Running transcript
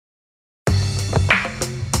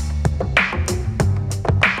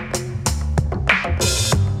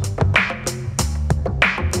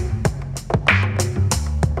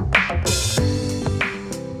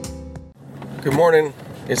morning.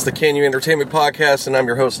 It's the Can You Entertainment Podcast, and I'm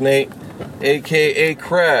your host, Nate, a.k.a.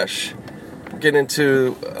 Crash. We're getting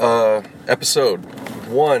into episode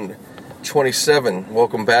 127.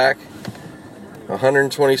 Welcome back.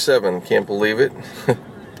 127. Can't believe it.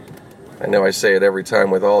 I know I say it every time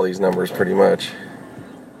with all these numbers, pretty much.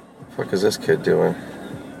 What the fuck is this kid doing?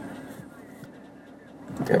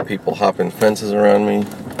 Got people hopping fences around me.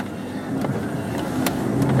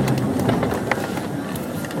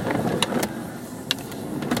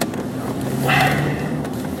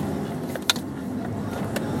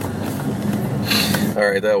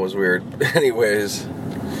 Alright, that was weird. Anyways,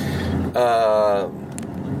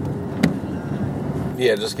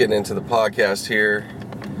 just getting into the podcast here.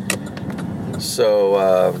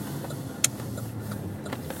 So,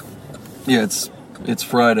 it's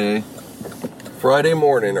Friday. Friday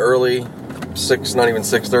morning, early, 6, not even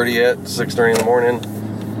 6:30 yet, 6:30 in the morning.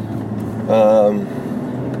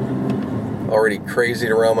 Already crazied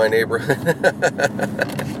around my neighborhood.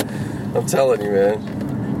 I'm telling you, man.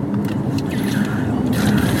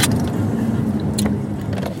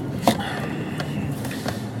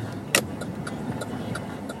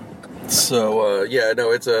 So,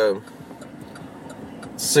 it's a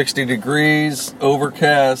 60 degrees,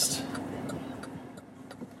 overcast,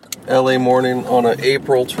 LA morning on an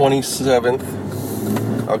April 27th.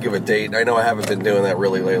 I'll give a date. I know I haven't been doing that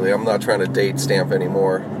really lately. I'm not trying to date stamp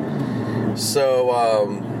anymore. So,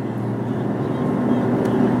 I'm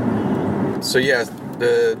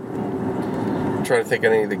trying to think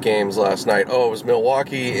of any of the games last night. Oh, it was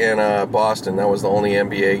Milwaukee and Boston. That was the only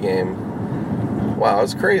NBA game. Wow,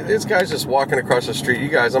 it's crazy. This guy's just walking across the street. You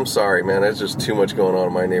guys, I'm sorry, man. There's just too much going on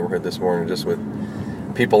in my neighborhood this morning, just with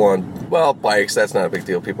people on, bikes. That's not a big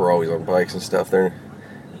deal. People are always on bikes and stuff.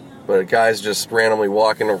 But guys just randomly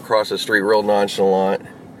walking across the street real nonchalant.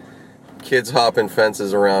 Kids hopping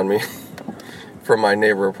fences around me from my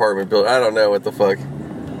neighbor apartment building. I don't know what the fuck.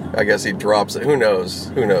 I guess he drops it. Who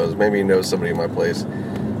knows? Maybe he knows somebody in my place.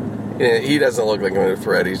 He doesn't look like a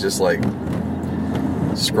threat. He's just like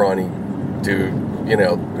scrawny dude.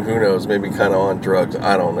 Who knows? Maybe kind of on drugs.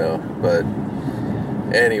 I don't know. But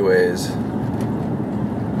anyways,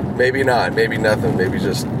 maybe not. Maybe nothing. Maybe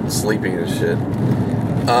just sleeping and shit.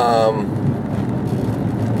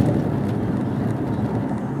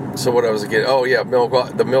 So what I was getting... Oh, yeah.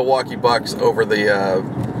 The Milwaukee Bucks over the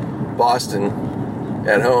Boston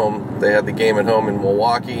at home. They had the game at home in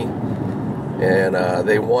Milwaukee. And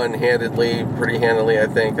they won pretty handedly, I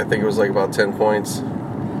think. I think it was like about 10 points.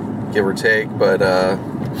 Give or take, but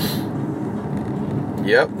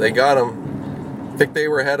they got them. I think they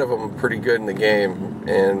were ahead of them pretty good in the game,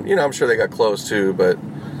 and I'm sure they got close too, but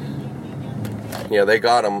they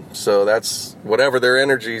got them. So that's whatever their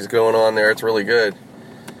energy is going on there. It's really good,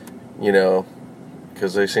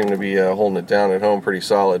 because they seem to be holding it down at home pretty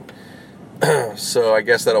solid. So I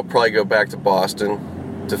guess that'll probably go back to Boston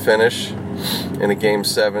to finish in a Game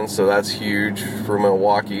 7. So that's huge for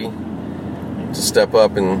Milwaukee to step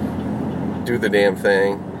up and do the damn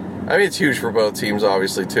thing. I mean, it's huge for both teams,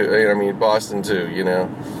 obviously, too. I mean, Boston, too,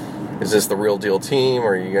 Is this the real deal team,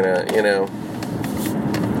 or are you gonna,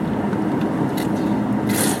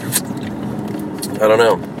 I don't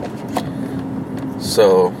know.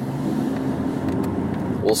 So,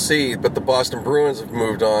 we'll see. But the Boston Bruins have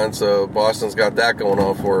moved on, so Boston's got that going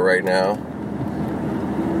on for it right now.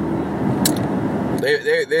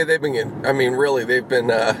 They've been, really, they've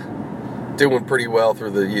been, doing pretty well through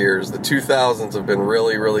the years. The 2000s have been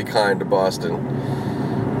really, really kind to Boston.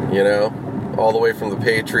 All the way from the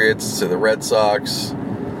Patriots to the Red Sox,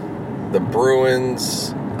 the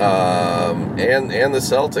Bruins, and the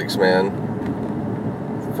Celtics, man.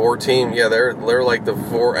 4-team, they're like the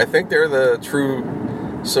 4. I think they're the true.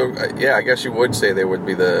 So I guess you would say they would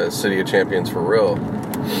be the city of champions for real.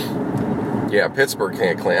 Yeah, Pittsburgh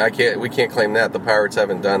can't claim. We can't claim that. The Pirates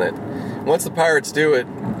haven't done it. Once the Pirates do it,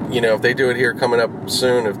 if they do it here coming up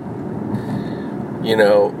soon,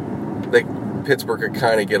 Pittsburgh could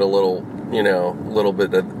kind of get a little, little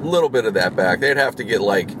bit of that back. They'd have to get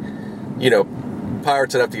Pirates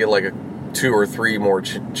would have to get like a 2 or 3 more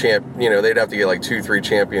they'd have to get like 2-3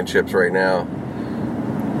 championships right now.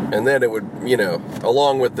 And then it would,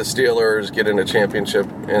 along with the Steelers getting a championship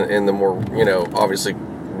in the more, obviously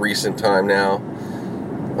recent time now.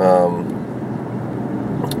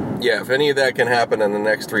 If any of that can happen in the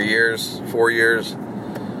next 4 years,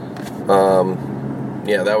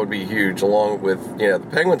 that would be huge. Along with, the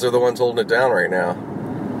Penguins are the ones holding it down right now,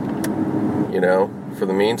 for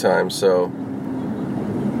the meantime. So,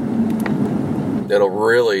 it'll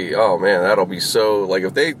really, that'll be so, like,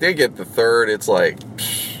 if they get the third, it's like,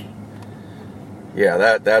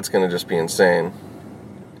 Yeah, that's going to just be insane.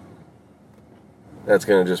 That's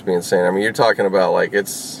going to just be insane. I mean, you're talking about like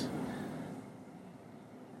it's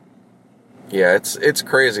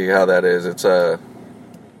crazy how that is. It's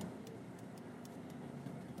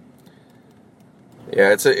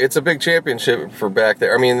a big championship for back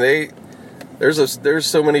there. I mean, there's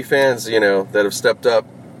so many fans, that have stepped up,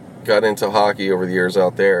 got into hockey over the years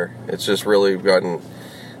out there. It's just really gotten,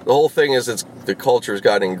 the whole thing is the culture's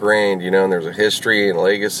got ingrained, and there's a history and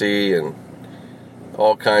legacy and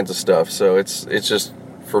all kinds of stuff. So it's just,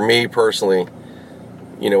 for me personally,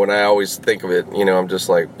 when I always think of it, I'm just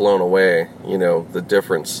like blown away, the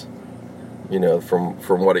difference,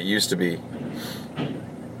 from what it used to be.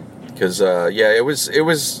 Because it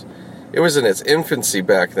was in its infancy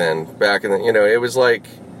back then. It was like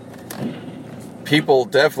people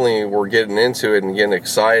definitely were getting into it and getting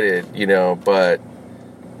excited, but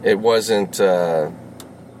it wasn't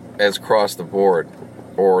as across the board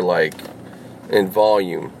or like in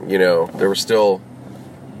volume. There was still,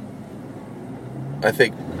 I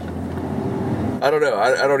think, I don't know.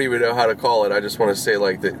 I don't even know how to call it. I just want to say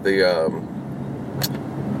like the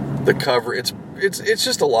cover. It's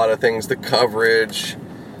just a lot of things. The coverage,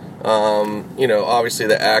 obviously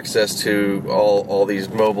the access to all these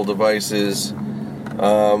mobile devices,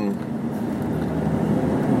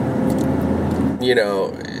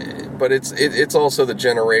 but it's also the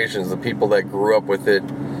generations, the people that grew up with it,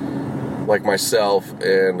 like myself,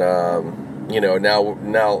 and now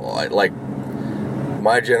like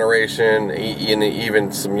my generation,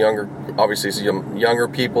 even some younger, obviously some younger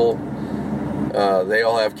people, they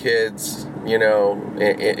all have kids.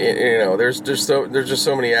 There's just so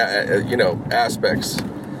many aspects,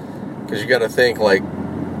 because you got to think like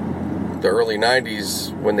the early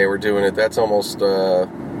 90s when they were doing it, that's almost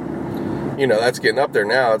that's getting up there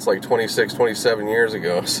now. It's like 26, 27 years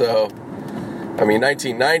ago. So I mean,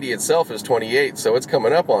 1990 itself is 28, so it's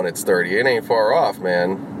coming up on its 30. It ain't far off,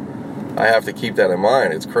 man. I have to keep that in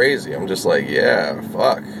mind. It's crazy. I'm just like, yeah,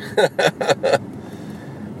 fuck.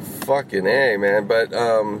 Fucking A, man. But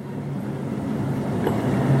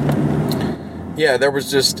yeah, there was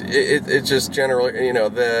just, it just generally,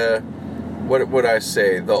 what would I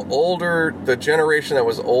say? The generation that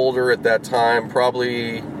was older at that time,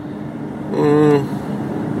 probably,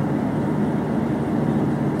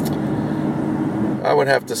 I would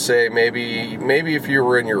have to say maybe if you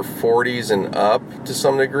were in your 40s and up to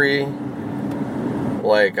some degree,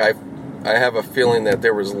 like I have a feeling that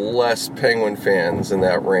there was less Penguin fans in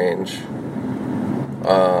that range.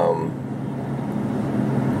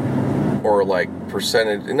 Or like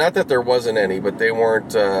percentage, not that there wasn't any, but they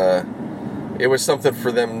weren't, it was something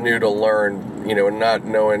for them new to learn, not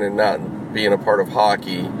knowing and not being a part of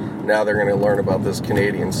hockey. Now they're going to learn about this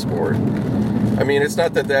Canadian sport. I mean, it's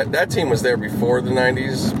not that team was there before the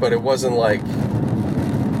 90s, but it wasn't like,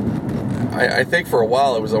 I think for a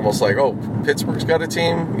while it was almost like, oh, Pittsburgh's got a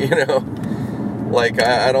team, like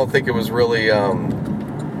I don't think it was really,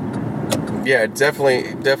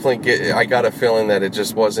 definitely I got a feeling that it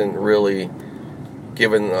just wasn't really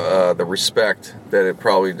given the respect that it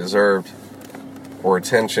probably deserved or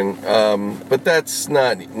attention, but that's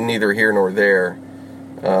neither here nor there.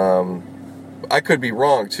 I could be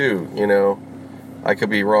wrong too, I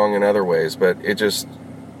could be wrong in other ways, but it just,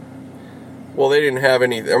 well, they didn't have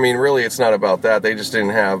any, I mean, really, it's not about that. They just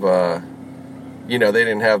didn't have, they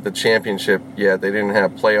didn't have the championship yet. They didn't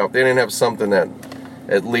have playoff. They didn't have something that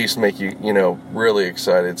at least make you, really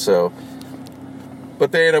excited. So,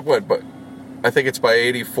 but they end up what? But I think it's by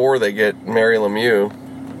 84 they get Mario Lemieux,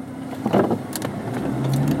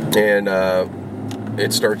 and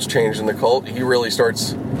it starts changing the cult. He really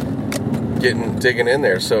starts digging in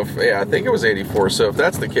there. So I think it was 84. So if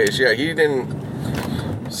that's the case, yeah, he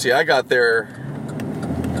didn't. See, I got there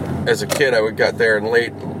as a kid. We got there in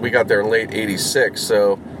late 86.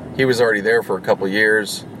 So he was already there for a couple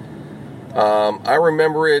years. I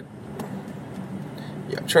remember it.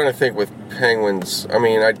 Yeah, I'm trying to think with Penguins. I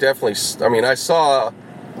mean, I saw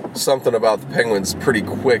something about the Penguins pretty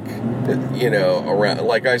quick, around,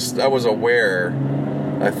 like I was aware,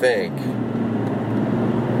 I think.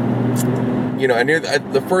 I knew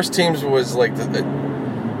that the first teams was like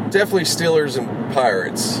definitely Steelers and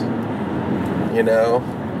Pirates,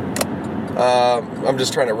 I'm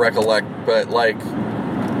just trying to recollect, but like,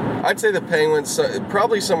 I'd say the Penguins,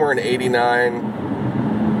 probably somewhere in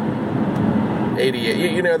 89,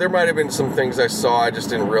 88, there might have been some things I saw, I just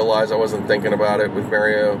didn't realize, I wasn't thinking about it with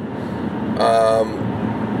Mario.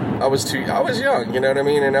 I was young, you know what I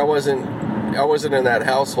mean, and I wasn't in that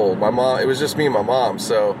household. My mom, it was just me and my mom,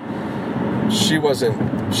 so she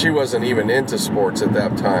wasn't even into sports at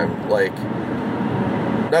that time. Like,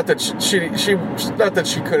 not that not that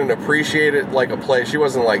she couldn't appreciate it like a play. She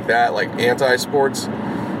wasn't like that, like anti-sports,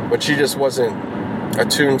 but she just wasn't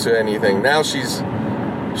attuned to anything. Now she's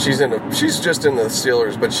just in the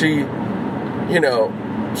Steelers, but she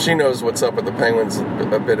knows what's up with the Penguins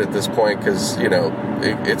a bit at this point, because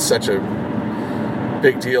it's such a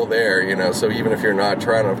big deal there, so even if you're not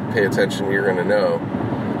trying to pay attention, you're gonna know.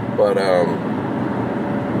 But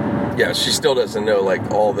yeah, she still doesn't know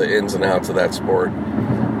like all the ins and outs of that sport.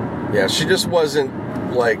 Yeah, she just wasn't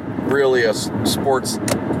like really a sports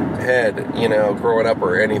head, growing up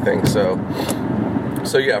or anything. So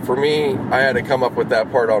yeah, for me, I had to come up with that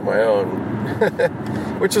part on my own,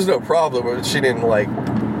 which is no problem. But she didn't like.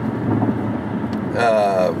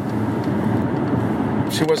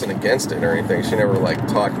 She wasn't against it or anything. She never like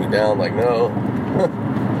talked me down. Like, no.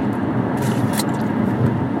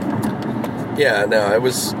 Yeah, no, it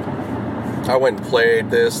was. I went and played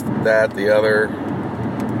this, that, the other,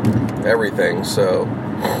 everything. So,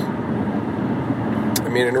 I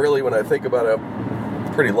mean, and really, when I think about it,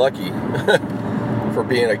 I'm pretty lucky for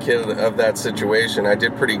being a kid of that situation. I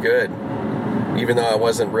did pretty good, even though I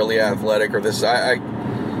wasn't really athletic or this. I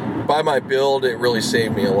by my build, it really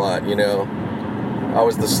saved me a lot. I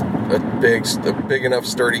was a big enough,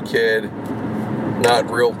 sturdy kid, not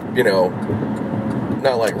real,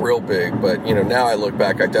 not like real big, but now I look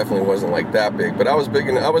back, I definitely wasn't like that big, but I was big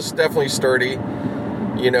and I was definitely sturdy,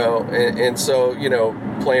 and so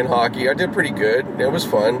playing hockey, I did pretty good. It was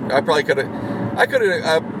fun. I could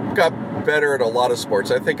have got better at a lot of sports.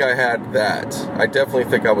 I think I had that. I definitely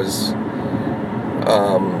think I was.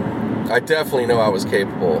 I definitely know I was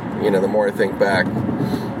capable. The more I think back,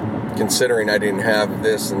 considering I didn't have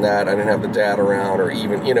this and that, I didn't have the dad around, or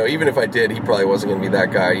even even if I did, he probably wasn't going to be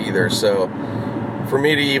that guy either. So. For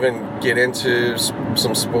me to even get into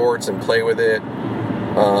some sports and play with it,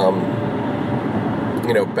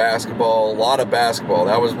 basketball, a lot of basketball.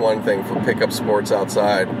 That was one thing for pickup sports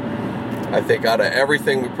outside. I think out of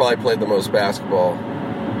everything, we probably played the most basketball.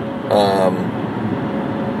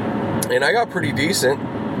 And I got pretty decent.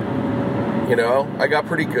 I got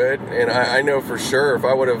pretty good, and I know for sure if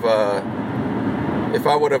I would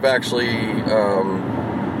have actually.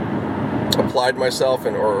 Applied myself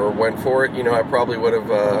or went for it, I probably would have.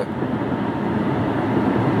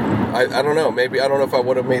 I don't know. Maybe I don't know if I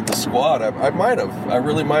would have made the squad. I might have. I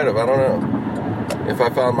really might have. I don't know if I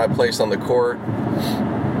found my place on the court.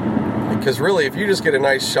 Because really, if you just get a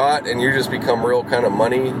nice shot and you just become real kind of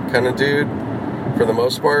money kind of dude, for the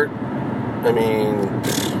most part, I mean,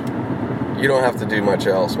 you don't have to do much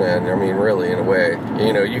else, man. I mean, really, in a way,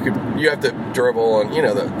 you have to dribble and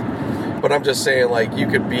but I'm just saying, like, you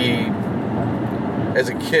could be. As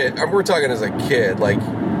a kid, we're talking as a kid, like,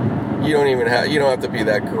 you don't have to be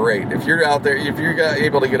that great. If you're out there, if you're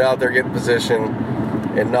able to get out there, get in position,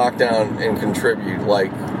 and knock down and contribute,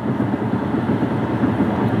 like,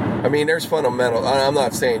 I mean, there's fundamental. I'm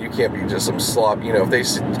not saying you can't be just some slop. If they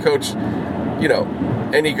coach,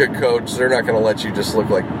 any good coach, they're not going to let you just look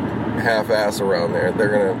like half-ass around there. They're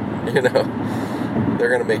going to, they're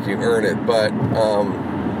going to make you earn it. But,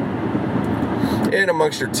 and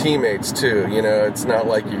amongst your teammates too, it's not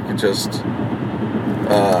like you could just,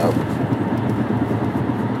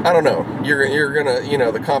 I don't know, you're gonna,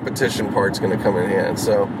 the competition part's gonna come in hand.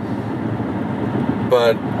 So,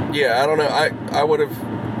 but yeah, I don't know, I would have,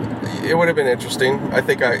 it would have been interesting. I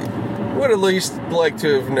think I would at least like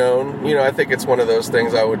to have known, I think it's one of those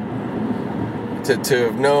things I would, to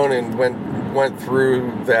have known and went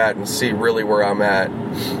through that and see really where I'm at.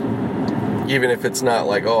 Even if it's not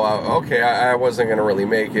like, oh, okay, I wasn't going to really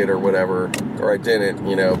make it or whatever, or I didn't,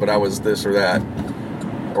 but I was this or that,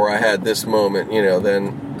 or I had this moment,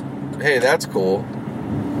 then, hey, that's cool.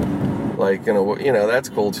 Like, that's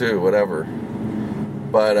cool too, whatever.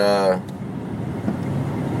 But,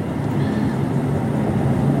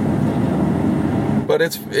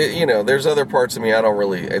 it's, there's other parts of me I don't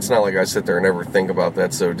really, it's not like I sit there and ever think about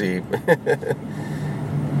that so deep.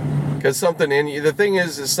 Because something in you, the thing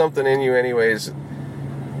is something in you anyways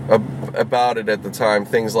about it at the time,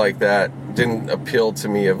 things like that didn't appeal to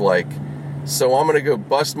me of like, so I'm going to go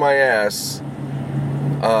bust my ass,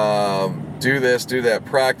 do this, do that,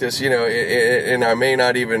 practice, and I may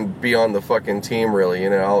not even be on the fucking team really,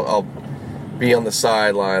 I'll be on the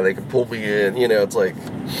sideline, they can pull me in, it's like,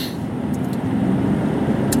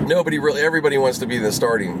 everybody wants to be the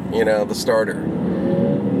starting, the starter.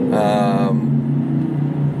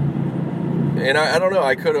 And I don't know,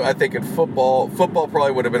 I think in football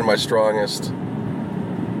probably would have been my strongest,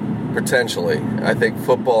 potentially. I think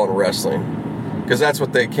football and wrestling, because that's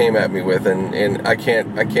what they came at me with, and I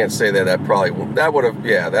can't say that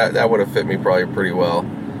would have fit me probably pretty well.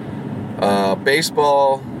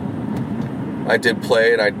 Baseball, I did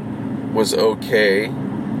play and I was okay.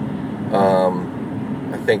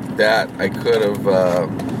 I think that I could have.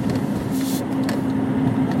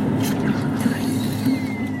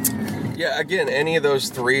 Yeah, again, any of those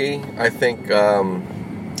three, I think,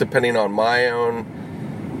 depending on my own,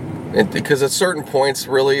 and because at certain points,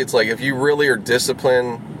 really, it's like if you really are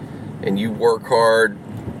disciplined and you work hard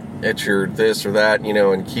at your this or that,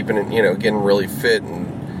 and keeping it, getting really fit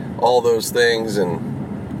and all those things,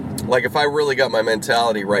 and like if I really got my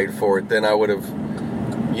mentality right for it, then I would have,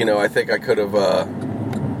 I think I could have, I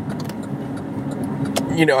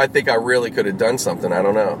think I really could have done something. I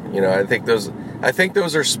don't know. I think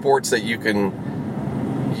those are sports that you can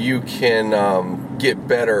get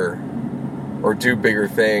better or do bigger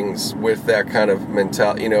things with that kind of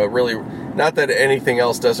mentality. It really, not that anything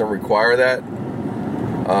else doesn't require that.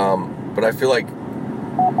 But I feel like,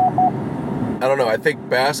 I don't know, I think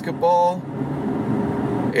basketball,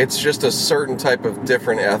 it's just a certain type of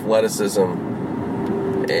different athleticism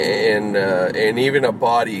and even a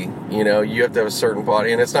body, you have to have a certain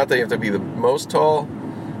body. And it's not that you have to be the most tall,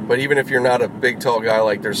 but even if you're not a big, tall guy,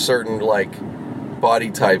 like there's certain like body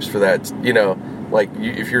types for that, like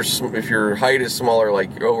if your height is smaller,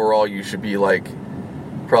 like overall you should be like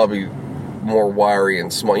probably more wiry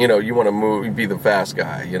and small, you want to be the fast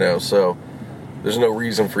guy, so there's no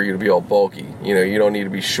reason for you to be all bulky, you don't need to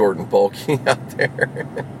be short and bulky out there.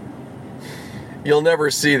 You'll never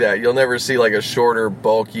see that. You'll never see like a shorter,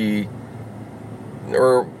 bulky,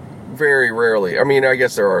 or very rarely. I mean, I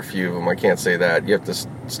guess there are a few of them. I can't say that. You have to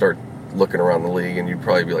start looking around the league and you'd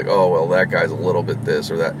probably be like, oh, well, that guy's a little bit this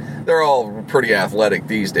or that. They're all pretty athletic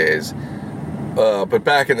these days. But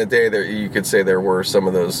back in the day, you could say there were some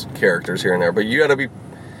of those characters here and there. But you got to be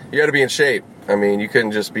in shape. I mean, you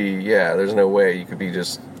couldn't just be, there's no way you could be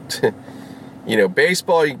just,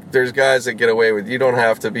 baseball, there's guys that get away with, you don't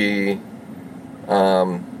have to be,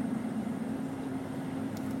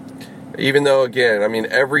 even though, again, I mean,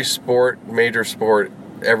 every sport, major sport,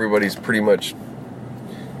 everybody's pretty much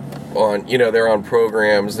on, they're on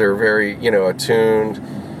programs, they're very, attuned.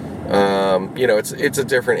 It's a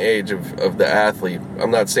different age of the athlete.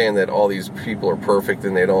 I'm not saying that all these people are perfect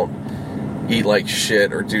and they don't eat like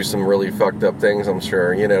shit or do some really fucked up things, I'm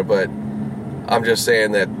sure, but I'm just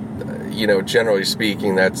saying that, generally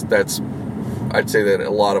speaking, that's I'd say that a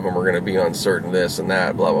lot of them are going to be on certain this and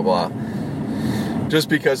that, blah, blah, blah. Just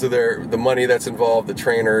because of the money that's involved, the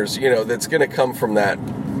trainers, that's going to come from that,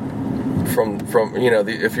 from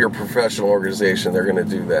if you're a professional organization, they're going to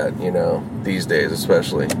do that, these days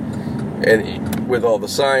especially. And with all the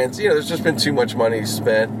science, there's just been too much money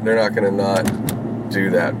spent. They're not going to not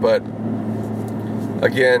do that. But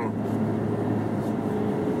again,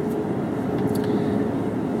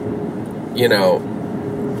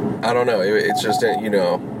 I don't know. It's just,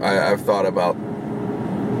 I've thought about,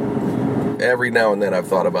 every now and then I've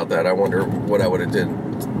thought about that. I wonder what I would have did,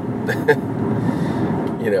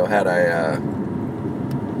 had I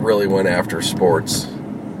really went after sports.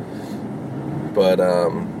 But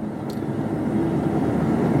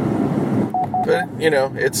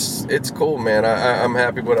it's cool, man. I'm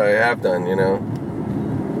happy what I have done,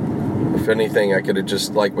 If anything, I could have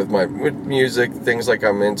just, like with music, things like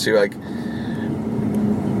I'm into, like,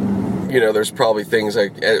 there's probably things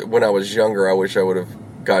like, when I was younger, I wish I would have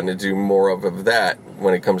gotten to do more of that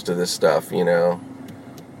when it comes to this stuff, a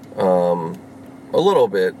little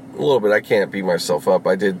bit, I can't beat myself up.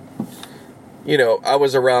 I did, I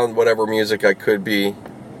was around whatever music I could be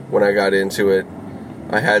when I got into it.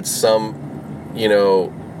 I had some,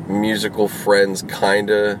 musical friends,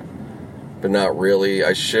 kinda, but not really.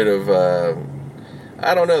 I should have,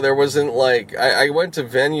 I don't know, there wasn't like, I went to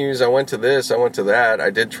venues, I went to this, I went to that, I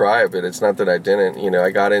did try a bit, it's not that I didn't, I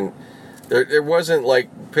got in, there wasn't like,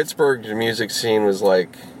 Pittsburgh's music scene was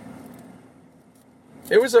like,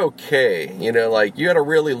 it was okay, like, you had to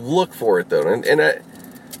really look for it though, and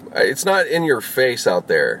it's not in your face out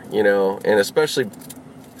there, and especially,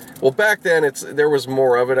 well, back then, there was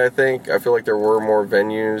more of it, I think. I feel like there were more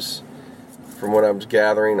venues from what I'm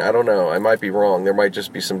gathering. I don't know. I might be wrong. There might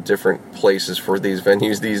just be some different places for these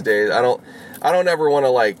venues these days. I don't ever want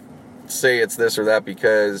to, like, say it's this or that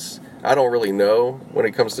because I don't really know when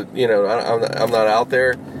it comes to, I'm not out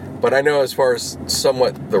there. But I know as far as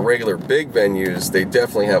somewhat the regular big venues, they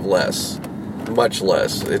definitely have less. Much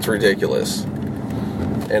less. It's ridiculous.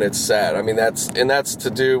 And it's sad. I mean, that's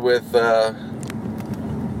to do with,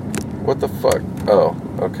 what the fuck? Oh,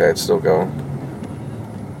 okay, it's still going.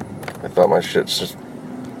 I thought my shit's just...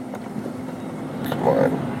 Come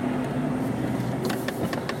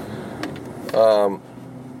on.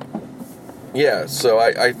 yeah, so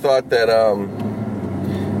I thought that,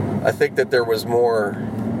 I think that there was more,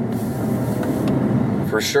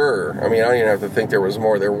 for sure. I mean, I don't even have to think there was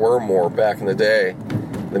more. There were more back in the day.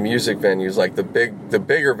 The music venues, like the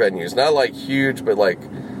bigger venues, not like huge, but like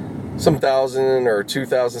some 1,000 or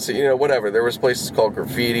 2,000, you know, whatever. There was places called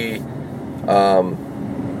Graffiti.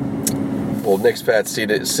 Well, Nick's Fat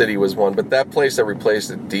City was one, but that place that replaced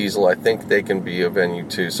the Diesel, I think they can be a venue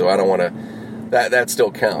too. So I don't want to. That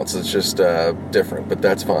still counts. It's just different, but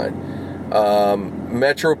that's fine.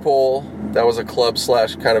 Metropole, that was a club /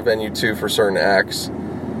 kind of venue too for certain acts.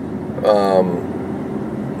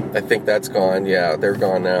 I think that's gone. Yeah, they're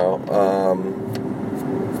gone now.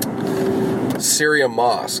 Syria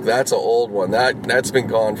Mosque, that's an old one. That's been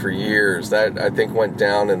gone for years. That, I think, went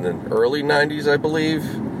down in the early 90s, I believe.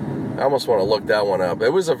 I almost want to look that one up. It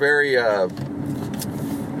was a very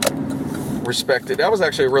respected. That was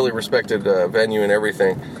actually a really respected venue and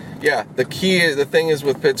everything. Yeah, the thing is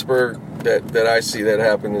with Pittsburgh that I see that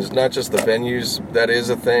happen is not just the venues. That is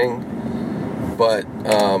a thing, but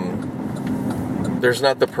there's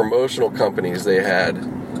not the promotional companies they had.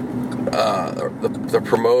 The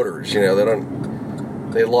promoters, you know,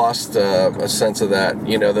 they lost a sense of that.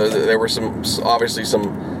 You know, there were obviously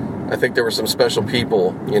some. I think there were some special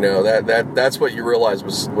people. You know, that's what you realize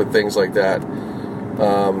with things like that.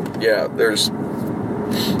 Yeah, there's,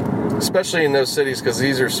 especially in those cities, because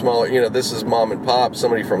these are smaller, you know, this is mom and pop,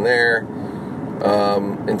 somebody from there.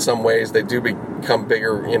 In some ways, they do become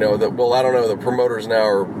bigger, you know, well, I don't know, the promoters now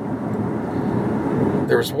are,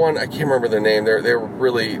 there was one, I can't remember the name, they were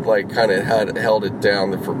really, like, kind of held it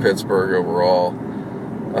down for Pittsburgh overall.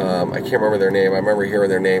 I can't remember their name. I remember hearing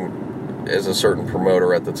their name as a certain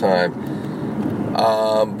promoter at the time.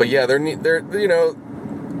 But yeah, they're you know,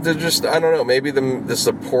 they're just, I don't know, maybe the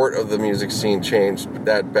support of the music scene changed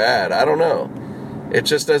that bad. I don't know. It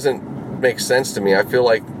just doesn't make sense to me. I feel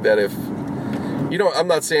like that if, you know, I'm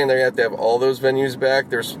not saying they have to have all those venues back.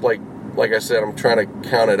 There's like I said, I'm trying to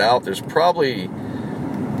count it out. There's probably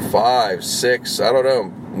 5, 6, I don't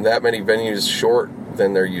know, that many venues short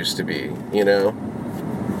than there used to be, you know?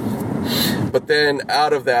 But then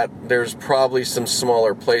out of that, there's probably some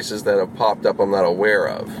smaller places that have popped up I'm not aware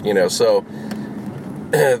of, you know? So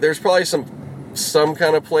there's probably some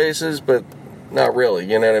kind of places, but not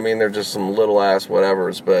really, you know what I mean? They're just some little ass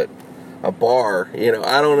whatevers, but a bar, you know,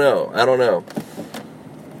 I don't know.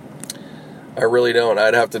 I really don't.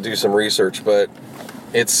 I'd have to do some research, but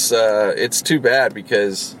it's too bad,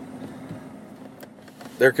 because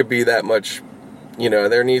there could be that much, you know,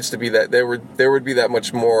 there needs to be that, there would be that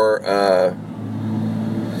much more,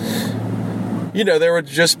 you know, there would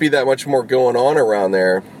just be that much more going on around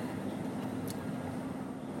there.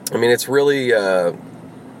 I mean, it's really, you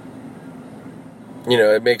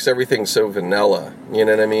know, it makes everything so vanilla, you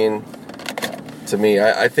know what I mean? To me,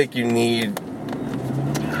 I think you need,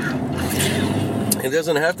 it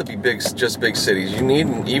doesn't have to be just big cities. You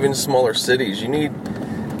need even smaller cities. You need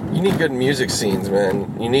good music scenes,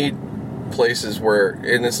 man. You need places where,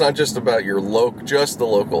 and it's not just about just the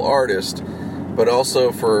local artist, but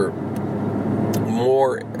also for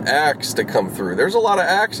more acts to come through. There's a lot of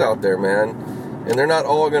acts out there, man, and they're not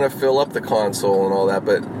all going to fill up the console and all that,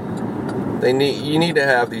 but you need to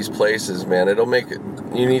have these places, man.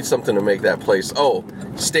 You need something to make that place. Oh,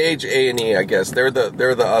 Stage A&E, I guess. They're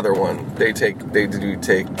the other one. They do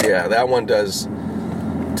take, yeah, that one does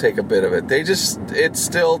take a bit of it. It's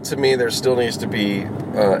still, to me, there still needs to be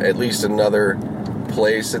at least another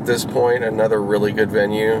place at this point, another really good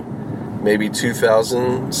venue, maybe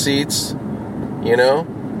 2,000 seats, you know?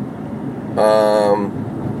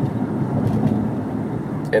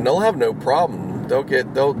 And they'll have no problem.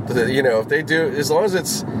 You know, if they do, as long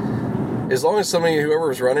as somebody,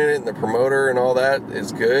 whoever's running it and the promoter and all that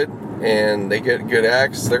is good and they get good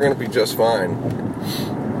acts, they're going to be just fine.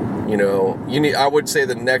 You know, I would say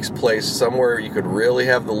the next place, somewhere you could really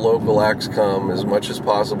have the local acts come as much as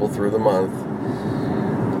possible through the month.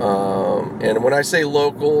 And when I say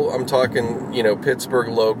local, I'm talking, you know, Pittsburgh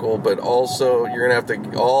local, but also you're going to have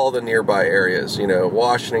to, all the nearby areas, you know,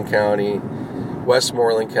 Washington County,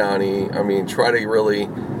 Westmoreland County. I mean, try to really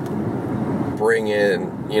bring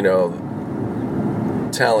in, you know,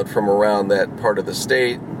 talent from around that part of the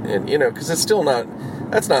state, and, you know, because it's still not,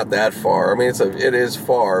 that's not that far. I mean, it is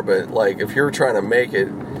far, but, like, if you're trying to make it,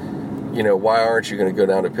 you know, why aren't you going to go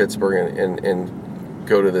down to Pittsburgh and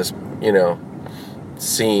go to this, you know,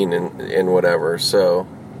 scene and whatever. So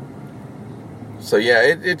yeah,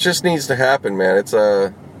 it just needs to happen, man. It's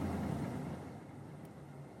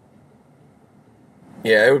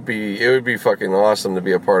yeah, it would be fucking awesome to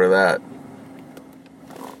be a part of that.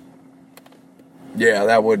 Yeah,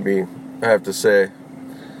 that would be. I have to say.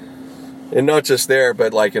 And not just there,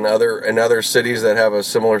 but like in other cities that have a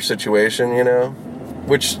similar situation, you know,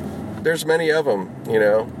 which there's many of them, you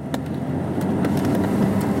know,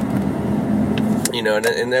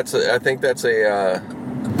 and that's I think that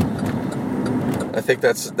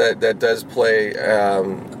does play.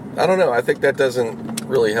 I don't know. I think that doesn't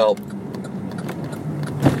really help.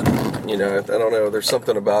 You know, I don't know. There's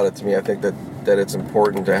something about it to me. I think that it's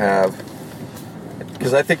important to have,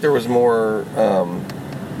 because I think there was more.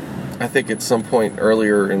 I think at some point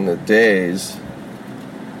earlier in the days,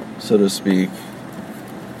 so to speak,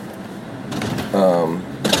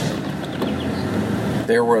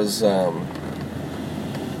 there was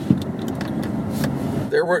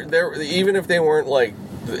even if they weren't like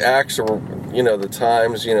the acts or, you know, the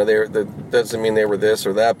times, you know, that doesn't mean they were this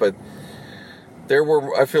or that, but there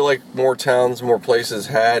were, I feel like more towns, more places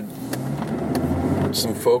had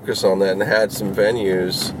some focus on that and had some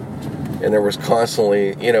venues, and there was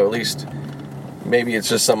constantly, you know, at least maybe it's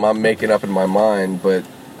just something I'm making up in my mind, but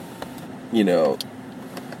you know,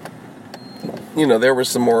 there was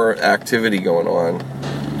some more activity going on.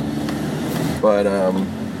 But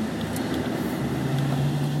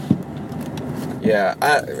yeah,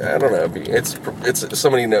 I don't know. It's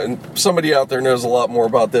somebody out there knows a lot more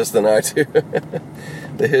about this than I do.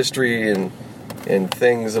 The history and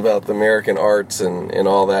things about the American arts and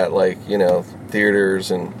all that, like, you know,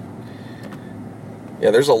 theaters, and yeah,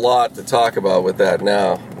 there's a lot to talk about with that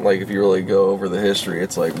now. Like, if you really go over the history,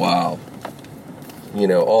 it's like, wow, you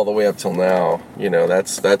know, all the way up till now, you know,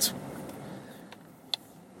 that's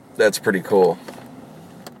pretty cool.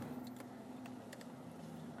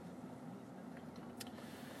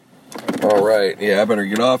 All right, yeah, I better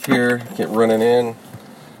get off here, get running in.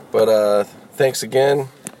 But thanks again,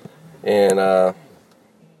 and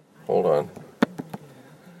hold on.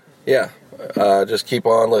 Yeah, just keep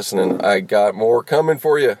on listening. I got more coming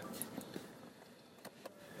for you.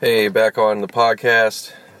 Hey, back on the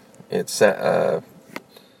podcast. It's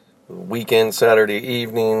weekend, Saturday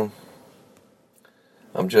evening.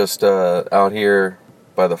 I'm just out here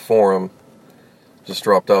by the Forum. Just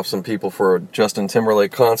dropped off some people for a Justin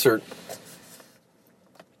Timberlake concert.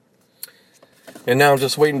 And now I'm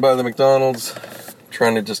just waiting by the McDonald's,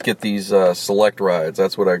 trying to just get these select rides.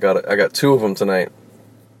 That's what I got. I got 2 of them tonight,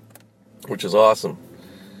 which is awesome.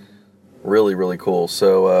 Really, really cool.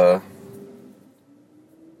 So,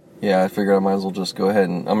 yeah, I figured I might as well just go ahead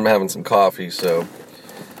and... I'm having some coffee, so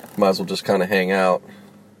might as well just kind of hang out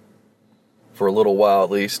for a little while at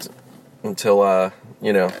least, until,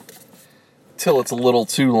 you know, till it's a little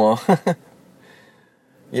too long.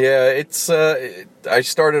 Yeah, it's, I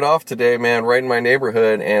started off today, man, right in my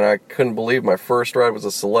neighborhood, and I couldn't believe my first ride was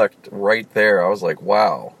a select right there. I was like,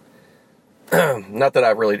 wow. Not that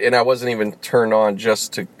I really, and I wasn't even turned on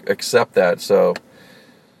just to accept that, so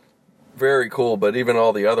very cool. But even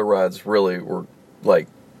all the other rides really were like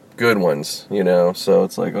good ones, you know, so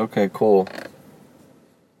it's like, okay, cool.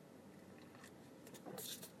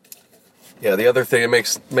 Yeah, the other thing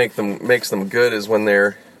that makes them good is when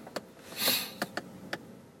they're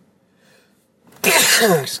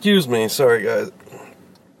excuse me, sorry guys.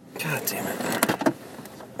 God damn it.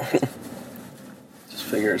 Just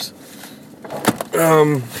figures.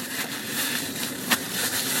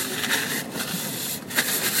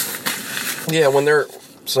 Yeah, when they're,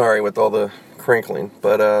 sorry with all the crinkling,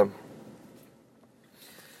 but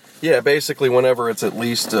yeah, basically whenever it's at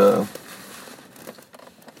least a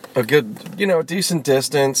good, you know, decent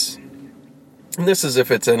distance. And this is if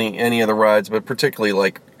it's any of the rides, but particularly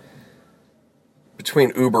like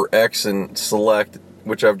between Uber X and Select,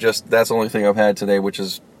 which that's the only thing I've had today, which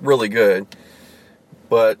is really good.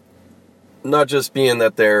 But not just being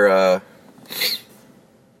that they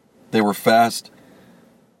were fast.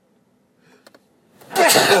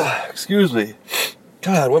 Excuse me.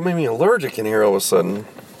 God, what made me allergic in here all of a sudden?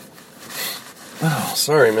 Oh,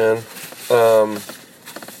 sorry, man.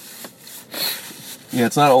 Yeah,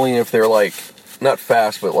 it's not only if they're like, not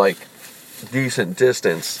fast, but like decent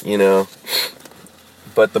distance, you know,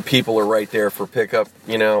 but the people are right there for pickup,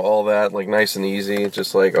 you know, all that, like nice and easy. It's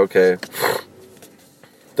just like, okay,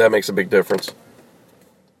 that makes a big difference.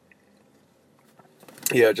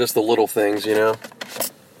 Yeah, just the little things, you know.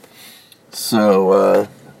 So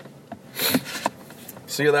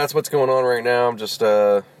yeah, that's what's going on right now. I'm just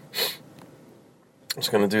gonna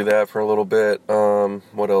do that for a little bit.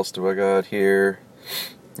 What else do I got here?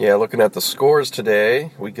 Yeah, looking at the scores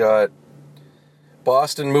today, we got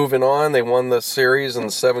Boston moving on. They won the series in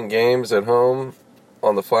 7 games at home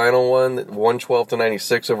on the final one,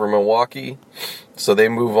 112-96 over Milwaukee. So they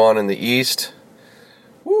move on in the East.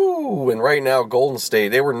 Woo! And right now, Golden State,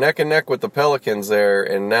 they were neck and neck with the Pelicans there,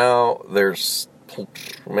 and now they're,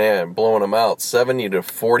 man, blowing them out.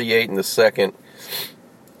 70-48 in the second.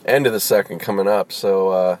 End of the second coming up.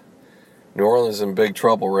 So, New Orleans is in big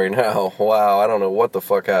trouble right now. Wow, I don't know what the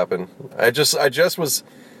fuck happened. I just was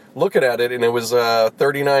looking at it, and it was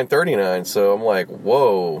 39-39. So I'm like,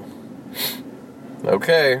 whoa.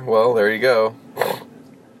 Okay, well, there you go.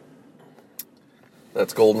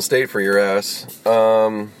 That's Golden State for your ass.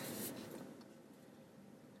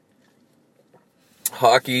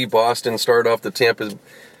 Hockey, Boston started off the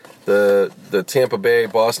Tampa Bay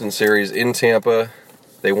Boston series in Tampa.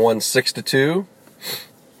 They won 6-2,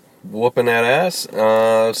 whooping that ass.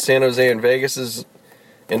 San Jose and Vegas is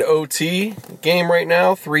an OT game right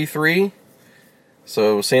now, 3-3.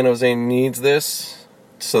 So San Jose needs this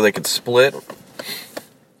so they could split.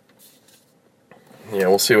 Yeah,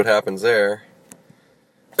 we'll see what happens there.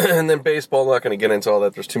 And then baseball, not going to get into all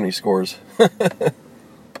that. There's too many scores.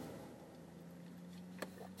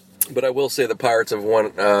 But I will say the Pirates have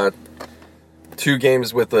won 2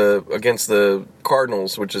 games against the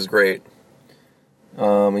Cardinals, which is great,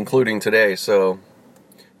 including today. So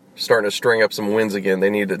starting to string up some wins again. They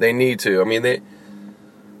need to. I mean,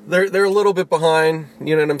 they're a little bit behind.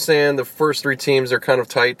 You know what I'm saying? The first 3 teams are kind of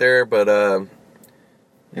tight there, but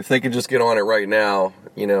if they could just get on it right now,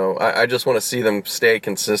 you know, I just want to see them stay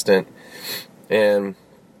consistent. And,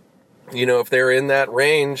 you know, if they're in that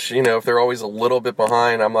range, you know, if they're always a little bit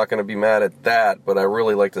behind, I'm not going to be mad at that. But I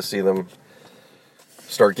really like to see them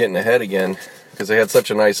start getting ahead again, because they had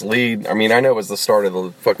such a nice lead. I mean, I know it was the start of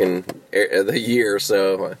the year,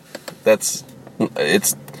 so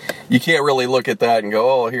you can't really look at that and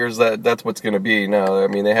go, oh, that's what's going to be. No, I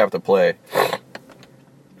mean, they have to play.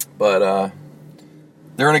 But,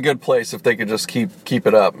 they're in a good place if they could just keep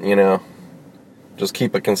it up, you know. Just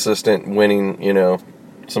keep it consistent, winning, you know,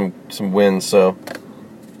 some wins. So,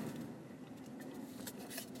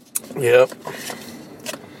 yep.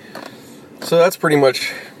 So that's pretty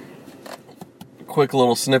much a quick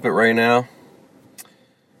little snippet right now.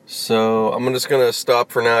 So I'm just gonna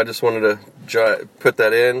stop for now. I just wanted to put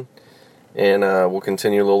that in, and we'll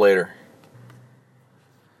continue a little later.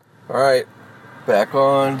 All right, back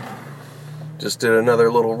on. Just did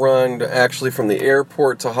another little run, actually from the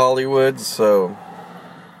airport to Hollywood, so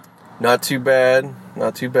not too bad.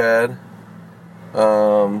 So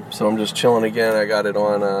I'm just chilling again. I got it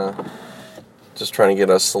on, just trying to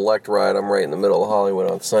get a select ride. I'm right in the middle of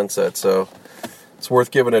Hollywood on Sunset, so it's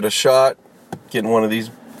worth giving it a shot, getting one of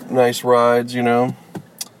these nice rides, you know.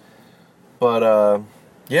 But,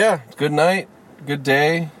 yeah, good night, good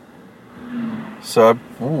day. So,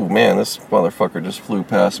 ooh, man, this motherfucker just flew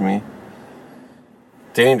past me.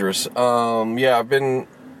 Dangerous. Yeah, I've been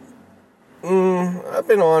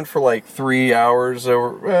on for like 3 hours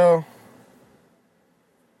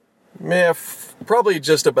probably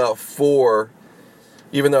just about 4,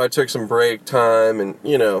 even though I took some break time, and,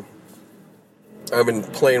 you know, I've been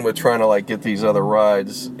playing with trying to like get these other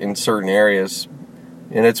rides in certain areas,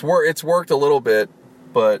 and it's worked a little bit,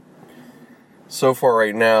 but so far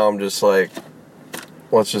right now I'm just like,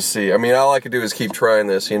 let's just see. I mean, all I could do is keep trying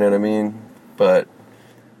this, you know what I mean? But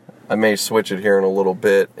I may switch it here in a little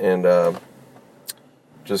bit and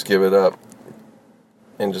just give it up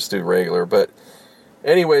and just do regular. But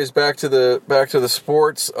anyways, back to the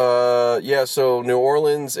sports. Yeah, so New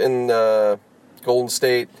Orleans and Golden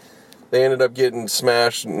State, they ended up getting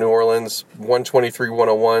smashed. New Orleans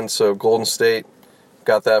 123-101. So Golden State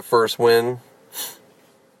got that first win.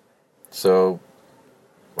 So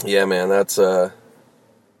yeah, man, that's a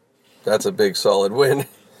big solid win.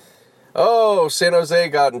 Oh, San Jose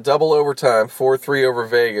got in double overtime, 4-3 over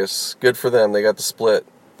Vegas. Good for them. They got the split.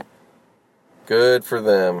 Good for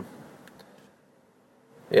them.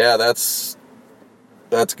 Yeah, that's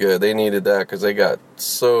good. They needed that because they got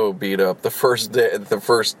so beat up the first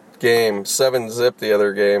game, 7-0 the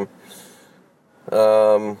other game.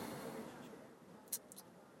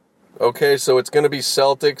 Okay, so it's going to be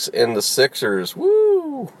Celtics and the Sixers.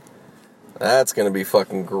 Woo! That's going to be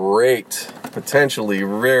fucking great. Potentially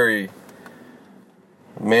very...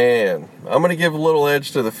 Man, I'm going to give a little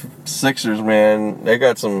edge to the Sixers, man. They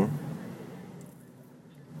got some...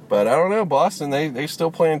 But I don't know, Boston, they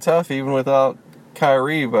still playing tough even without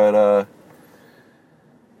Kyrie. But,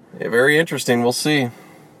 yeah, very interesting. We'll see.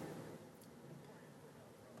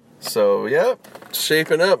 So, yep,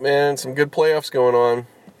 shaping up, man. Some good playoffs going on.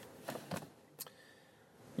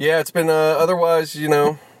 Yeah, it's been, otherwise, you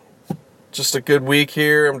know, just a good week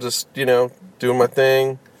here. I'm just, you know, doing my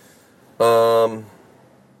thing.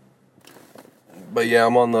 But yeah,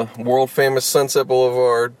 I'm on the world famous Sunset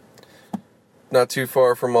Boulevard. not too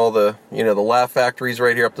far from all the, the Laugh Factories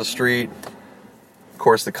right here up the street. Of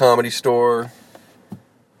course, the Comedy Store.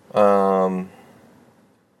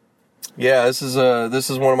 Yeah, this is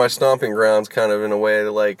one of my stomping grounds, kind of in a way.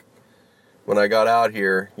 Like when I got out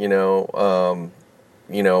here,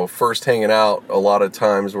 first hanging out. A lot of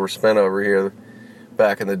times were spent over here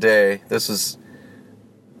back in the day. This is,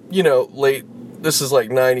 late. This is like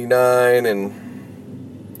 '99 and.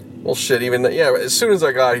 Well, shit, as soon as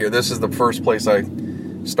I got here, this is the first place I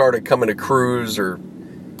started coming to cruise, a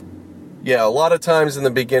lot of times in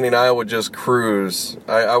the beginning, I would just cruise.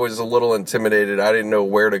 I was a little intimidated. I didn't know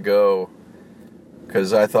where to go,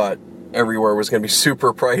 because I thought everywhere was going to be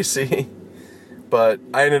super pricey, but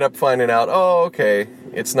I ended up finding out, okay,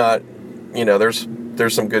 it's not, there's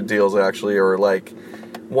some good deals, actually, or like,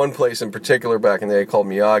 one place in particular back in the day called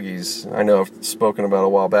Miyagi's. I know I've spoken about it a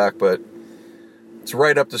while back, but it's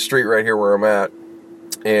right up the street right here where I'm at.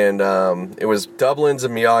 And it was Dublin's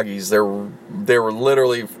and Miyagi's. They were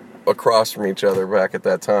literally across from each other back at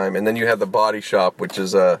that time. And then you had the Body Shop, which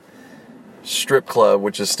is a strip club,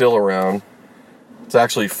 which is still around. It's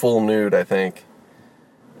actually full nude, I think.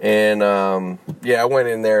 And I went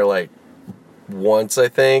in there like once, I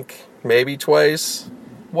think, maybe twice.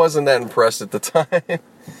 Wasn't that impressed at the time.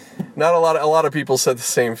 Not a lot of people said the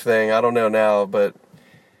same thing. I don't know now, but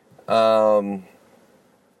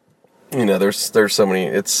there's so many,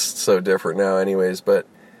 it's so different now anyways, but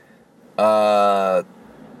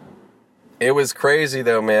it was crazy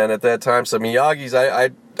though, man, at that time. So Miyagi's, I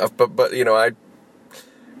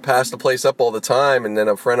passed the place up all the time, and then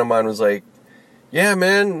a friend of mine was like, yeah,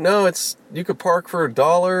 man, no, you could park for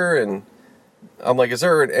 $1, and I'm like, is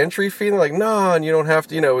there an entry fee? And they're like, no, and you don't have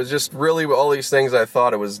to, it was just really all these things I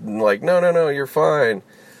thought. It was like, no, you're fine.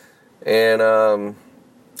 And,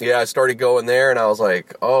 I started going there, and I was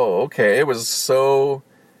like, oh, okay. It was such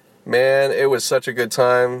a good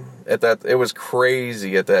time at that. It was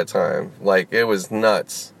crazy at that time. Like, it was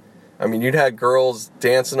nuts. I mean, you'd had girls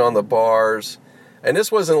dancing on the bars, and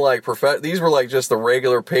this wasn't like these were like just the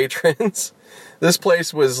regular patrons. This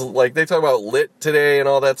place was like, they talk about lit today and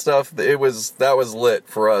all that stuff. That was lit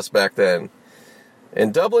for us back then.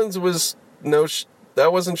 And Dublin's was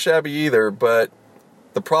that wasn't shabby either, but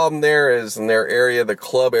the problem there is, in their area, the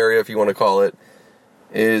club area, if you want to call it,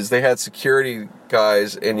 is they had security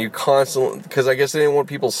guys, and you constantly, because I guess they didn't want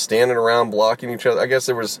people standing around blocking each other. I guess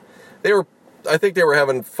I think they were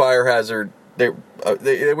having fire hazard. They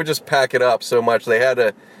would just pack it up so much. They had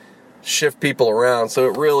to shift people around,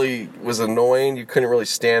 so it really was annoying. You couldn't really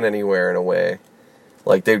stand anywhere in a way.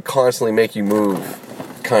 Like, they'd constantly make you move,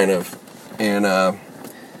 kind of. And,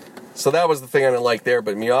 so that was the thing I didn't like there,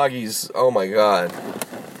 but Miyagi's, oh my god,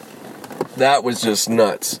 that was just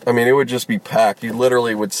nuts. I mean, it would just be packed. You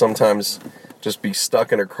literally would sometimes just be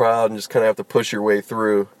stuck in a crowd and just kind of have to push your way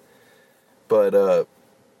through. But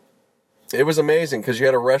it was amazing, because you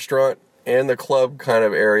had a restaurant and the club kind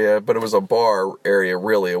of area, but it was a bar area,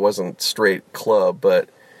 really. It wasn't straight club, but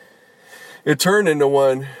it turned into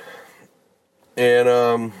one.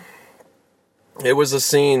 And it was a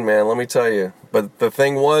scene, man, let me tell you. But the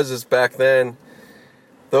thing is back then,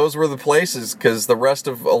 those were the places, because a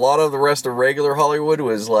lot of the rest of regular Hollywood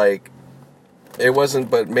was like, it wasn't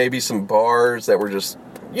but maybe some bars that were just,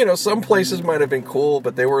 some places might have been cool,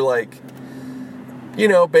 but they were like,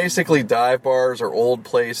 basically dive bars or old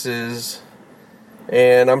places.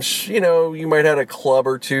 And you might have a club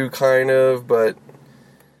or two, kind of, but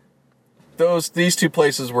these two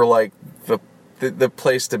places were like the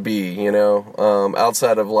place to be,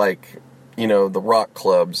 outside of like, the rock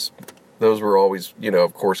clubs. Those were always,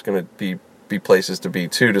 of course, going to be places to be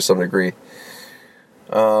too, to some degree.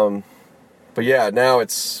 But yeah, now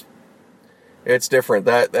it's different.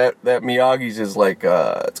 That Miyagi's is like,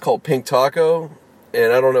 it's called Pink Taco,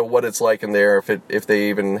 and I don't know what it's like in there, if they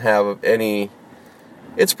even have any.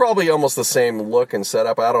 It's probably almost the same look and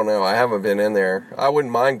setup. I don't know. I haven't been in there. I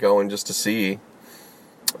wouldn't mind going just to see.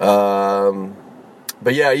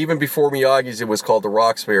 But yeah, even before Miyagi's, it was called the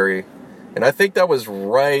Roxbury. And I think that was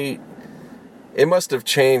right. It must have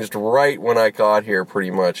changed right when I got here, pretty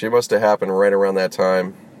much. It must have happened right around that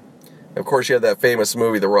time. Of course, you had that famous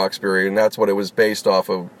movie, The Roxbury, and that's what it was based off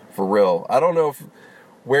of, for real. I don't know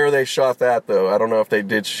where they shot that, though. I don't know if they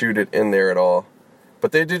did shoot it in there at all.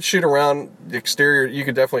 But they did shoot around the exterior. You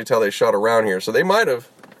could definitely tell they shot around here. So they might have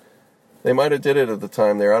did it at the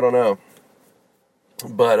time there. I don't know.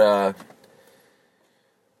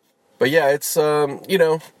 But yeah, it's,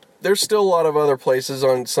 there's still a lot of other places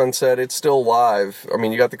on Sunset. It's still live. I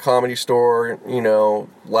mean, you got the Comedy Store,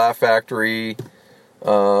 Laugh Factory.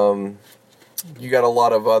 You got a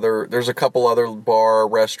lot of there's a couple other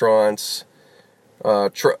restaurants. I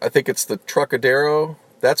think it's the Trucadero.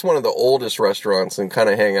 That's one of the oldest restaurants and kind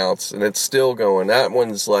of hangouts, and it's still going. That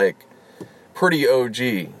one's like pretty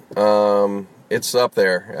OG. It's up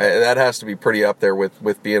there. That has to be pretty up there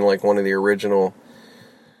with being like one of the original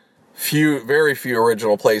very few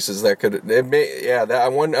original places that could. I'm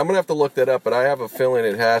gonna have to look that up, but I have a feeling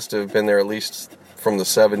it has to have been there at least from the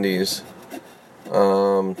 70s.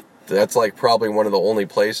 That's like probably one of the only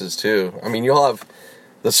places too. I mean, you'll have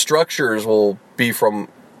the structures will be from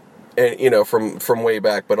way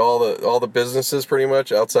back, but all the businesses pretty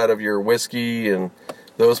much outside of your whiskey and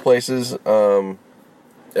those places,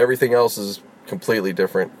 everything else is completely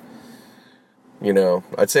different.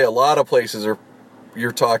 I'd say a lot of places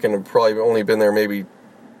you're talking have probably only been there maybe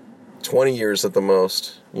 20 years at the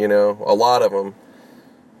most, a lot of them.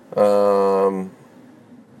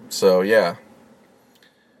 So yeah.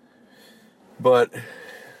 But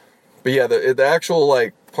yeah, the actual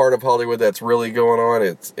like part of Hollywood that's really going on,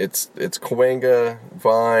 it's Cahuenga,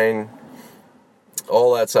 Vine,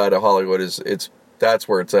 all that side of Hollywood that's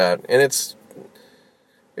where it's at. And it's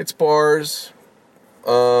bars,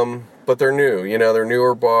 but they're new, they're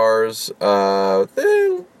newer bars. I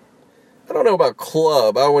don't know about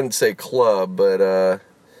club. I wouldn't say club, but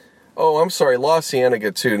I'm sorry, La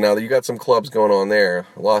Cienega too. Now you got some clubs going on there.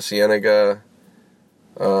 La Cienega,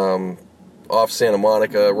 off Santa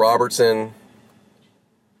Monica, Robertson.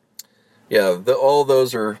 Yeah, all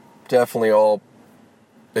those are definitely all,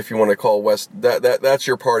 if you want to call West, that's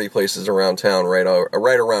your party places around town, right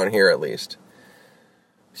around here at least.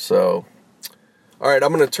 So, all right,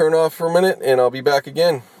 I'm going to turn off for a minute, and I'll be back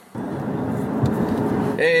again.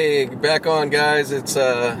 Hey, back on, guys. It's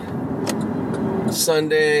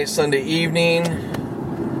Sunday evening.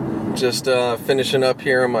 Just finishing up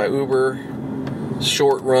here on my Uber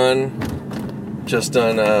short run. Just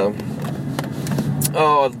done,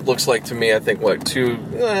 it looks like to me, I think, a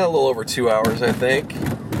little over 2 hours, I think.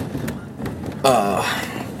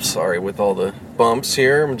 Sorry with all the bumps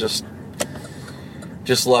here. I'm just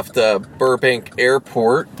left Burbank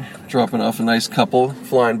Airport, dropping off a nice couple,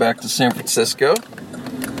 flying back to San Francisco.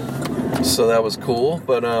 So that was cool,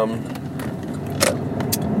 but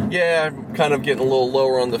yeah, I'm kind of getting a little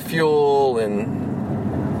lower on the fuel, and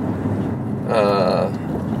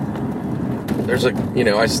there's I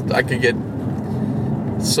could get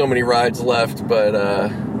so many rides left, but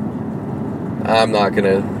I'm not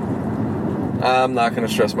gonna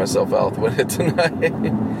stress myself out with it tonight.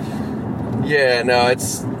 Yeah, no,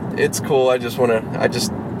 it's cool. I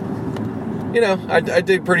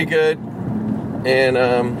did pretty good, and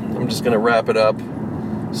I'm just gonna wrap it up.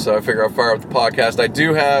 So I figure I'll fire up the podcast. I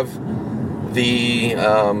do have the,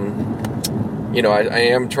 I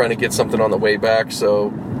am trying to get something on the way back,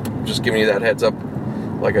 so just giving you that heads up,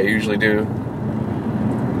 like I usually do.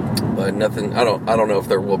 But nothing. I don't know if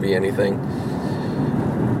there will be anything.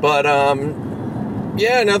 But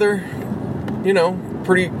yeah, another,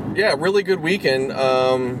 really good weekend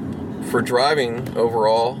for driving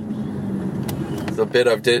overall. The bit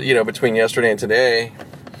of between yesterday and today.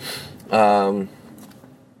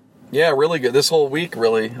 Yeah, really good. This whole week,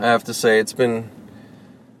 really, I have to say, it's been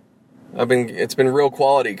real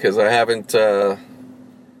quality, because I haven't, I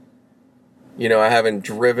haven't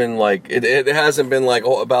driven like it hasn't been like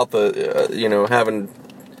about the,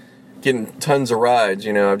 getting tons of rides.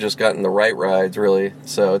 I've just gotten the right rides, really.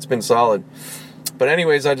 So it's been solid. But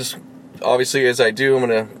anyways, obviously, as I do, I'm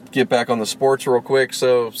gonna get back on the sports real quick.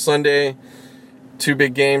 So Sunday, 2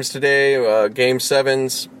 big games today. Game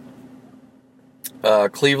 7s.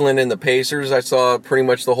 Cleveland and the Pacers. I saw pretty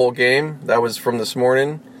much the whole game. That was from this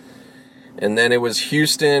morning. And then it was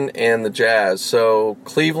Houston and the Jazz. So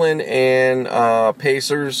Cleveland and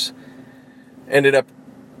Pacers ended up,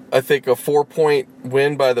 I think, a 4-point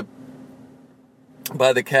win by the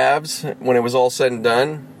Cavs when it was all said and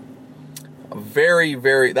done. Very,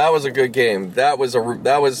 very. That was a good game. That's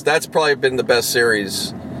probably been the best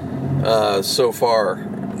series so far.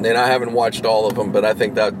 And I haven't watched all of them, but I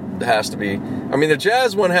think that has to be. I mean, the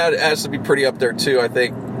Jazz one has to be pretty up there too, I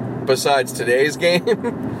think, besides today's game.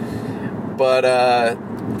 But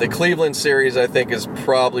the Cleveland series, I think, has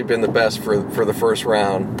probably been the best for the first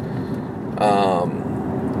round.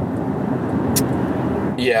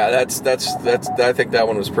 Yeah, that's I think that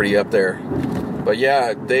one was pretty up there. But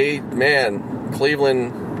yeah,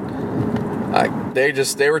 Cleveland,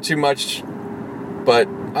 they were too much. But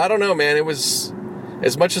I don't know, man. It was,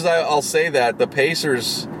 as much as I'll say that, the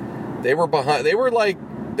Pacers, they were behind.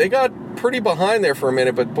 They got pretty behind there for a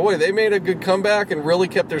minute, but boy, they made a good comeback and really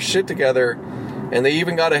kept their shit together. And they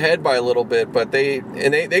even got ahead by a little bit, but they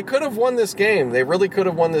could have won this game. They really could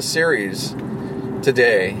have won this series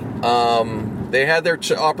today. They had their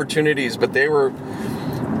opportunities, but there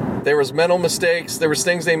was mental mistakes. There was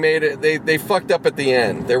things they made. They fucked up at the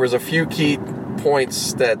end. There was a few key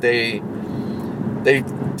points that they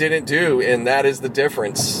didn't do, and that is the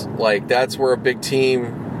difference. Like, that's where a big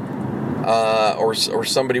team or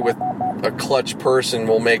somebody with a clutch person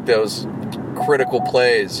will make those critical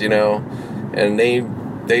plays, and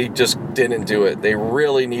they just didn't do it. They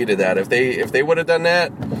really needed that. If they would have done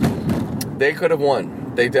that, they could have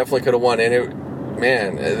won. They definitely could have won. And it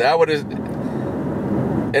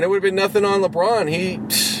would have been nothing on LeBron.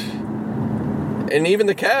 And even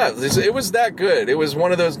the Cavs, it was that good. It was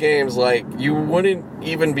one of those games, like, you wouldn't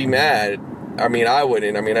even be mad. I mean, I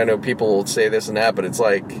wouldn't. I mean, I know people will say this and that, but it's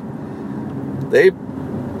like,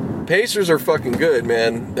 Pacers are fucking good,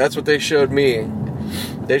 man. That's what they showed me.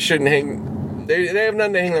 They shouldn't they have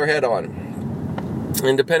nothing to hang their head on.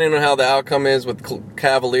 And depending on how the outcome is with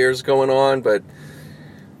Cavaliers going on, but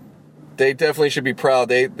they definitely should be proud.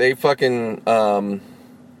 They fucking,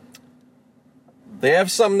 they have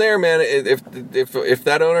something there, man. If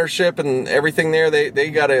that ownership and everything there,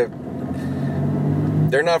 they gotta,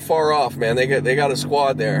 they're not far off, man. They got a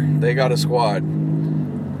squad there. They got a squad,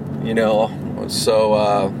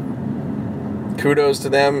 so, kudos to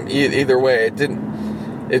them either way.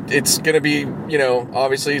 It's going to be,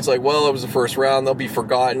 obviously it's like, well, it was the first round. They'll be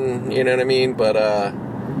forgotten, you know what I mean? But,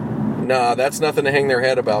 nah, that's nothing to hang their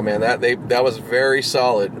head about, man. That was very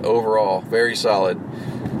solid overall. Very solid.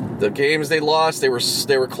 The games they lost, they were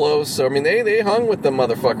close. So, I mean, they hung with them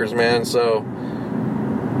motherfuckers, man. So,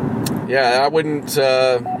 yeah, I wouldn't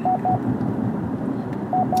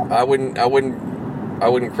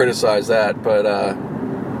criticize that, but,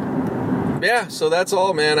 yeah, so that's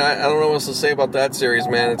all, man. I don't know what else to say about that series,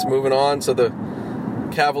 man. It's moving on. So the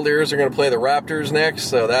Cavaliers are going to play the Raptors next.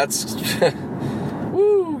 So that's,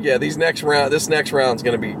 woo, yeah. This next round's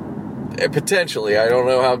going to be potentially. I don't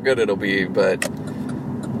know how good it'll be, but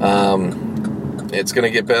it's going to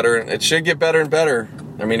get better. It should get better and better.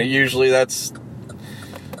 I mean, usually it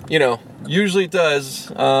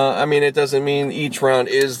does. I mean, it doesn't mean each round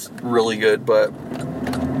is really good, but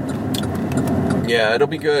yeah, it'll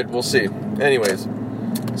be good. We'll see. Anyways,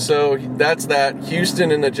 so that's that.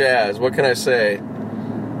 Houston and the Jazz. What can I say?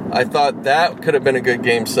 I thought that could have been a good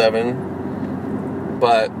Game 7,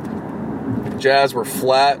 but Jazz were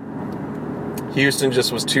flat. Houston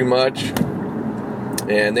just was too much,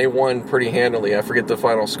 and they won pretty handily. I forget the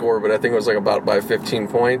final score, but I think it was like about by 15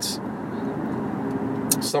 points,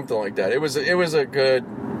 something like that. It was a good,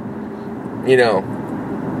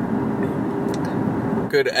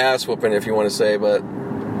 good ass whooping, if you want to say, but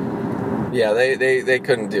yeah, they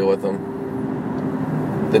couldn't deal with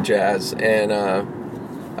them, the Jazz. And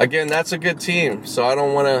again, that's a good team, so I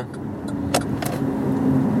don't want to,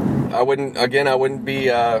 I wouldn't be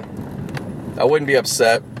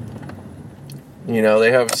upset.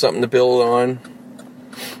 They have something to build on.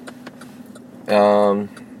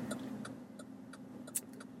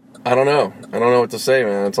 I don't know what to say,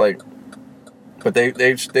 man. It's like, but they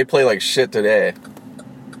play like shit today.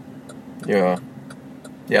 Yeah,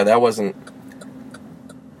 it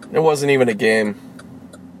wasn't even a game.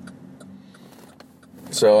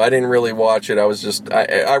 So I didn't really watch it.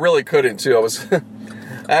 I really couldn't too. I was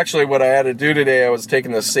actually, what I had to do today, I was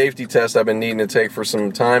taking the safety test I've been needing to take for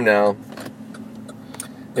some time now.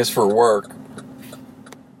 It's for work.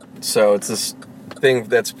 So it's this thing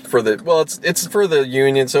that's for it's for the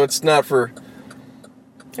union, so it's not for,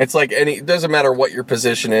 it's like it doesn't matter what your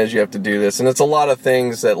position is, you have to do this. And it's a lot of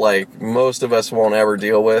things that, like, most of us won't ever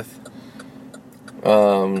deal with.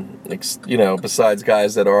 Besides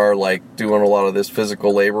guys that are, like, doing a lot of this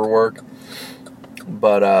physical labor work.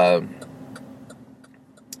 But,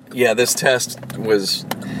 yeah, this test was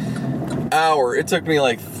it took me,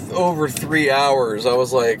 like, over 3 hours. I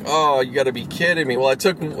was like, oh, you gotta be kidding me. Well, I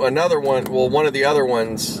took another one, one of the other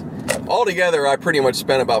ones. Altogether, I pretty much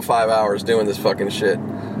spent about 5 hours doing this fucking shit.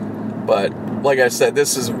 But, like I said,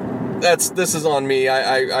 this is on me.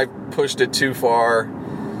 I pushed it too far.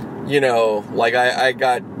 Like,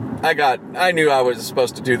 I knew I was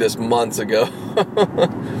supposed to do this months ago.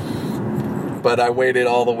 But I waited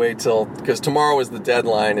all the way because tomorrow was the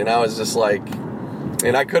deadline, and I was just like,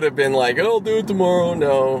 and I could have been like, oh, I'll do it tomorrow.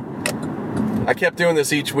 No. I kept doing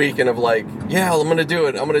this each week, and of like, yeah, I'm going to do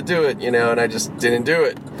it, and I just didn't do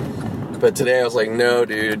it. But today I was like, no,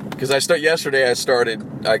 dude, because yesterday I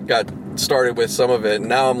got started with some of it, and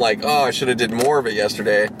now I'm like, oh, I should have did more of it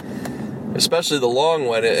yesterday, especially the long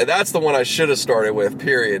one. That's the one I should have started with,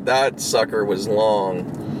 period. That sucker was long.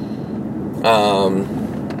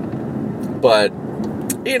 But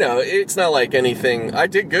it's not like anything. I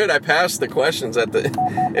did good. I passed the questions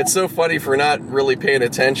it's so funny for not really paying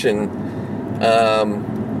attention.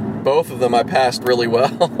 Both of them I passed really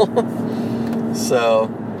well. So,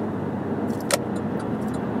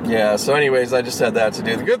 yeah, so anyways, I just had that to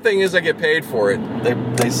do. The good thing is I get paid for it.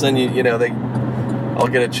 They send you, I'll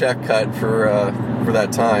get a check cut for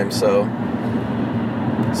that time, so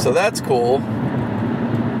that's cool.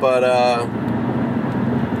 But,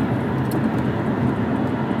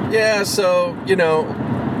 yeah, so,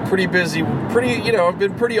 pretty busy, I've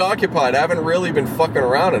been pretty occupied. I haven't really been fucking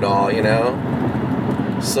around at all,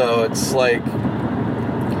 So it's like,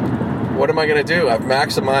 what am I going to do? I've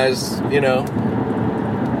maximized,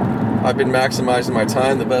 I've been maximizing my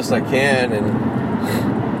time the best I can, and,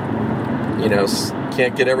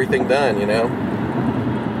 can't get everything done,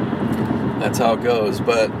 That's how it goes.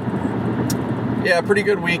 But, yeah, pretty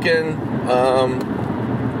good weekend.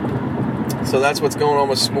 So that's what's going on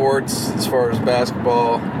with sports as far as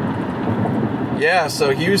basketball. Yeah,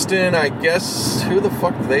 so Houston, I guess, who the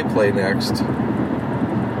fuck do they play next?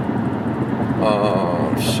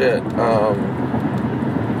 Oh, shit.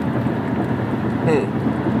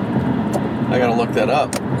 I gotta look that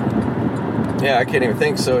up. Yeah, I can't even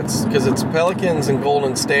think. So it's because it's Pelicans and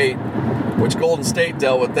Golden State, which Golden State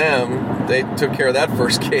dealt with them. They took care of that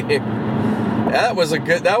first game. I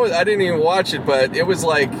didn't even watch it, but it was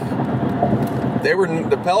like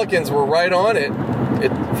the Pelicans were right on it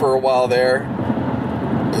for a while there.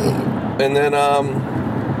 And then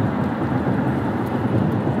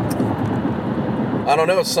I don't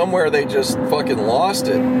know, somewhere they just fucking lost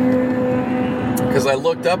it. Because I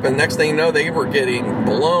looked up, and next thing you know, they were getting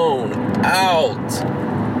blown out.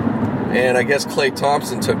 And I guess Klay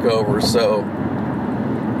Thompson took over, so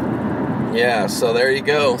yeah, so there you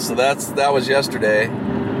go. So that was yesterday.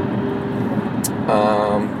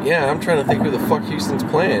 Yeah, I'm trying to think who the fuck Houston's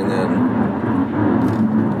playing then.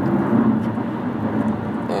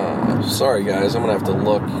 Sorry guys, I'm gonna have to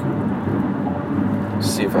look,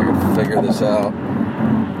 see if I can figure this out.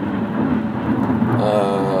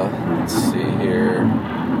 Let's see here.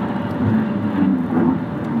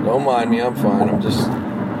 Don't mind me, I'm fine.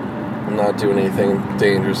 I'm not doing anything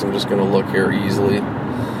dangerous. I'm just gonna look here easily.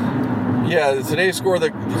 Yeah, today's score,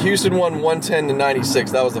 the Houston won 110-96.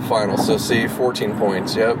 That was the final. So see, 14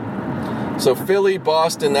 points. Yep. So Philly,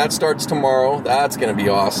 Boston, that starts tomorrow. That's gonna be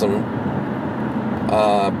awesome.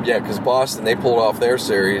 Yeah, because Boston, they pulled off their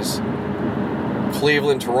series.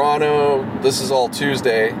 Cleveland, Toronto, this is all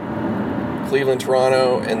Tuesday. Cleveland,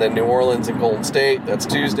 Toronto, and then New Orleans and Golden State, that's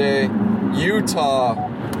Tuesday. Utah,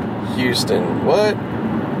 Houston, what?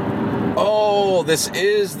 Oh, this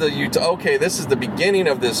is the Utah, okay, this is the beginning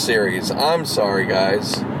of this series. I'm sorry,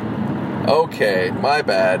 guys. Okay, my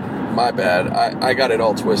bad. I got it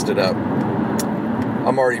all twisted up.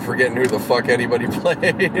 I'm already forgetting who the fuck anybody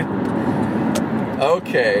played.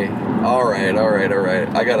 Okay, alright.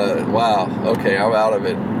 Wow, okay, I'm out of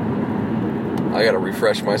it. I gotta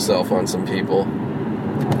refresh myself on some people.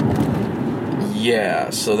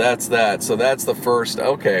 Yeah, so that's that. So that's the first,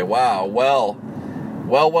 okay, wow, well.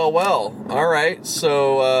 Alright,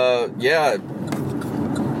 so, yeah.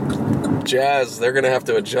 Jazz, they're gonna have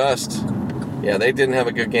to adjust. Yeah, they didn't have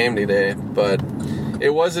a good game today, but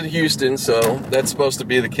it was at Houston, so that's supposed to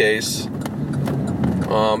be the case.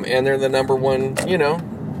 And they're the number one,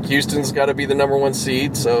 Houston's got to be the number one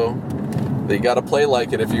seed, so they got to play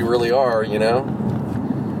like it if you really are,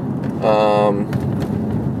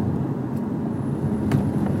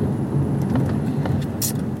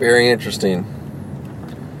 Very interesting.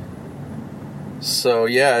 So,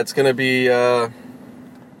 yeah, it's going to be,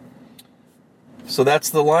 so that's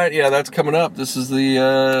the line, yeah, that's coming up. This is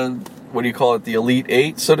the, what do you call it, the Elite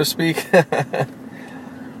Eight, so to speak?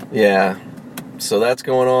 Yeah. So that's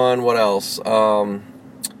going on. What else?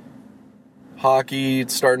 Hockey,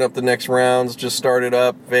 starting up the next rounds, just started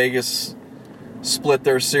up. Vegas split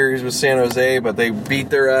their series with San Jose, but they beat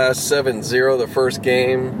their ass 7-0 the first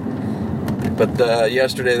game. But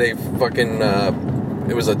yesterday they fucking,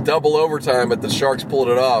 it was a double overtime, but the Sharks pulled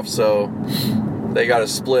it off, so they got a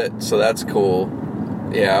split, so that's cool.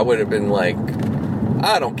 Yeah, I would have been like,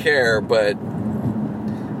 I don't care, but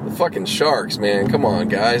the fucking Sharks, man, come on,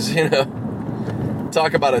 guys,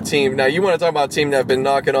 Talk about a team. Now, you want to talk about a team that have been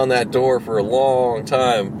knocking on that door for a long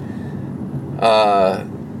time.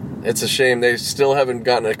 It's a shame they still haven't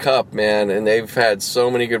gotten a cup, man, and they've had so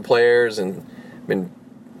many good players and been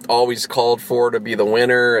always called for to be the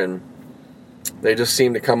winner, and they just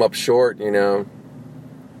seem to come up short, But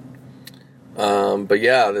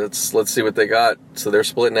yeah, let's see what they got. So they're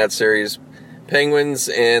splitting that series. Penguins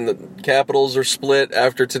and the Capitals are split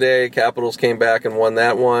after today. Capitals came back and won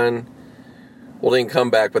that one. Well, they didn't come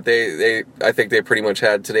back, but I think they pretty much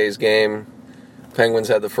had today's game. Penguins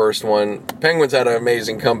had the first one. Penguins had an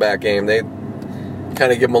amazing comeback game. They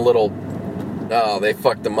kind of give them a little, they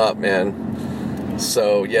fucked them up, man.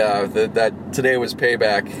 So, yeah, that today was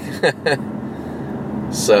payback.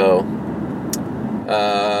 So,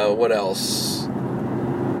 what else?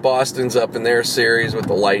 Boston's up in their series with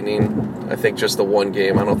the Lightning. I think just the one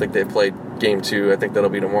game. I don't think they played game 2. I think that'll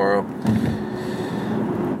be tomorrow.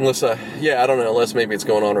 Unless, I don't know. Unless maybe it's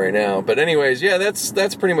going on right now. But anyways, yeah,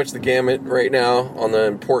 that's pretty much the gamut right now on the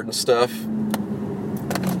important stuff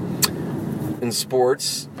in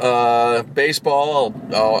sports. Baseball,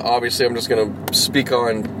 obviously I'm just going to speak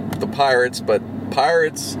on the Pirates. But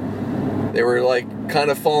Pirates, they were like kind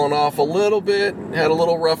of falling off a little bit. Had a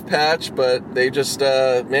little rough patch, but they just,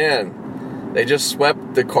 they just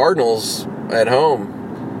swept the Cardinals at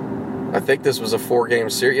home. I think this was a 4-game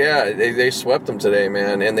series. Yeah, they swept them today,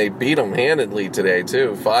 man. And they beat them handedly today,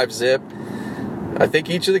 too. 5-zip. I think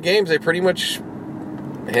each of the games, they pretty much,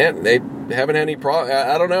 they haven't had any problem.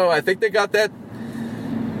 I don't know. I think they got their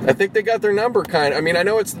number kind of. I mean, I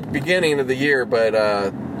know it's the beginning of the year, but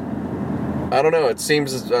I don't know. It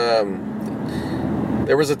seems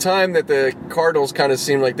there was a time that the Cardinals kind of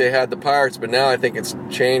seemed like they had the Pirates, but now I think it's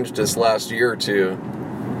changed this last year or two.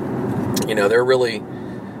 You know, they're really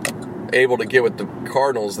able to get with the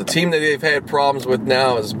Cardinals. The team that they've had problems with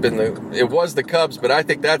now has been it was the Cubs, but I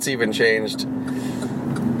think that's even changed.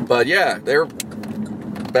 But yeah, they're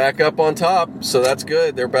back up on top, so that's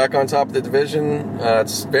good. They're back on top of the division.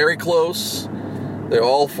 It's very close.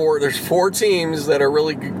 There's 4 teams that are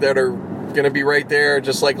going to be right there,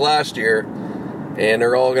 just like last year, and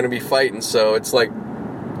they're all going to be fighting. So it's like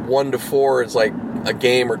 1-4 is like a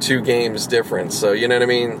game or 2 games difference. So you know what I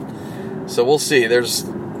mean. So we'll see. There's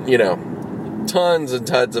tons and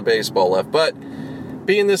tons of baseball left. But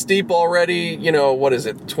being this deep already, what is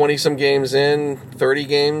it, 20-some games in, 30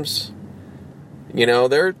 games?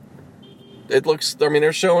 They're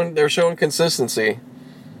showing consistency.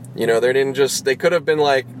 They could have been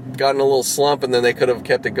like gotten a little slump and then they could have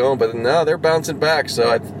kept it going, but no, they're bouncing back.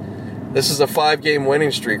 So this is a 5-game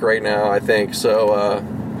winning streak right now, I think. So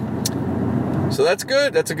that's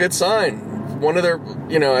good. That's a good sign. One of their,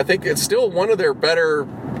 I think it's still one of their better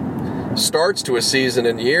starts to a season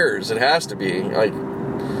in years. It has to be. Like,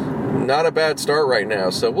 not a bad start right now.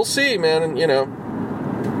 So we'll see, man. And,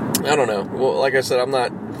 I don't know. Well, like I said, I'm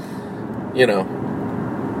not,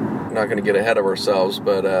 not going to get ahead of ourselves.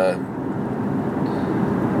 But,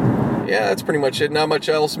 yeah, that's pretty much it. Not much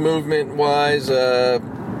else movement-wise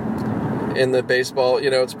in the baseball.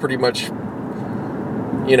 It's pretty much,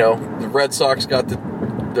 the Red Sox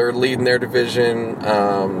they're leading their division.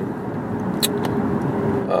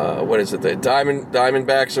 What is it? The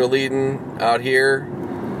Diamondbacks are leading out here.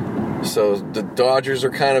 So the Dodgers are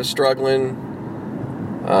kind of struggling.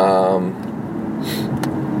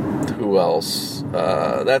 Who else?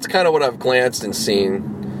 That's kind of what I've glanced and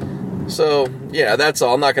seen. So, yeah, that's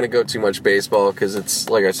all. I'm not going to go too much baseball because it's,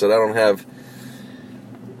 like I said, I don't have...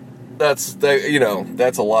 That's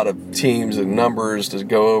a lot of teams and numbers to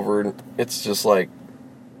go over. It's just like,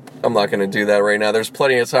 I'm not going to do that right now. There's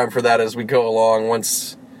plenty of time for that as we go along.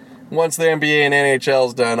 Once the NBA and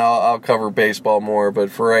NHL's done, I'll cover baseball more. But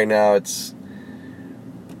for right now, it's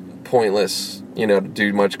pointless, to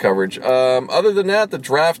do much coverage. Other than that, the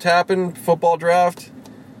draft happened, football draft.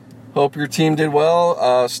 Hope your team did well.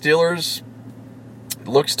 Steelers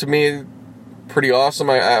looks to me pretty awesome.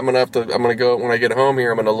 I'm gonna go when I get home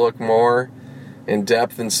here. I'm gonna look more in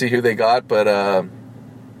depth and see who they got. But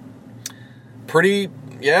pretty.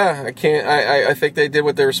 Yeah, I think they did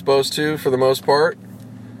what they were supposed to for the most part.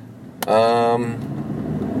 I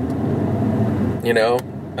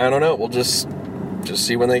don't know. We'll just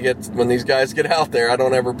see when these guys get out there. I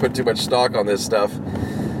don't ever put too much stock on this stuff.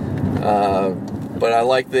 But I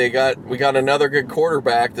like we got another good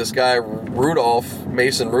quarterback. This guy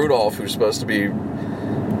Mason Rudolph, who's supposed to be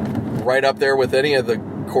right up there with any of the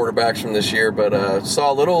quarterbacks from this year. But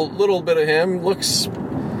saw a little bit of him. Looks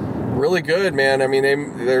really good, man. I mean,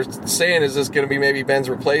 they're saying, is this going to be maybe Ben's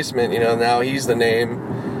replacement? Now he's the name.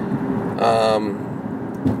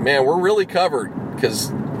 Man, we're really covered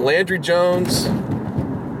because Landry Jones,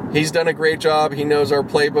 he's done a great job. He knows our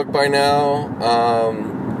playbook by now.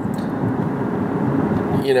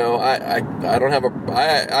 I don't have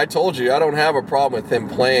I told you I don't have a problem with him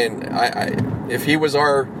playing. If he was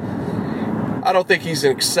I don't think he's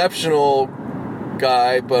an exceptional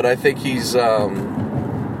guy, but I think he's the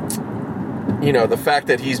fact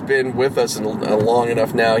that he's been with us long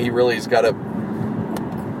enough now, he really has got a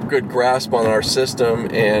good grasp on our system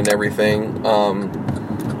and everything.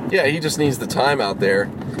 Yeah, he just needs the time out there.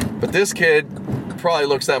 But this kid probably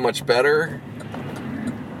looks that much better.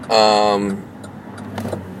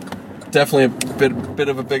 Definitely a bit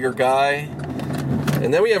of a bigger guy.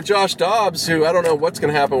 And then we have Josh Dobbs, who I don't know what's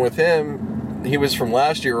going to happen with him. He was from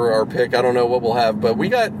last year, our pick. I don't know what we'll have, but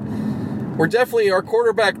our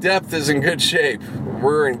quarterback depth is in good shape.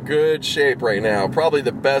 We're in good shape right now. Probably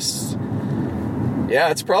the best. Yeah,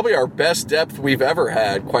 it's probably our best depth we've ever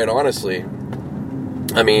had, quite honestly.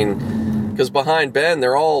 I mean, because behind Ben,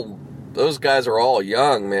 those guys are all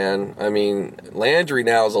young, man. I mean, Landry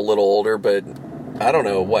now is a little older, but I don't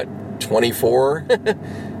know, 24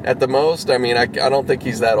 at the most? I mean, I don't think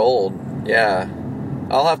he's that old. Yeah.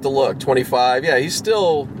 I'll have to look. 25. Yeah, he's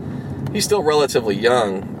still relatively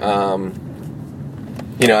young.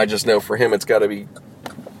 I just know for him it's got to be,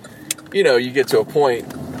 you get to a point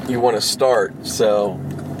you want to start. So,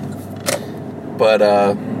 but,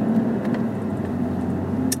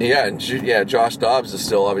 Josh Dobbs is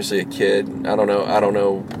still obviously a kid. I don't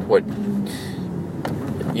know what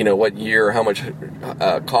year, how much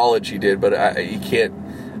college he did, but I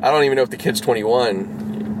don't even know if the kid's 21.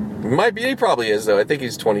 He probably is, though. I think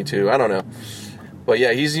he's 22. I don't know. But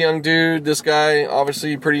yeah, he's a young dude. This guy,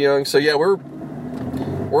 obviously pretty young. So yeah, we're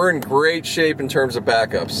in great shape in terms of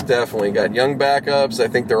backups. Definitely got young backups. I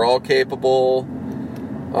think they're all capable.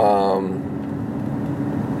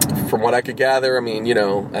 From what I could gather, I mean,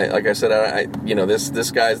 like I said,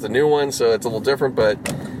 this guy's the new one, so it's a little different, but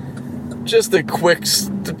just a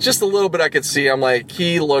little bit I could see. I'm like,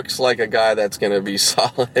 he looks like a guy that's going to be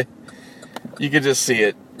solid. You could just see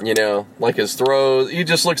it, like his throws. He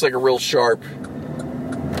just looks like a real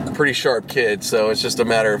pretty sharp kid, so it's just a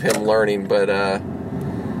matter of him learning, but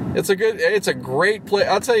it's a great play.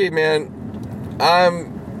 I'll tell you, man,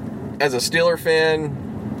 as a Steeler fan,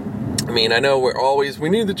 I mean, I know we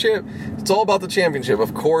need the champ. It's all about the championship.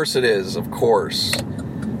 Of course it is. Of course.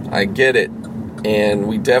 I get it. And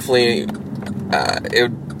we definitely,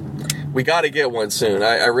 we got to get one soon.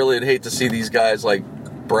 I really would hate to see these guys like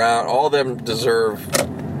Brown. All of them deserve,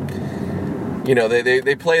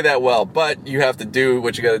 they play that well, but you have to do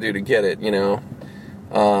what you got to do to get it,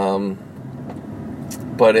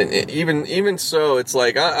 But even so, it's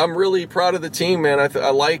like, I'm really proud of the team, man. I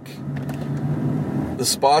like the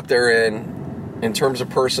spot they're in terms of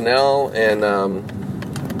personnel, and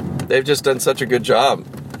they've just done such a good job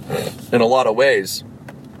in a lot of ways.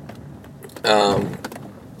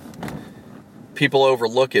 People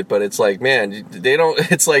overlook it, but it's like, man,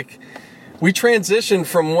 it's like we transitioned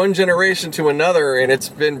from one generation to another, and it's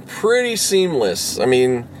been pretty seamless. I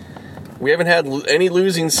mean, we haven't had any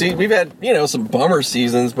losing seasons. We've had, some bummer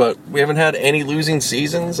seasons, but we haven't had any losing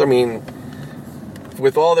seasons. I mean,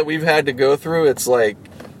 with all that we've had to go through, it's like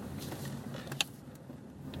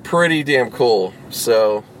pretty damn cool.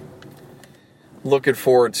 So looking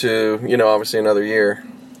forward to, obviously another year.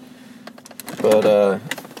 But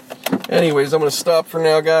anyways, I'm going to stop for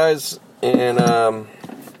now, guys, and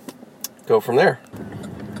go from there.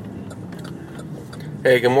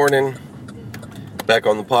 Hey, good morning. Back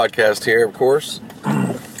on the podcast here, of course.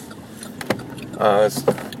 It's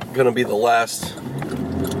going to be the last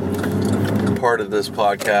part of this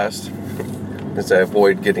podcast as I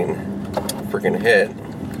avoid getting freaking hit.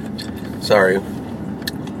 Sorry.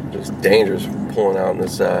 It's dangerous pulling out in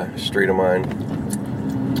this street of mine.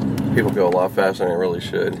 People go a lot faster than they really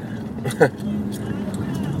should.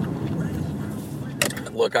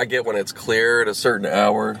 Look, I get when it's clear at a certain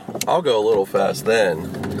hour. I'll go a little fast then.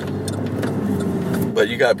 But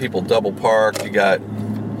you got people double parked. You got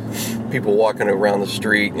people walking around the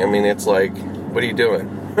street. I mean, it's like, what are you doing?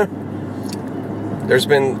 There's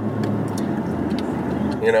been,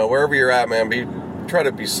 wherever you're at, man, try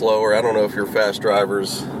to be slower. I don't know if you're fast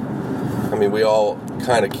drivers. I mean, we all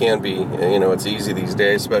kind of can be. It's easy these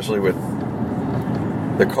days, especially with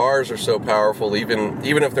the cars are so powerful. Even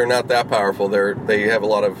if they're not that powerful, they have a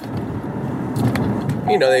lot of,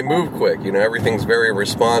 they move quick. Everything's very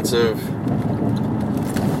responsive.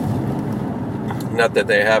 Not that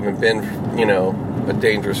they haven't been,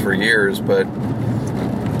 dangerous for years, but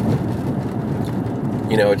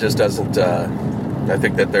it just doesn't. I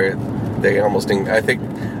think that they almost. I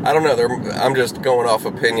don't know. I'm just going off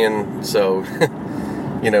opinion, so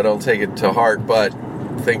don't take it to heart. But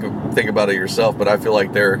think about it yourself. But I feel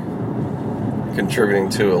like they're contributing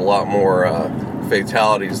to a lot more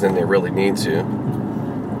fatalities than they really need to,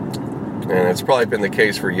 and it's probably been the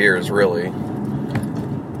case for years, really.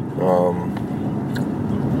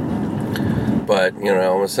 But I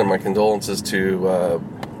want to send my condolences to a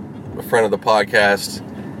friend of the podcast.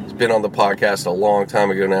 He's been on the podcast a long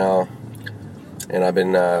time ago now, and I've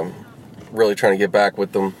been really trying to get back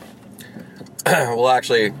with them. Well,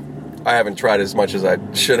 actually, I haven't tried as much as I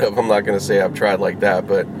should have. I'm not going to say I've tried like that,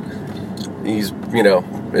 but he's,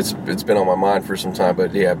 it's been on my mind for some time.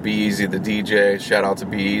 But yeah, Be Easy, the DJ, shout out to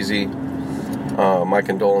Be Easy. My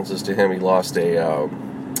condolences to him. He lost a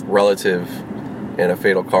relative in a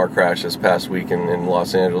fatal car crash this past week in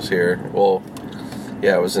Los Angeles here. Well,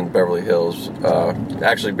 yeah, it was in Beverly Hills.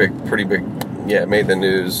 Actually, pretty big. Yeah, it made the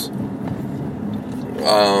news.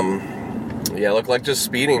 Yeah, it looked like just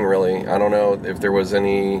speeding, really. I don't know if there was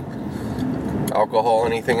any alcohol,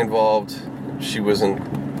 anything involved. She was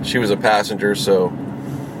a passenger, so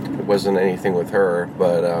it wasn't anything with her.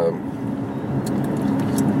 But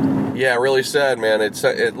yeah, really sad, man.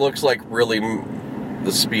 It looks like really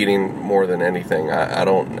the speeding more than anything. I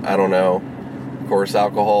don't know. Of course,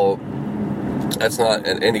 alcohol, that's not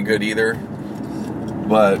any good either.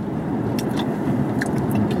 But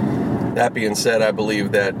that being said, I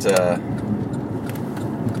believe that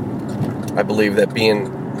being,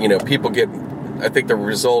 people get, I think the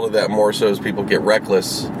result of that more so is people get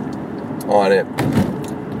reckless on it,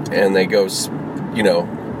 and they go,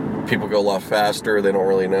 people go a lot faster. They don't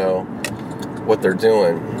really know what they're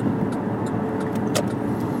doing.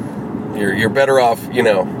 You're better off,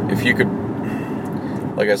 if you could,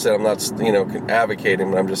 like I said, I'm not,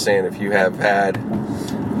 advocating, but I'm just saying if you have had,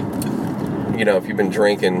 if you've been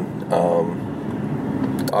drinking,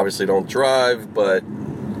 obviously don't drive,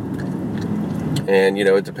 and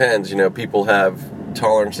it depends, people have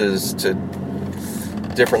tolerances to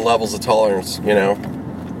different levels of tolerance,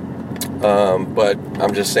 but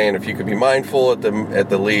I'm just saying if you could be mindful at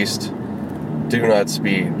the least, do not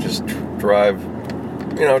speed, just drive,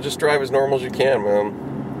 just drive as normal as you can, man.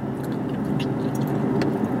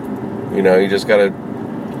 You just gotta,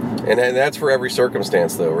 and that's for every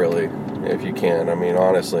circumstance though, really, if you can. I mean,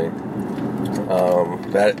 honestly,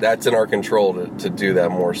 that's in our control to do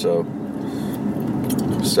that more so.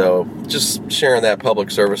 So, just sharing that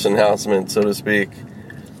public service announcement, so to speak.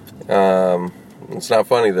 It's not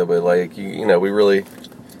funny though, but we really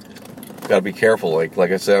gotta be careful.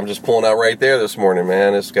 Like I said, I'm just pulling out right there this morning,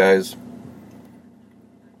 man. This guy's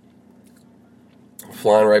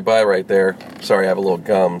flying right by right there. Sorry, I have a little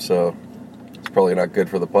gum, so it's probably not good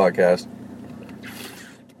for the podcast.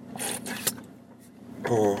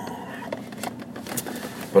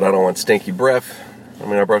 But I don't want stinky breath. I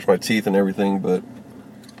mean, I brush my teeth and everything, but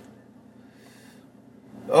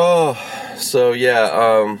so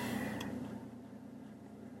yeah,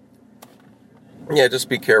 yeah, just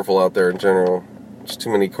be careful out there in general. There's too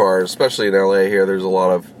many cars, especially in LA here.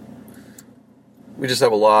 We just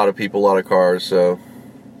have a lot of people, a lot of cars, so,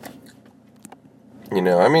 I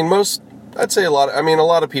mean, I'd say a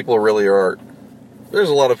lot of people really are, there's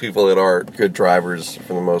a lot of people that are good drivers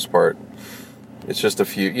for the most part. It's just a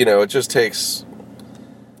few, it just takes,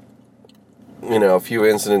 a few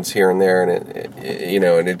incidents here and there, and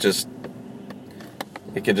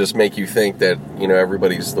it could just make you think that,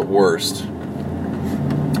 everybody's the worst.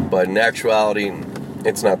 But in actuality,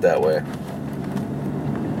 it's not that way.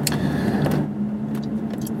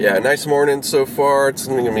 Yeah, nice morning so far. It's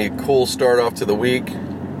going to be a cool start off to the week.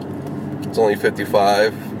 It's only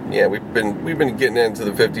 55. Yeah, we've been getting into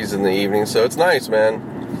the 50s in the evening, so it's nice, man.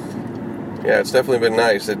 Yeah, it's definitely been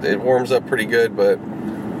nice. It warms up pretty good, but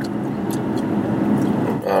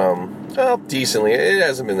decently. It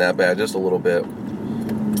hasn't been that bad, just a little bit.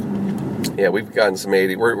 Yeah, we've gotten some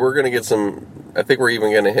 80. We're going to get some, I think we're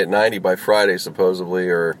even going to hit 90 by Friday, supposedly,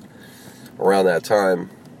 or around that time.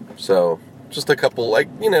 So, just a couple,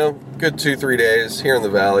 good 2-3 days here in the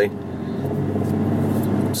valley.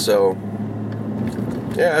 So,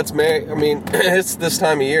 yeah, it's May. I mean, it's this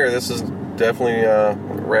time of year. This is definitely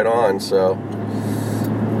right on. So,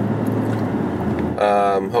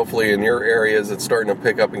 hopefully in your areas it's starting to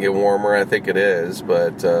pick up and get warmer. I think it is,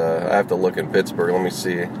 but I have to look in Pittsburgh. Let me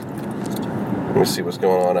see what's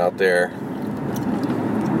going on out there.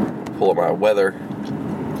 Pull up my weather.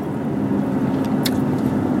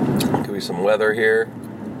 Give me some weather here.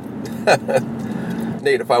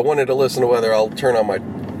 Nate, if I wanted to listen to weather, I'll turn on my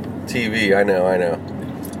TV. I know.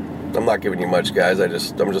 I'm not giving you much, guys. I'm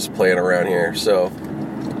just playing around here. So,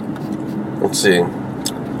 let's see.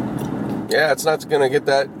 Yeah, it's not going to get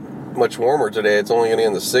that much warmer today. It's only going to be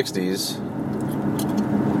in the 60s.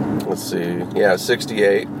 Let's see. Yeah,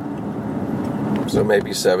 68. So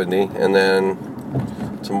maybe 70. And then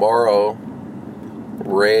tomorrow,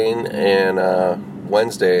 rain, and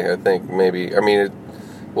Wednesday, I think maybe. I mean,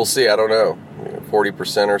 we'll see. I don't know.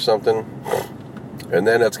 40% or something. And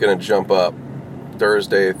then that's going to jump up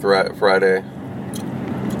Thursday, Friday.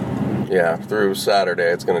 yeah, through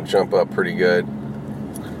Saturday, it's going to jump up pretty good.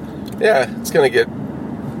 Yeah, it's going to get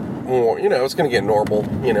more, it's going to get normal,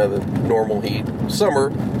 the normal heat.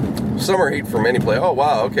 Summer heat from any place. Oh,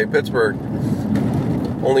 wow, okay, Pittsburgh,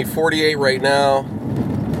 only 48 right now,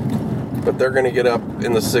 but they're going to get up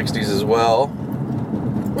in the 60s as well.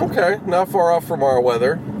 Okay, not far off from our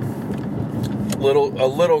weather. A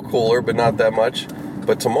little cooler, but not that much.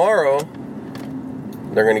 But tomorrow,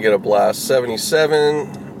 they're going to get a blast, 77,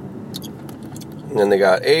 and then they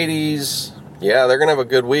got 80s. Yeah, they're going to have a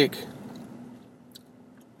good week.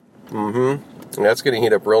 And that's going to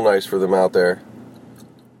heat up real nice for them out there.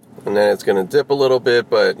 And then it's going to dip a little bit,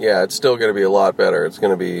 but yeah, it's still going to be a lot better. It's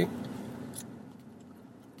going to be,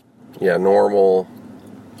 normal.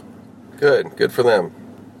 Good for them.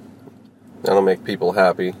 That'll make people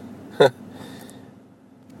happy.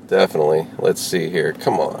 Definitely. Let's see here.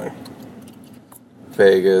 Come on.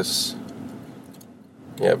 Vegas.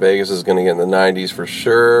 Yeah, Vegas is going to get in the 90s for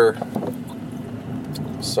sure.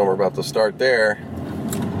 Summer about to start there.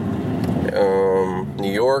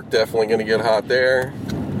 New York, definitely going to get hot there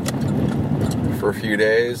for a few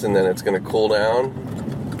days, and then it's going to cool down.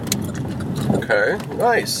 Okay,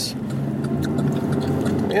 nice.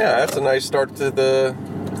 Yeah, that's a nice start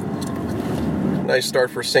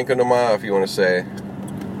for Cinco de Mayo, if you want to say.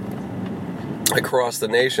 Across the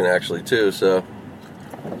nation, actually, too, so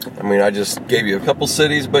I just gave you a couple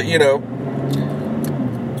cities, but I don't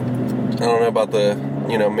know about the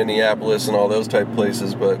Minneapolis and all those type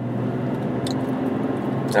places, but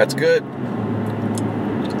that's good.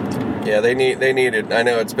 Yeah, they need it. I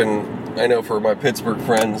know for my Pittsburgh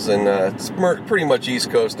friends, and it's pretty much East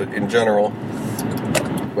Coast in general,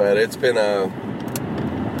 but it's been a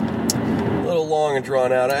little long and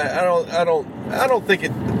drawn out. I don't think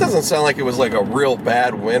it doesn't sound like it was like a real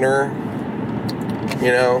bad winter,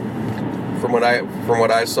 from what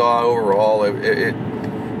I saw overall. It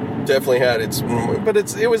definitely had its, but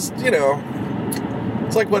it was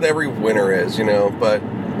it's like what every winter is, but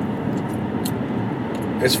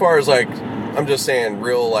as far as I'm just saying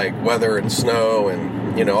real weather and snow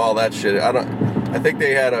and all that shit, I think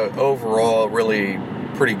they had a overall really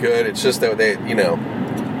pretty good. It's just that they you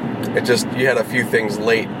had a few things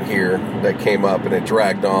late here that came up and it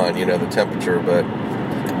dragged on, the temperature, but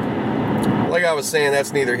like I was saying,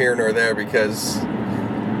 that's neither here nor there, because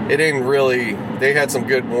it didn't really, they had some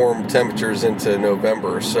good warm temperatures into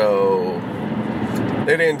November, so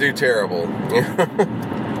they didn't do terrible.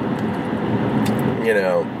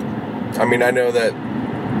 I know that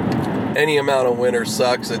any amount of winter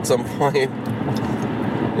sucks at some point.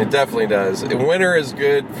 It definitely does. And winter is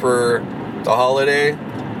good for the holiday,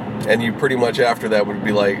 and you pretty much after that would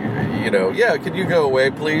be like, yeah, could you go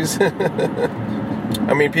away, please?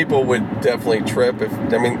 People would definitely trip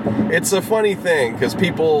it's a funny thing, because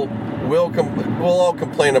people will all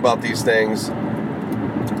complain about these things,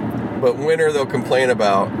 but winter they'll complain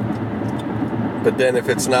about. But then if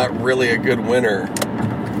it's not really a good winter,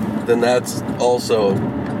 then that's also,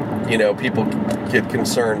 people get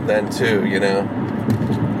concerned then too,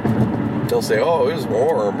 They'll say, oh, it was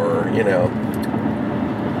warm, or,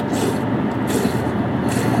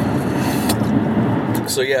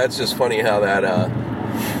 So yeah, it's just funny how that,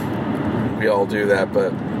 we all do that,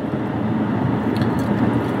 but,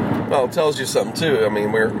 well, it tells you something too.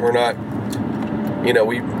 We're not,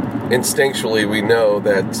 we instinctually, we know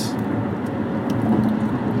that,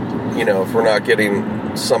 if we're not getting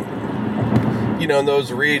some, in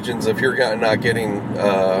those regions, if you're not getting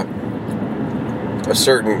a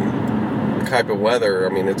certain type of weather,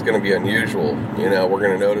 it's going to be unusual. We're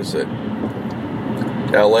going to notice it.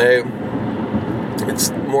 LA, it's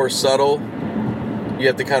more subtle. You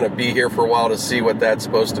have to kind of be here for a while to see what that's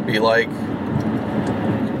supposed to be like.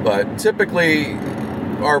 But typically,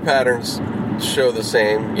 our patterns show the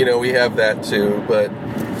same. We have that too. But,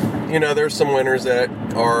 there's some winters that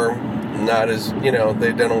are not as, they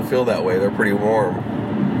don't feel that way. They're pretty warm.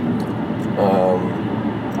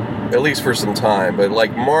 At least for some time. But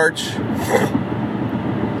like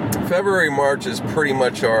February, March is pretty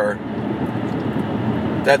much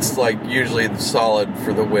that's usually solid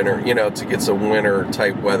for the winter, to get some winter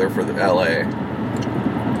type weather for the LA.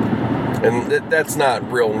 And that's not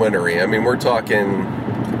real wintry. We're talking,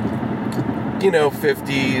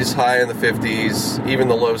 50s, high in the 50s, even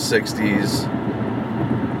the low 60s.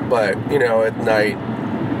 But, at night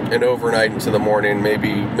and overnight into the morning,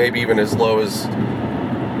 maybe even as low as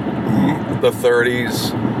the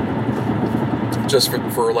 30s, just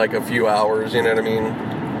for like a few hours, you know what I mean?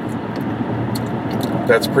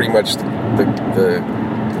 That's pretty much the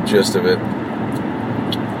gist of it.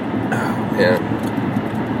 Oh,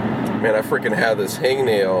 man, I freaking have this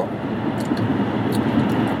hangnail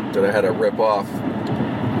that I had to rip off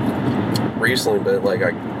recently, but like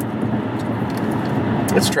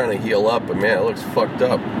it's trying to heal up, but man, it looks fucked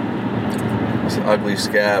up. It's an ugly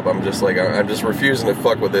scab. I'm just refusing to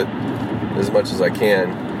fuck with it as much as I can.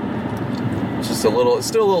 It's still a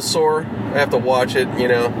little sore. I have to watch it, you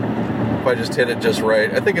know, if I just hit it just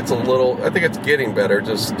right. I think it's getting better.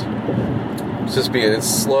 It's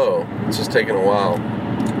slow. It's just taking a while.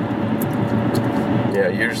 Yeah,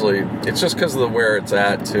 usually it's just because of where it's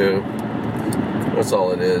at too. That's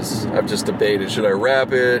all it is. I've just debated, should I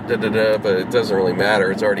wrap it, but it doesn't really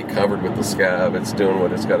matter. It's already covered with the scab. It's doing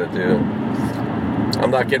what it's got to do.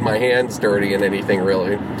 I'm not getting my hands dirty in anything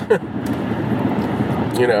really.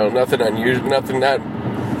 You know, nothing unusual, nothing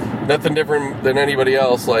different than anybody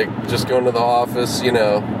else. Like just going to the office, you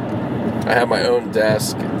know. I have my own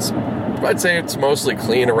desk. I'd say it's mostly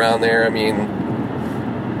clean around there. I mean,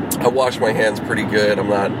 I wash my hands pretty good. I'm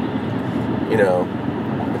not, you know,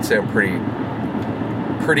 I'd say I'm pretty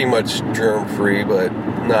much germ free, but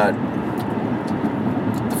not.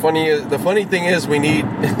 The funny thing is we need,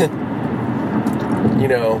 you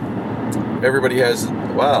know, everybody has,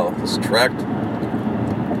 wow, this track,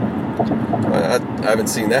 I haven't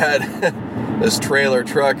seen that. This trailer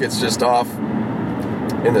truck, it's just off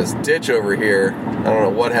in this ditch over here. I don't know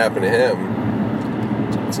what happened to him.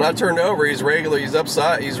 It's not turned over. He's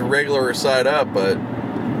regular side up, but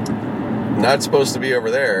not supposed to be over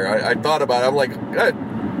there. I thought about it. I'm like,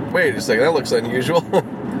 wait a second, that looks unusual.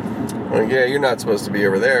 Like, yeah, you're not supposed to be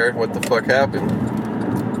over there. What the fuck happened?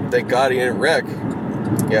 Thank God he didn't wreck.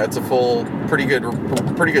 Yeah, it's a full, pretty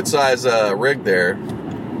good size rig there.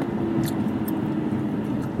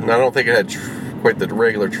 And I don't think it had quite the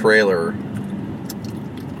regular trailer.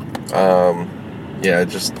 Yeah,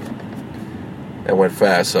 it went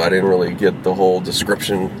fast, so I didn't really get the whole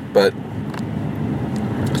description. But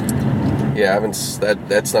yeah,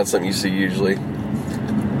 that's not something you see usually.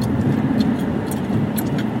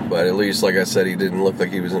 But at least, like I said, he didn't look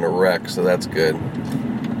like he was in a wreck, so that's good.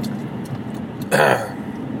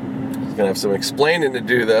 He's gonna have some explaining to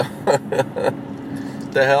do, though.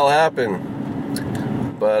 What the hell happened?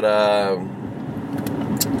 But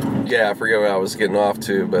yeah, I forget what I was getting off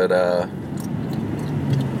to, but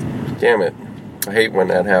damn it, I hate when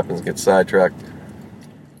that happens. Get sidetracked.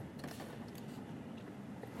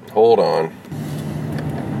 Hold on.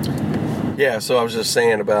 Yeah, so I was just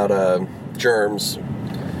saying about germs.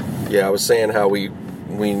 Yeah, I was saying how we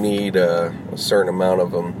need a certain amount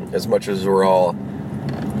of them, as much as we're all,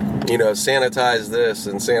 you know, sanitize this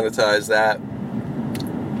and sanitize that.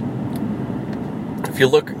 If you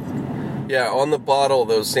look, yeah, on the bottle,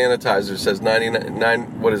 those sanitizers says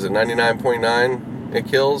 99.9 it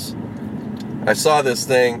kills. I saw this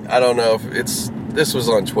thing. I don't know if this was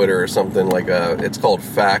on Twitter or something, like it's called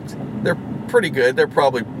Fact. They're pretty good. They're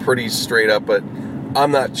probably pretty straight up, but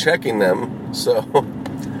I'm not checking them, so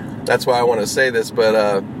that's why I want to say this.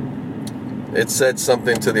 But it said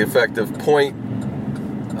something to the effect of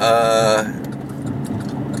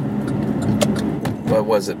what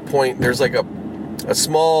was it? There's like a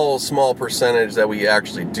small percentage that we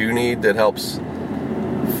actually do need that helps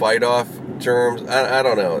fight off germs. I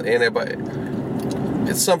don't know.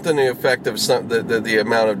 It's something to the effect of the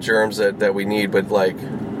amount of germs that we need, but like,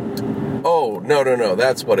 oh, no,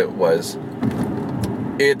 that's what it was.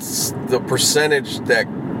 It's the percentage that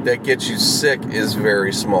gets you sick is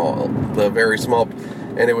very small. Very small.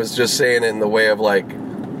 And it was just saying it in the way of like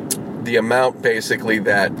the amount basically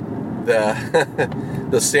that the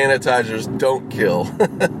sanitizers don't kill.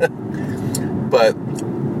 But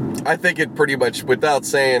I think it pretty much, without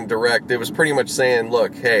saying direct, it was pretty much saying,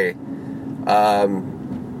 look, hey,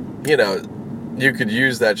 you know, you could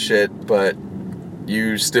use that shit, but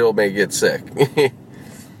you still may get sick.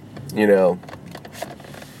 You know,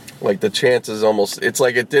 like the chances almost, it's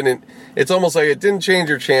almost like it didn't change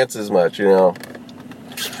your chances much, you know.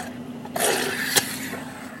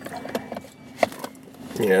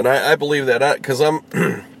 Yeah, and I believe that, because I'm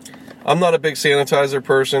not a big sanitizer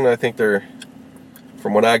person. I think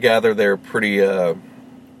from what I gather, they're pretty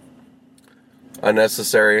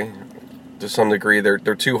unnecessary to some degree. They're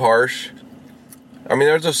too harsh. I mean,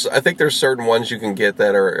 I think there's certain ones you can get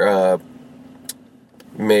that are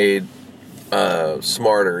made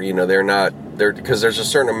smarter. You know, because there's a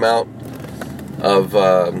certain amount of,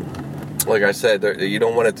 like I said, you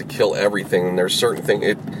don't want it to kill everything. And there's certain thing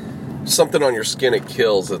something on your skin it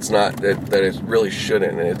kills that it really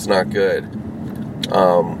shouldn't, and it's not good.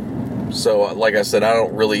 So like I said, I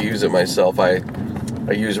don't really use it myself. I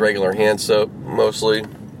use regular hand soap mostly.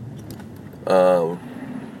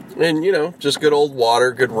 And you know, just good old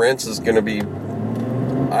water, good rinse is going to be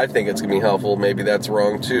I think it's gonna be helpful. Maybe that's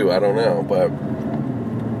wrong too. I don't know, but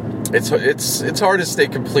it's hard to stay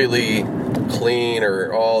completely clean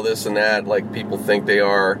or all this and that like people think they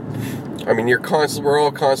are. I mean, we're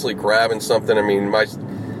all constantly grabbing something. I mean,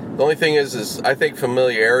 the only thing is I think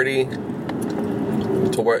familiarity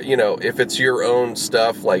to where, if it's your own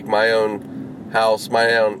stuff, like my own house,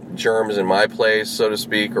 my own germs in my place, so to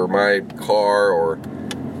speak, or my car, or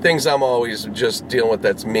things I'm always just dealing with,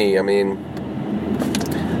 that's me. I mean,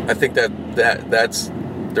 I think that's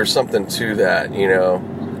there's something to that,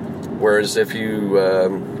 whereas if you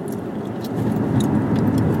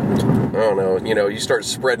I don't know, you start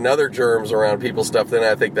spreading other germs around people's stuff, then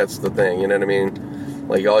I think that's the thing, you know what I mean?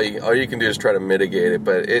 Like, all you can do is try to mitigate it,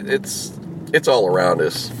 but it's all around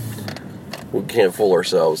us. We can't fool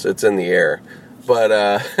ourselves. It's in the air. But,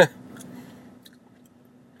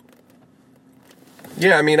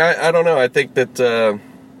 yeah, I mean, I don't know. I think that,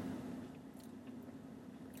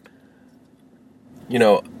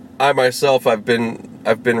 I myself, I've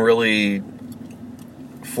been really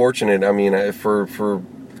fortunate. I mean, I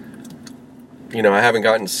haven't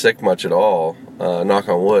gotten sick much at all, knock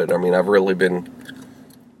on wood. I mean, I've really been,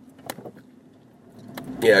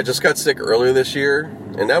 I just got sick earlier this year,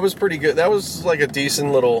 and that was pretty good. That was like a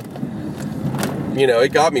decent little,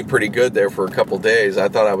 it got me pretty good there for a couple days. I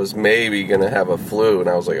thought I was maybe going to have a flu, and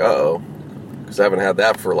I was like, uh-oh, because I haven't had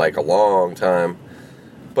that for like a long time.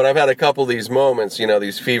 But I've had a couple of these moments,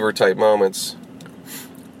 these fever-type moments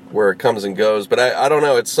where it comes and goes. But I don't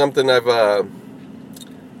know, it's something I've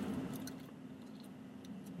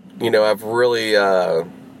really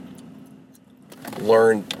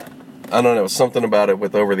learned. I don't know, something about it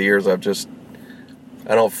with over the years. I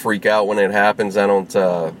don't freak out when it happens. I don't,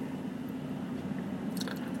 I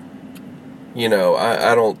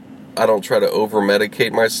don't try to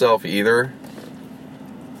over-medicate myself either.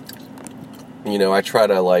 I try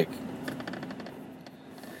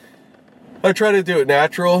to do it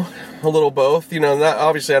natural, a little both.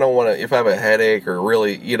 Obviously I don't want to, if I have a headache or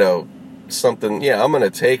really, something, I'm going to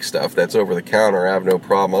take stuff that's over the counter. I have no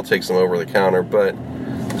problem. I'll take some over the counter, but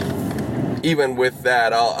even with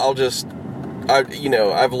that, I've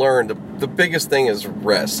learned the biggest thing is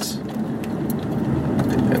rest.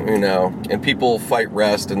 And people fight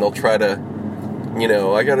rest, and they'll try to,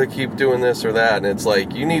 I got to keep doing this or that, and it's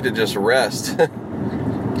like, you need to just rest.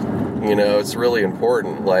 It's really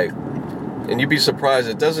important. And you'd be surprised,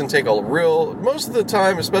 it doesn't take most of the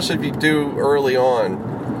time, especially if you do early on.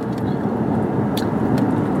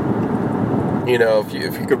 If you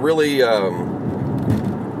could really,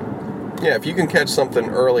 if you can catch something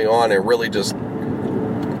early on and really just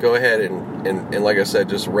go ahead and like I said,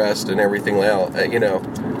 just rest and everything else,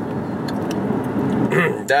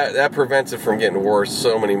 that prevents it from getting worse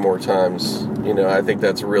so many more times. I think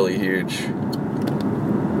that's really huge.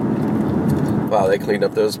 Wow, they cleaned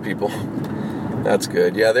up those people. That's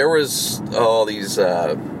good. Yeah, there was all these,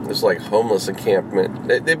 there's like homeless encampment.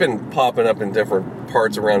 They've been popping up in different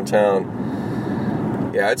parts around town.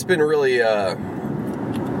 Yeah, it's been really,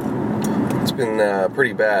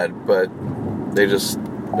 pretty bad, but they're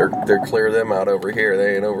clear them out over here.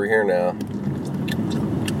 They ain't over here now.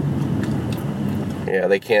 Yeah,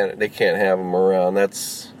 they can't have them around.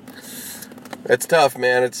 That's tough,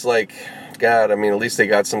 man. It's like, God, I mean, at least they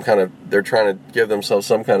got they're trying to give themselves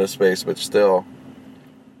some kind of space, but still,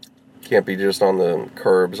 can't be just on the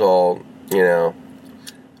curbs all,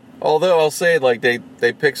 Although I'll say, like, they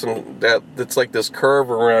pick that's like this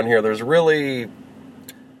curve around here. There's really,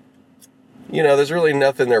 there's really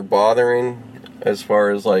nothing they're bothering as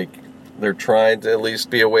far as, like, they're trying to at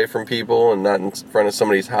least be away from people and not in front of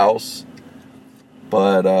somebody's house.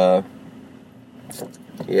 But,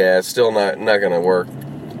 it's still not going to work.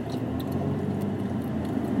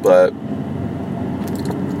 But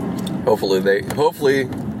hopefully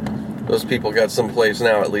those people got someplace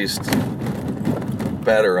now, at least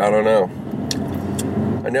better. I don't know.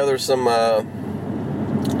 I know there's some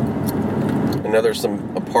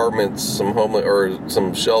apartments, some homeless or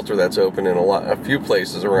some shelter that's open in a few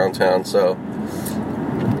places around town. So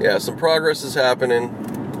yeah, some progress is happening,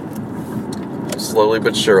 slowly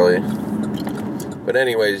but surely. But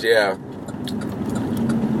anyways, yeah.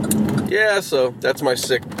 So that's my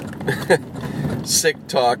sick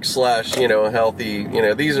talk / healthy.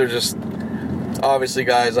 These are just, obviously,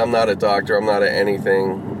 guys, I'm not a doctor. I'm not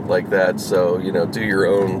anything like that. So, do your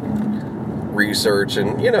own research,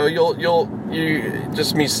 and you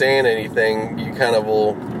just me saying anything, you kind of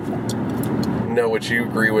will know what you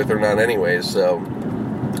agree with or not, anyways. So,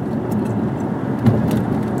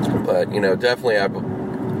 but definitely,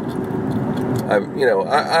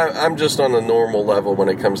 I'm just on the normal level when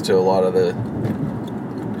it comes to a lot of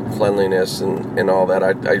cleanliness and all that.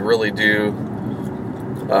 I really do.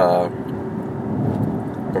 I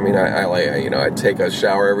mean, I like, I take a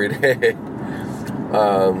shower every day.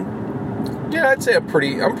 Yeah, I'd say I'm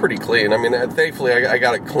pretty clean. I mean, thankfully I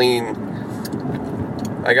got it clean.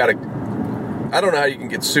 I don't know how you can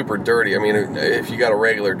get super dirty. I mean, if you got a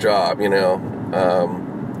regular job,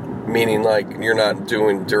 meaning like you're not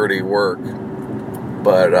doing dirty work,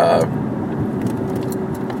 but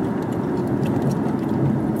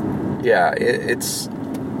yeah, it's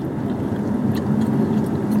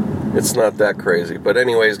not that crazy. But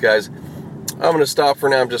anyways, guys, I'm gonna stop for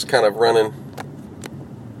now. I'm just kind of running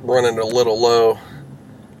a little low.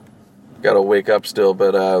 Gotta wake up still,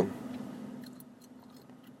 but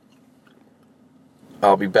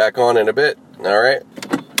I'll be back on in a bit. Alright.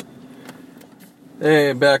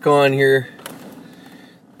 Hey, back on here.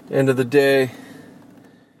 End of the day.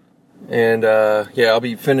 And yeah, I'll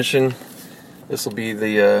be finishing. This will be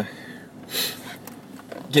the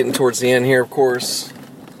getting towards the end here, of course,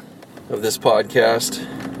 of this podcast.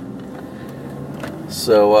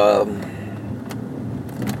 So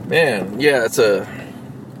man, yeah, it's a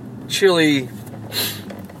chilly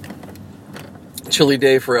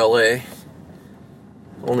day for LA.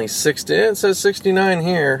 Only 60. It says 69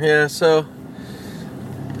 here. Yeah, so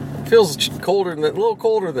it feels a little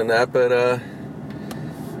colder than that, but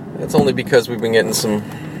that's only because we've been getting some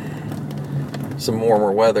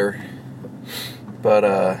warmer weather. But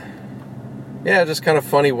yeah, just kind of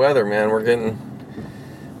funny weather, man. We're getting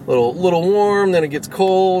a little warm, then it gets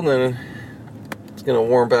cold, and then it's gonna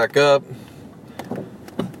warm back up.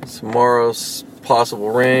 Tomorrow's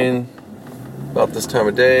possible rain about this time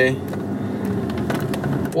of day.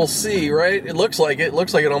 We'll see, right? It looks like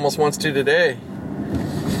it almost wants to today.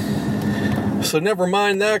 So never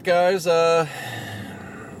mind that, guys. Sorry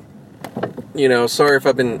if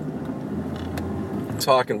I've been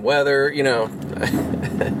talking weather. I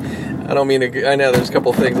don't mean to. I know there's a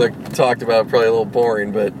couple things I talked about probably a little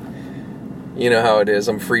boring, but you know how it is.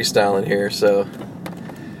 I'm freestyling here, so.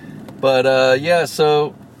 But yeah,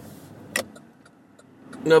 so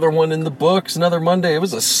another one in the books. Another Monday. It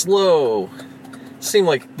was a slow. Seemed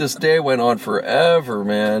like this day went on forever,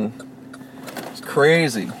 man. It's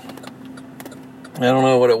crazy. I don't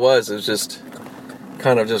know what it was. It was just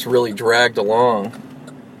kind of just really dragged along.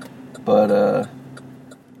 But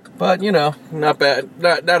not bad.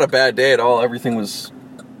 Not a bad day at all. Everything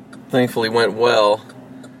thankfully went well.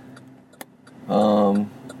 I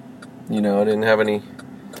didn't have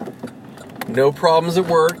no problems at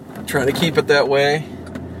work. Trying to keep it that way.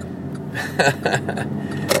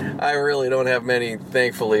 I really don't have many,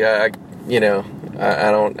 thankfully. I don't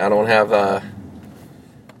have,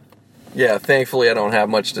 thankfully I don't have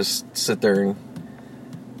much to sit there and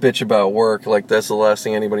bitch about work. Like, that's the last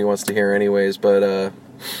thing anybody wants to hear anyways, but,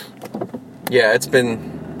 yeah, it's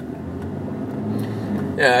been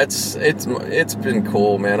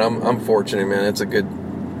cool, man. I'm fortunate, man. It's a good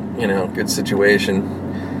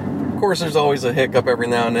situation. Of course, there's always a hiccup every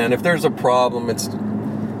now and then. If there's a problem,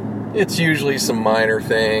 it's usually some minor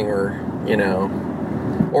thing, or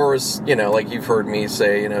like you've heard me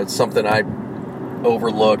say, it's something I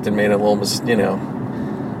overlooked and made a little mistake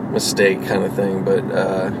kind of thing. But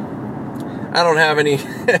I don't have any.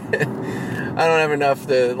 I don't have enough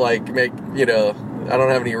to make. I don't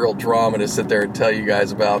have any real drama to sit there and tell you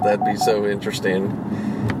guys about. That'd be so interesting.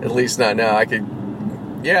 At least not now. I could.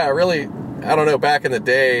 Yeah, really. I don't know. Back in the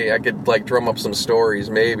day, I could drum up some stories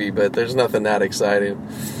maybe, but there's nothing that exciting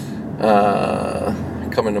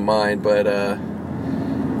coming to mind. But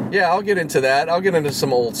yeah, I'll get into that. I'll get into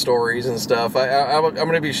some old stories and stuff. I'm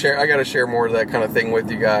gonna be I gotta share more of that kind of thing with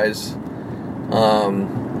you guys.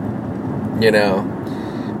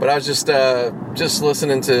 But I was just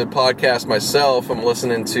listening to podcasts myself. I'm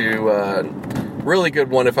listening to really good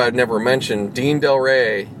one, if I've never mentioned, Dean Del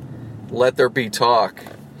Rey, Let There Be Talk.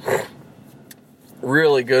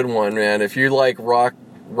 Really good one, man. If you like rock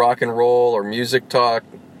and roll or music talk,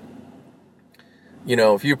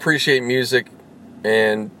 if you appreciate music,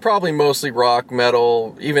 and probably mostly rock,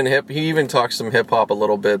 metal, even he even talks some hip hop a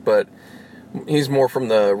little bit, but he's more from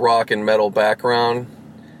the rock and metal background.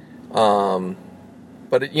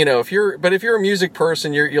 But if you're a music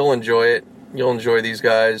person, you'll enjoy it. You'll enjoy these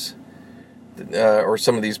guys or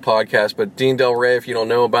some of these podcasts. But Dean Del Rey, if you don't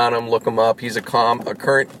know about him, look him up. He's a current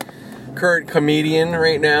comedian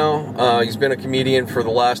right now. He's been a comedian for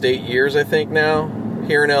the last 8 years, I think, now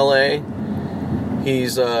here in LA.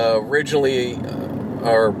 He's originally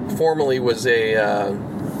or formerly was a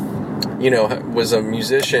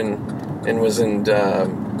musician and was in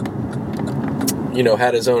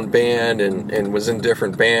had his own band and was in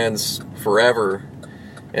different bands forever.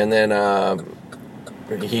 And then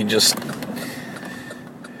he just,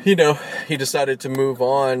 he decided to move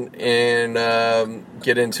on and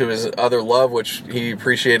get into his other love, which he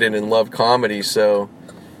appreciated and loved comedy. So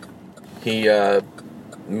he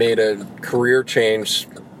made a career change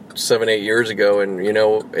 7-8 years ago, and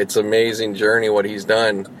it's an amazing journey what he's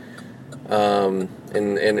done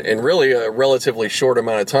in really a relatively short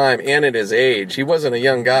amount of time, and at his age. He wasn't a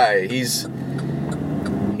young guy. He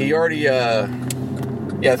already I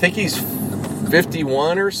think he's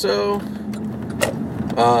 51 or so.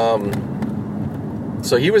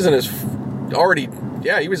 So he was in his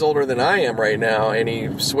he was older than I am right now, and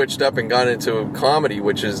he switched up and got into comedy,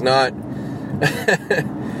 which is not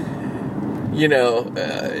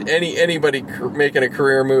anybody making a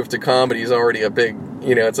career move to comedy is already a big,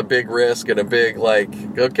 it's a big risk and a big,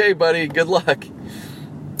 okay, buddy, good luck.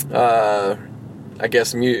 I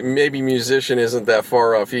guess maybe musician isn't that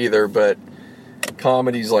far off either, but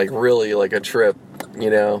comedy's really like a trip,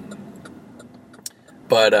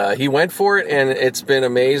 But he went for it, and it's been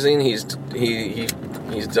amazing. He's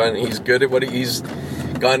good at what he's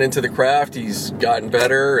gotten into the craft. He's gotten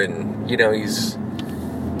better, and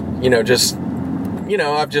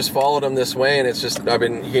I've just followed him this way, and it's just, I've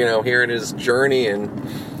been, hearing his journey, and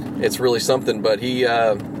it's really something. But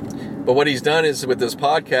but what he's done is with this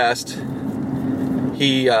podcast,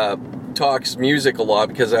 he talks music a lot,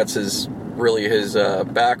 because that's his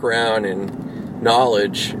background and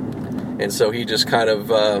knowledge. And so he just kind of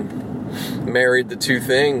married the two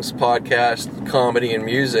things, podcast, comedy, and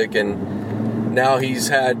music. And now he's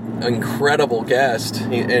had incredible guests,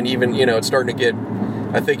 and even, it's starting to get,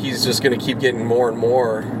 I think he's just going to keep getting more and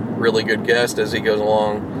more really good guests as he goes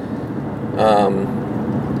along.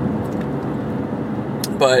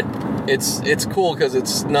 But it's cool, because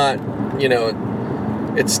it's not,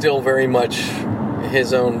 it's still very much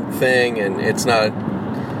his own thing, and it's not,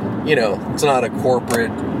 it's not a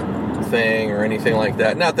corporate thing or anything like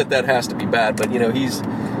that. Not that that has to be bad, but he's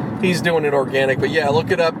doing it organic. But yeah,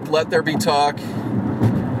 look it up, Let There Be Talk.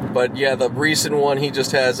 But yeah, the recent one he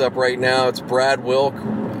just has up right now, it's Brad Wilk.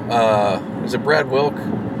 Is it Brad Wilk?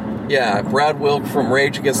 Yeah, Brad Wilk from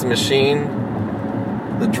Rage Against the Machine,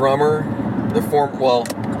 the drummer,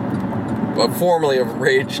 formerly of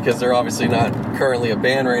Rage, because they're obviously not currently a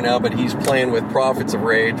band right now, but he's playing with Prophets of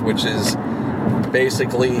Rage, which is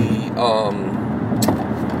basically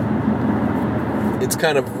it's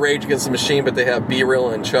kind of Rage Against the Machine, but they have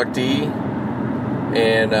B-Real and Chuck D,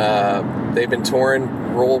 and they've been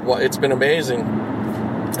touring worldwide. It's been amazing,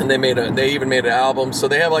 and they even made an album. So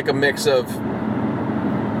they have like a mix of.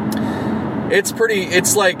 It's pretty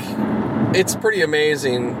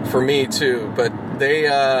amazing for me too. But they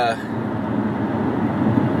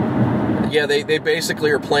they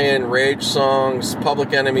basically are playing Rage songs,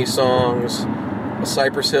 Public Enemy songs,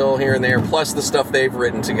 Cypress Hill here and there, plus the stuff they've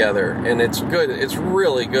written together, and it's good. It's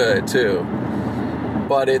really good too.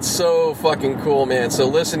 But it's so fucking cool, man. So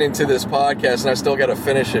listening to this podcast, and I still got to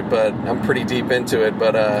finish it, but I'm pretty deep into it.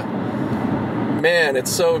 But man,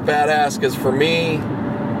 it's so badass, because for me,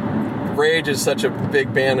 Rage is such a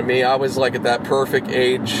big band to me. I was like at that perfect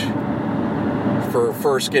age for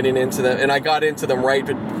first getting into them, and I got into them right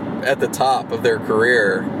at the top of their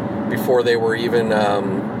career, before they were even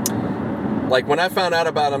like, when I found out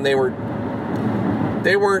about them, they weren't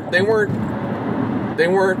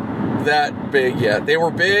that big yet. They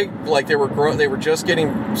were big, like they were just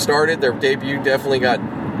getting started. Their debut definitely got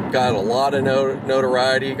a lot of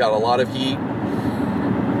notoriety, got a lot of heat,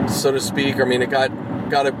 so to speak. I mean, it got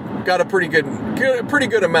a pretty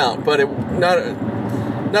good amount, but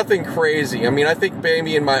nothing crazy. I mean, I think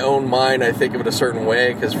maybe in my own mind, I think of it a certain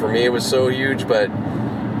way, because for me it was so huge, but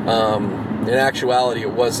in actuality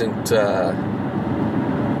it wasn't.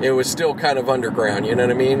 It was still kind of underground, you know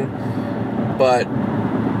what I mean? But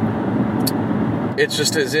it's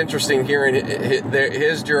just as interesting hearing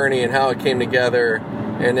his journey and how it came together,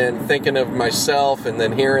 and then thinking of myself, and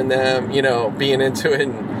then hearing them, being into it,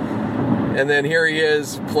 and then here he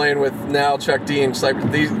is playing with now Chuck D and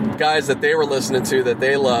these guys that they were listening to, that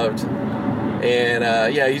they loved,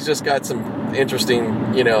 and he's just got some interesting,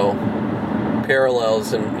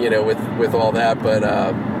 parallels, and with all that,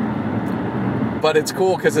 but it's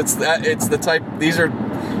cool, because it's the type.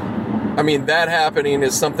 That happening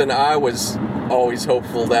is something I was always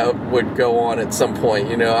hopeful that would go on at some point.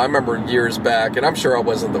 I remember years back, and I'm sure I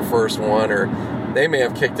wasn't the first one, or they may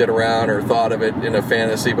have kicked it around or thought of it in a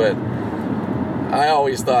fantasy, but I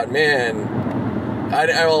always thought, man,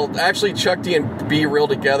 well, actually Chuck D and B-Real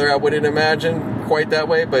together, I wouldn't imagine quite that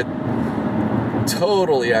way, but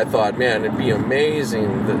totally I thought, man, it'd be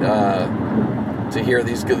amazing to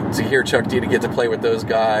hear Chuck D to get to play with those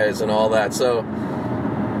guys and all that. So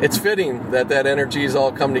it's fitting that energy's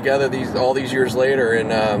all come together all these years later,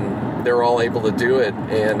 and they're all able to do it,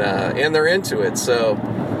 and they're into it. So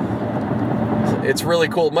it's really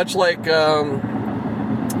cool. Much like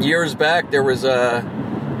years back, there was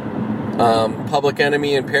Public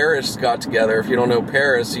Enemy and Paris got together. If you don't know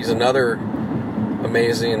Paris, he's another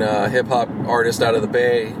amazing hip-hop artist out of the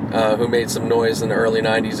Bay who made some noise in the early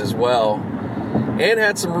 90s as well, and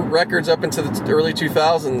had some records up into the early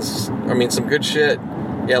 2000s. I mean, some good shit.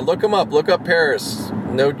 Yeah, look him up. Look up Paris.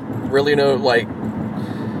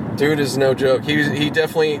 Dude is no joke. He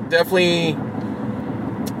definitely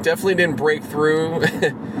didn't break through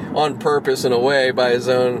on purpose in a way by his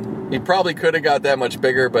own. He probably could have got that much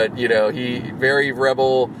bigger, but he very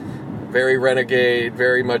rebel, very renegade,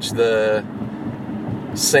 very much the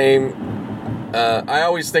same. I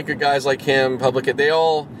always think of guys like him, Public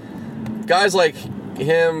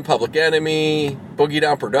Enemy, Boogie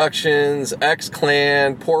Down Productions,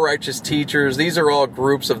 X-Clan, Poor Righteous Teachers. These are all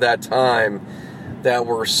groups of that time that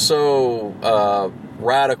were so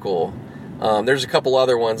radical. There's a couple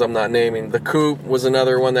other ones I'm not naming. The Coop was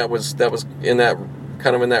another one that was in that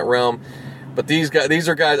kind of in that realm. But these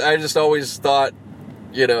are guys I just always thought,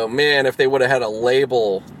 man, if they would have had a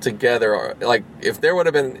label together, like if there would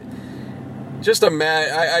have been just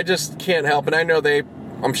I just can't help it. I know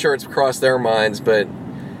I'm sure it's crossed their minds,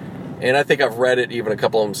 and I think I've read it, even a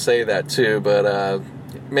couple of them say that too, but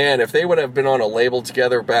man, if they would have been on a label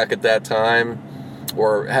together back at that time,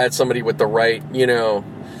 or had somebody with the right, yeah,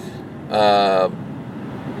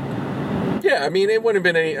 I mean, it wouldn't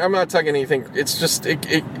have been I'm not talking anything, it's just,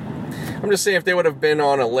 I'm just saying if they would have been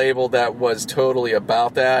on a label that was totally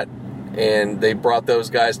about that, and they brought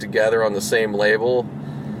those guys together on the same label,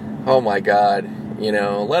 oh my God,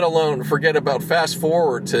 let alone fast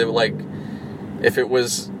forward to, like, if it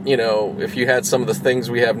was, if you had some of the things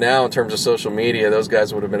we have now in terms of social media, those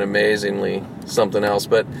guys would have been amazingly something else.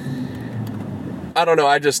 But I don't know.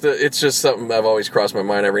 It's just something I've always crossed my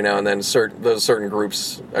mind every now and then. Those certain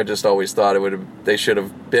groups, I just always thought they should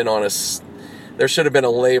have been on there should have been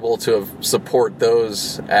a label to support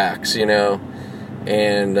those acts, and,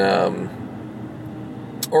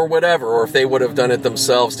 or whatever, or if they would have done it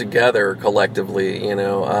themselves together collectively,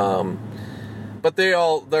 but they're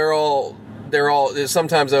all,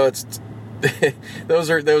 sometimes though it's,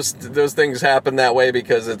 those things happen that way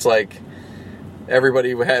because it's like,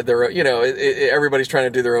 everybody had their, everybody's trying to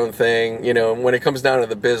do their own thing, when it comes down to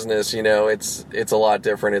the business, it's a lot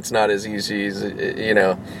different. It's not as easy as,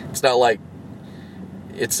 it's not like,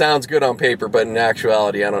 it sounds good on paper, but in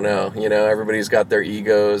actuality, I don't know, everybody's got their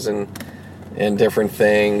egos and different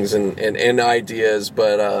things and ideas,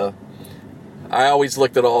 but, I always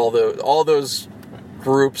looked at all those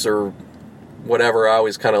groups or whatever, I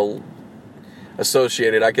always kind of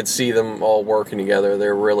associated, I could see them all working together.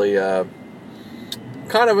 They're really,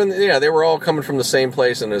 kind of they were all coming from the same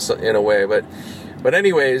place in a way, but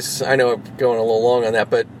anyways, I know I'm going a little long on that,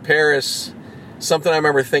 but Paris, something I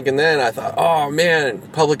remember thinking then, I thought, oh man,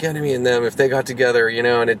 Public Enemy and them, if they got together,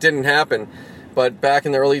 and it didn't happen, but back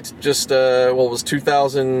in the early, it was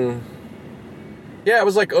 2000, yeah, it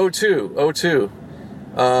was like 02,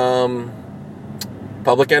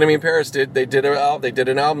 Public Enemy and Paris they did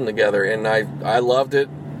an album together, and I loved it.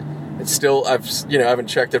 It's still, I haven't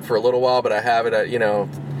checked it for a little while, but I have it.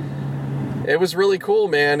 It was really cool,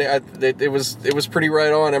 man. It was pretty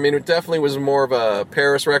right on. I mean, it definitely was more of a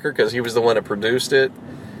Paris record because he was the one that produced it.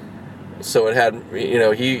 So it had,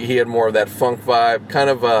 he had more of that funk vibe. Kind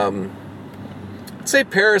of, I'd say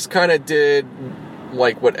Paris kind of did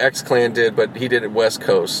like what X-Clan did, but he did it West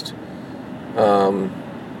Coast.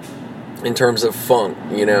 In terms of funk,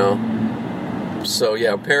 So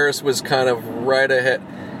yeah, Paris was kind of right ahead.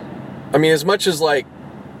 I mean, as much as like,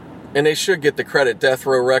 and they should get the credit, Death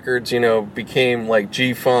Row Records, became like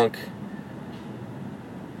G-Funk.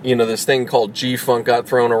 This thing called G-Funk got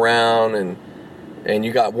thrown around, and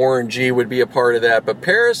you got Warren G would be a part of that. But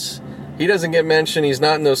Paris, he doesn't get mentioned. He's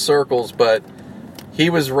not in those circles, but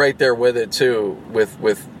he was right there with it too, with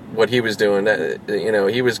what he was doing.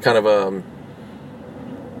 He was kind of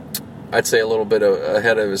I'd say a little bit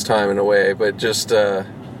ahead of his time in a way, but just he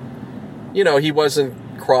wasn't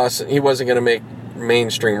going to make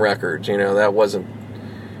mainstream records, that wasn't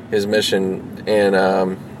his mission,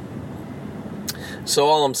 and so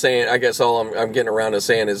all I'm saying, I guess all I'm getting around to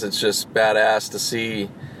saying is it's just badass to see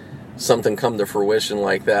something come to fruition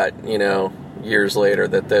like that, years later,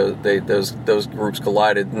 that those groups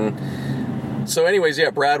collided. And so anyways, yeah,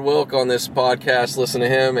 Brad Wilk on this podcast, listen to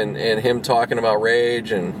him and him talking about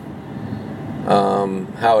Rage, and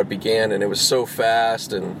how it began, and it was so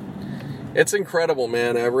fast, and it's incredible,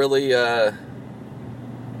 man. I really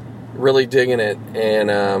really digging it,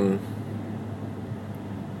 and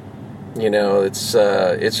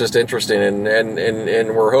it's just interesting,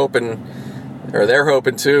 and we're hoping, or they're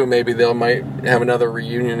hoping too, maybe might have another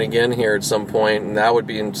reunion again here at some point, and that would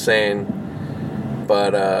be insane.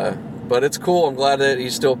 But it's cool. I'm glad that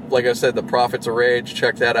he's still, like I said, the Prophets of Rage.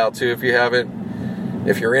 Check that out too if you haven't.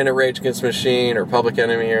 If you're into Rage Against the Machine or Public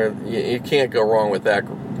Enemy, you can't go wrong with that.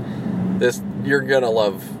 You're gonna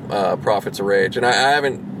love Prophets of Rage, and I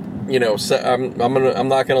haven't, I'm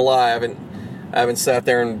not gonna lie, I haven't sat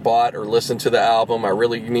there and bought or listened to the album. I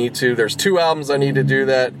really need to. There's 2 albums I need to do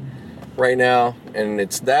that right now, and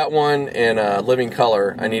it's that one and Living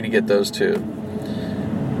Color. I need to get those 2.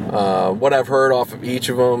 What I've heard off of each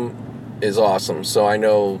of them is awesome, so I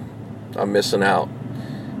know I'm missing out,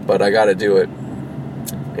 but I got to do it.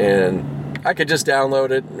 And I could just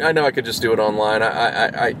download it. I know I could just do it online.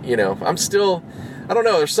 I'm still, I don't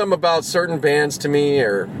know, there's something about certain bands to me,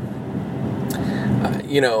 or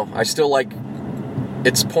I still like,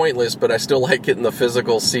 it's pointless, but I still like getting the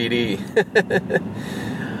physical CD.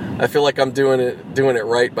 I feel like I'm doing it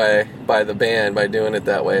right by the band by doing it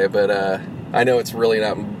that way, but I know it's really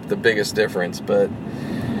not the biggest difference. But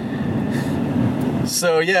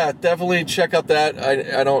so yeah, definitely check out that.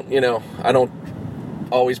 I don't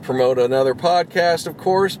always promote another podcast, of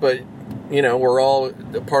course, but we're all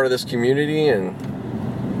a part of this community, and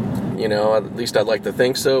at least I'd like to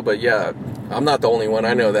think so. But yeah, I'm not the only one.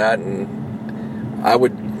 I know that, and I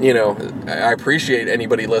would, I appreciate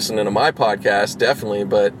anybody listening to my podcast, definitely,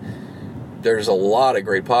 but there's a lot of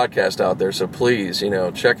great podcasts out there, so please,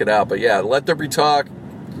 check it out. But yeah, Let There Be Talk,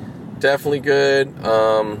 definitely good.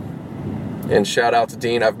 And shout out to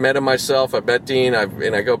Dean. I've met him myself. I've met Dean,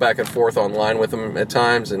 and I go back and forth online with him at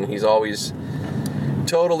times, and he's always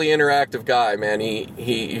totally interactive guy, man.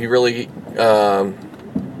 He really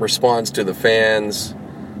responds to the fans.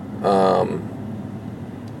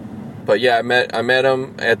 But yeah, I met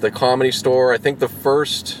him at the Comedy Store. I think the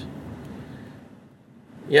first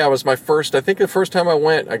time I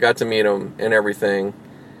went, I got to meet him and everything.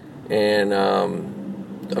 And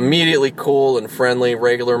immediately cool and friendly,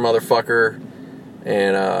 regular motherfucker.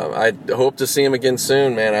 And I hope to see him again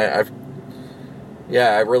soon, man. I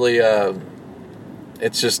really,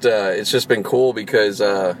 it's just been cool because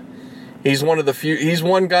he's one of the few, he's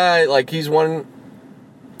one guy, like he's the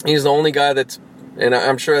only guy that's, and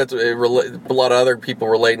I'm sure that's a lot of other people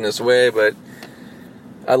relate in this way, but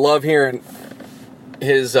I love hearing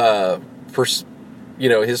his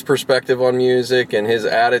his perspective on music and his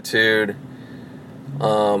attitude.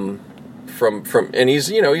 And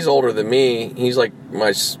he's older than me. He's like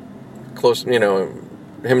my close, him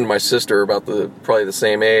and my sister are about probably the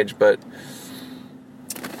same age, but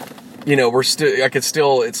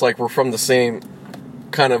it's like we're from the same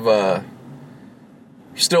kind of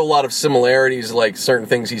still a lot of similarities, like certain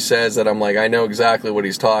things he says that I'm like, I know exactly what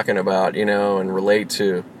he's talking about, and relate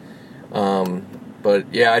to.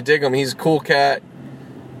 But yeah, I dig him. He's a cool cat.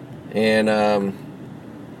 And,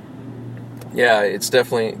 yeah, it's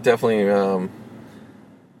definitely,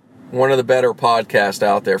 one of the better podcasts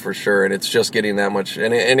out there for sure. And it's just getting that much,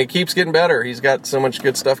 and it keeps getting better. He's got so much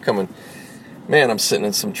good stuff coming. Man, I'm sitting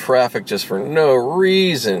in some traffic just for no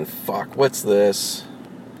reason. Fuck, what's this?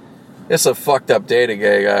 It's a fucked up day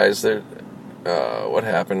today, guys. What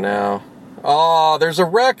happened now? Oh, there's a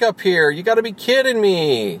wreck up here. You gotta be kidding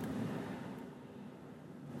me.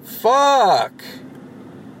 Fuck.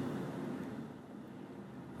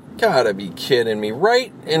 Gotta be kidding me.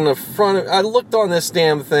 Right in the front of... I looked on this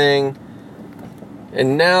damn thing,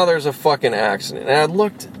 and now there's a fucking accident. And I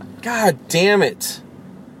looked... God damn it.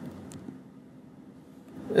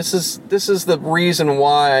 This is the reason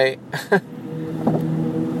why...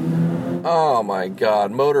 Oh my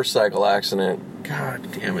God, motorcycle accident.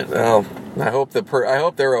 God damn it. Oh, I hope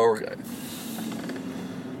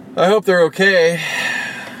they're okay.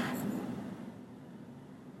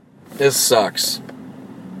 This sucks.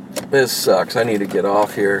 I need to get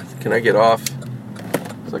off here. Can I get off?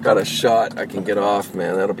 'Cause I got a shot. I can get off,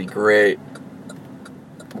 man. That'll be great.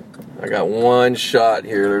 I got one shot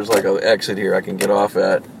here. There's like an exit here I can get off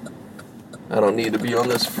at. I don't need to be on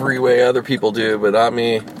this freeway. Other people do, but not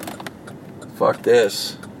me. Fuck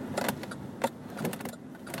this.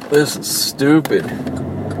 This is stupid.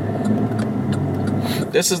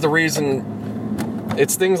 This is the reason.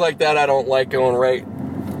 It's things like that I don't like going right.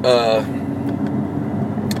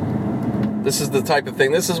 This is the type of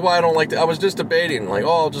thing. This is why I don't like to. I was just debating, like,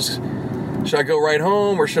 should I go right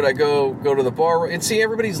home or should I go to the bar? And see,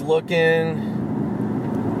 everybody's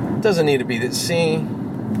looking. doesn't need to be that. See,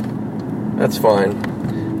 that's fine.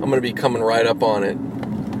 I'm going to be coming right up on it.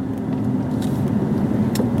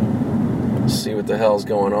 Let's see what the hell's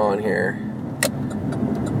going on here.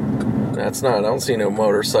 That's not, I don't see no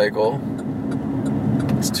motorcycle.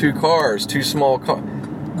 It's 2 cars, 2 small cars.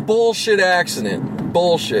 Bullshit accident.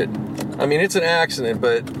 Bullshit. I mean, it's an accident,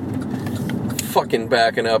 but fucking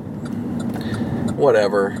backing up.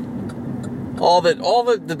 Whatever. A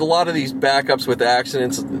lot of these backups with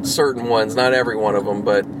accidents, certain ones, not every one of them,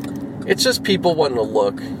 but it's just people wanting to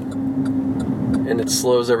look. And it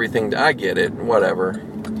slows everything down. I get it. Whatever.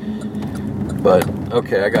 But,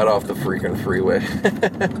 okay, I got off the freaking freeway.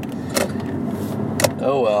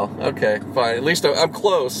 Oh well, okay, fine. At least I'm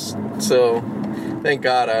close, so thank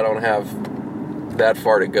God I don't have that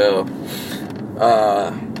far to go.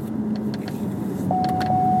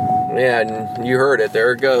 Yeah, and you heard it,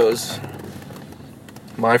 there it goes.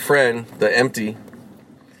 My friend, the empty.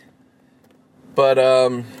 But,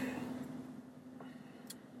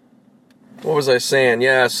 what was I saying?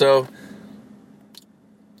 Yeah, so,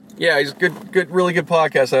 yeah, he's good, really good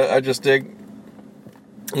podcast. I just dig.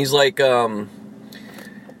 He's like,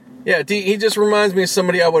 yeah, he just reminds me of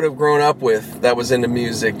somebody I would have grown up with that was into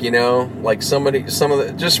music, you know? Like just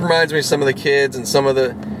reminds me of some of the kids and some of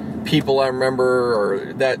the people I remember,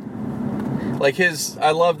 or that, like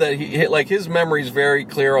I love that his memory's very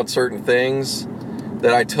clear on certain things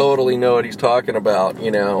that I totally know what he's talking about,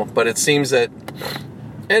 you know? But it seems that,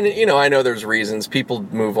 and, you know, I know there's reasons, people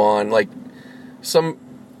move on, like,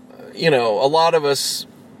 you know, a lot of us,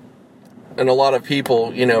 and a lot of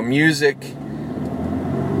people, you know, music,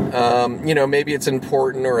 you know, maybe it's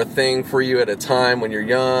important or a thing for you at a time when you're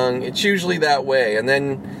young. It's usually that way. And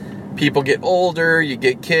then people get older, you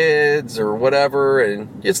get kids or whatever, and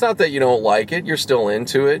it's not that you don't like it, you're still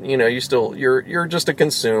into it. You know, you're just a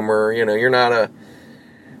consumer, you know, you're not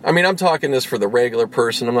I mean, I'm talking this for the regular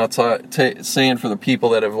person. I'm not saying for the people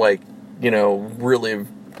that have, like, you know, really,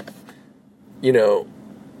 you know,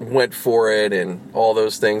 went for it and all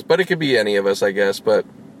those things. But it could be any of us, I guess. But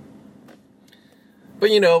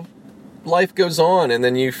you know, life goes on, and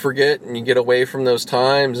then you forget and you get away from those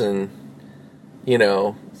times, and, you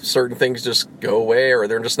know, certain things just go away, or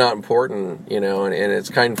they're just not important, you know, and it's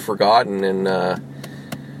kind of forgotten. And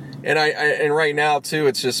right now too,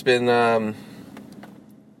 it's just been,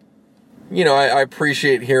 you know, I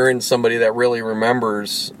appreciate hearing somebody that really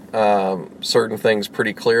remembers certain things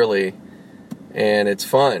pretty clearly, and it's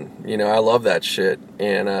fun. You know, I love that shit,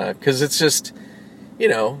 and 'cause it's just, you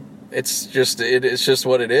know, it's just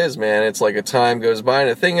what it is, man. It's like a time goes by, and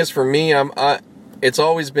the thing is, for me, it's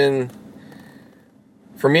always been,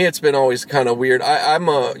 for me, it's been always kind of weird. I'm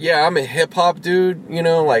a hip hop dude, you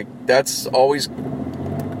know, like that's always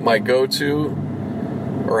my go-to,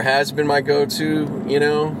 or has been my go-to, you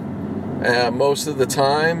know, most of the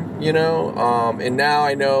time, you know, and now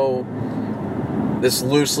I know this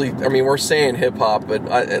loosely, I mean, we're saying hip-hop, but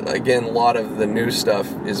again, a lot of the new stuff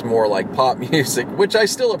is more like pop music, which I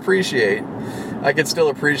still appreciate. I can still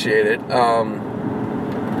appreciate it.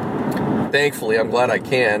 Thankfully, I'm glad I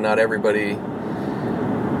can. Not everybody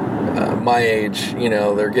my age, you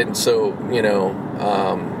know, they're getting so, you know,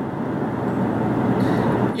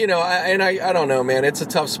 I don't know, man, it's a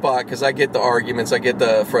tough spot, because I get the arguments, I get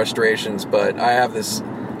the frustrations, but I have this,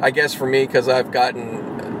 I guess for me, because I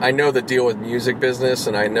know the deal with music business,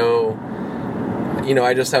 and I know, you know,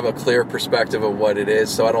 I just have a clear perspective of what it is,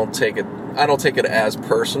 so I don't take it as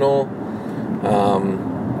personal,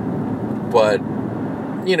 but,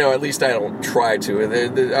 you know, at least I don't try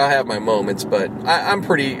to. I have my moments, but I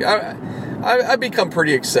become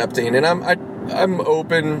pretty accepting, and I'm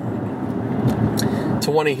open to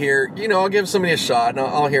want to hear, you know, I'll give somebody a shot, and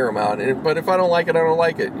I'll hear them out, but if I don't like it, I don't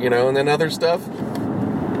like it, you know, and then other stuff,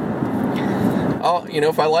 you know,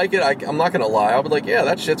 if I like it, I'm not going to lie. I'll be like, yeah,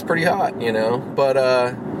 that shit's pretty hot, you know, but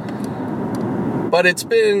it's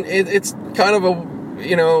kind of a,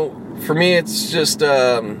 you know, for me, it's just,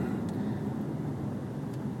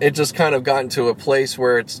 it just kind of gotten to a place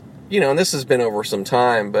where it's, you know, and this has been over some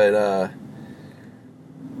time, but,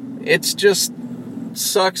 it's just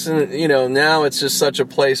sucks. And, you know, now it's just such a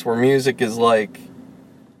place where music is like,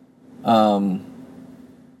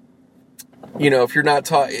 you know, if you're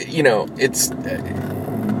not you know, it's,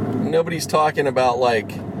 nobody's talking about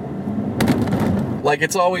like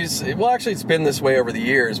it's always, well, actually it's been this way over the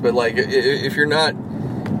years, but like, if you're not,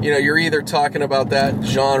 you know, you're either talking about that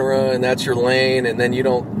genre and that's your lane, and then you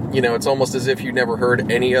don't, you know, it's almost as if you never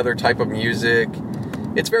heard any other type of music.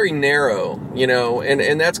 It's very narrow, you know,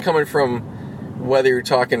 and that's coming from whether you're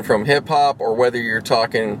talking from hip hop or whether you're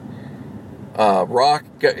talking, rock,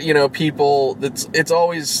 people. It's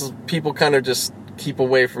always people kind of just keep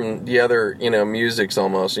away from the other, musics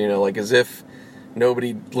almost, like as if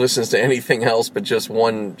nobody listens to anything else but just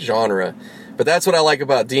one genre. But that's what I like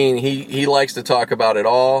about Dean. He likes to talk about it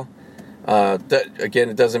all. Again,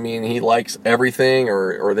 it doesn't mean he likes everything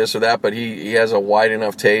or this or that, but he has a wide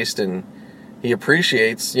enough taste, and he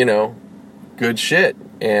appreciates, good shit.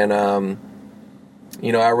 And,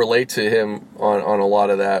 I relate to him on a lot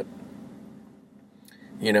of that.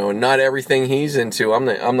 And not everything he's into. I'm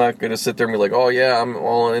not going to sit there and be like, oh yeah, I'm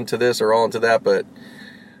all into this or all into that, but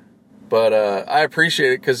I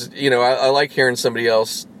appreciate it because, I like hearing somebody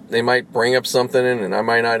else. They might bring up something and I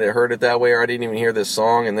might not have heard it that way, or I didn't even hear this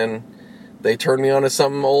song, and then they turn me on to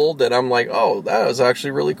something old that I'm like, oh, that was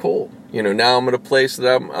actually really cool. Now I'm at a place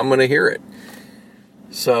that I'm going to hear it.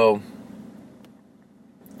 So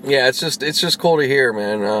yeah, it's just cool to hear,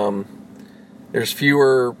 man. There's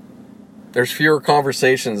fewer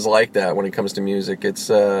conversations like that when it comes to music. It's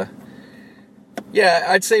I'd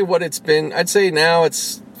say what it's been. I'd say now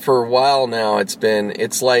it's for a while now.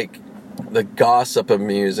 It's like the gossip of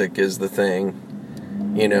music is the thing.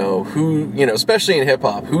 Who, especially in hip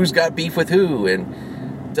hop, who's got beef with who,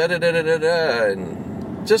 and da da da da da da,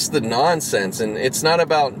 and just the nonsense. And it's not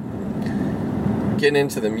about getting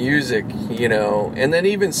into the music, And then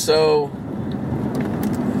even so,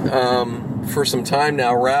 for some time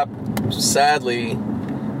now, rap, sadly,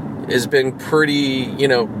 has been pretty,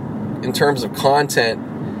 in terms of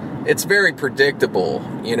content, it's very predictable,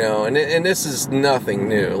 and this is nothing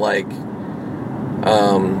new. Like,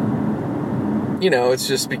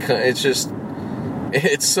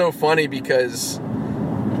 it's so funny because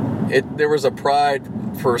there was a pride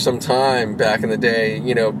for some time back in the day,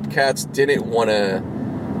 cats didn't want to,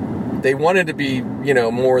 they wanted to be,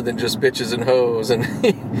 more than just bitches and hoes, and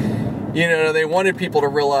they wanted people to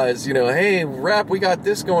realize, hey, rap, we got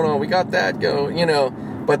this going on, we got that going,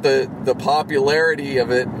 but the popularity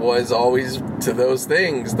of it was always to those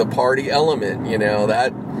things, the party element,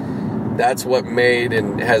 that's what made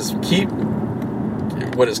and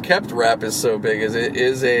what has kept rap is so big, is it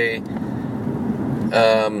is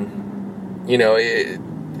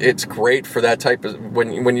it's great for that type of,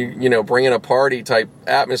 when you bring in a party type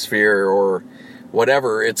atmosphere or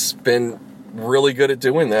whatever. It's been really good at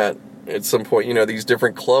doing that at some point. These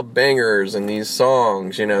different club bangers and these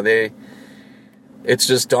songs, it's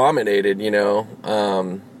just dominated.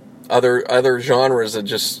 Other genres that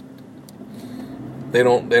just they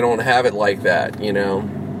don't have it like that.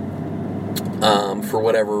 For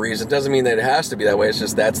whatever reason. Doesn't mean that it has to be that way. It's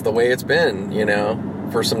just that's the way it's been,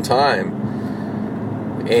 for some time.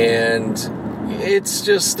 And it's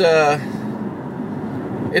just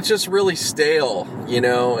really stale, in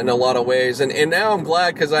a lot of ways. And now I'm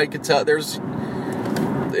glad, because I could tell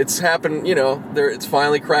it's happened, it's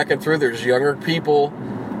finally cracking through. There's younger people,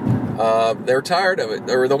 they're tired of it,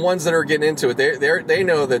 or the ones that are getting into it, they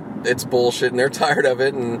know that it's bullshit and they're tired of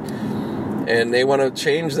it, and they want to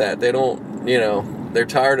change that. They don't, they're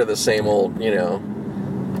tired of the same old,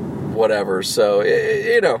 whatever. So,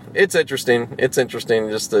 it's interesting. It's interesting,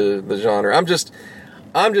 just the genre. I'm just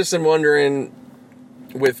wondering,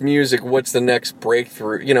 with music, what's the next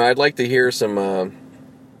breakthrough? I'd like to hear some,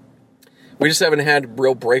 we just haven't had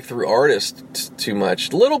real breakthrough artists too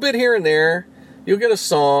much. A little bit here and there. You'll get a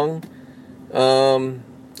song. The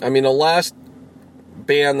last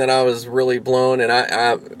band that I was really blown, and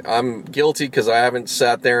I'm guilty because I haven't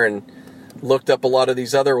sat there and looked up a lot of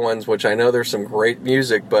these other ones, which I know there's some great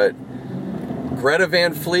music, but Greta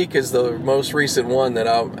Van Fleet is the most recent one that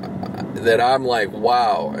I'm like,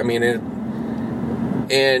 wow.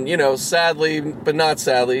 Sadly, but not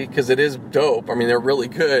sadly, because it is dope. They're really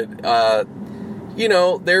good.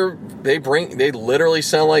 They literally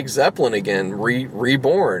sound like Zeppelin again,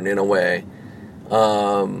 reborn in a way.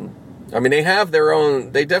 They have their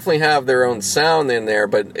own, they definitely have their own sound in there,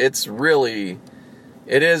 but it's really,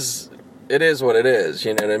 it is what it is,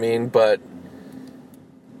 you know what I mean? But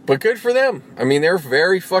good for them. They're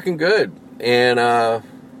very fucking good. And,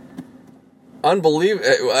 unbelievable.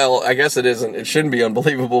 Well, I guess it shouldn't be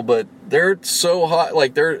unbelievable, but they're so hot.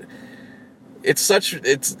 Like, it's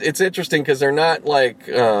interesting because they're not like,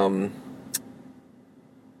 they're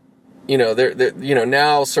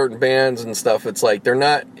now certain bands and stuff, it's like, they're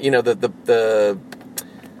not,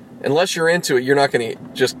 unless you're into it, you're not going to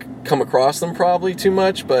just come across them probably too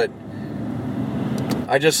much, but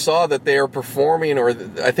I just saw that they are performing, or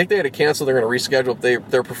I think they had to cancel, they're going to reschedule.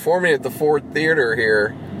 They're performing at the Ford Theater here,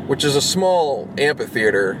 which is a small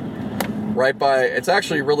amphitheater right by, it's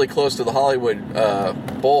actually really close to the Hollywood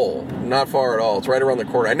Bowl, not far at all. It's right around the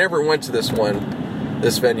corner. I never went to this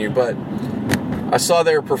venue, but I saw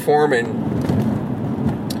they were performing,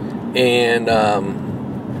 and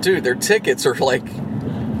dude, their tickets are like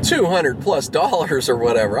 $200+ or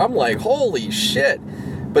whatever. I'm like, holy shit.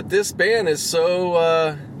 But this band is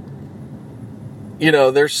so,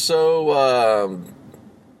 they're so,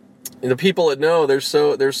 the people that know, they're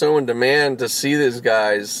so in demand to see these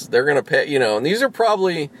guys. They're going to pay, and these are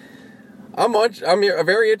probably, I'm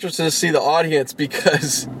very interested to see the audience,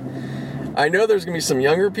 because I know there's going to be some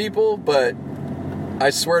younger people, but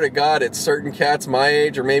I swear to God, it's certain cats my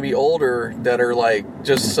age or maybe older that are like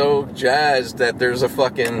just so jazzed that there's a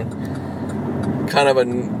fucking kind of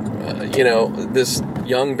this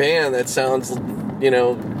young band that sounds,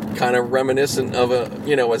 kind of reminiscent of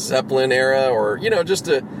a Zeppelin era, or, just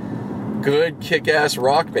a good kick-ass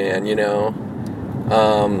rock band,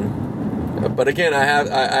 But again,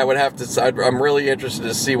 I would have to, I'm really interested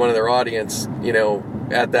to see one of their audience,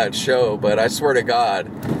 at that show. But I swear to God,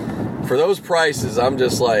 for those prices, I'm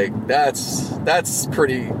just like, that's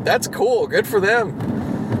cool. Good for them.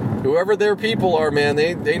 Whoever their people are, man,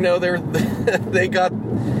 they know they got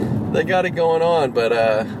it going on. But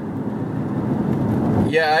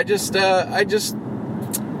yeah, I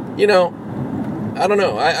don't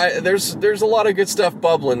know. There's a lot of good stuff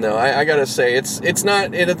bubbling though. I gotta say, it's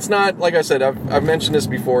not like I said. I've mentioned this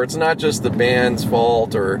before. It's not just the band's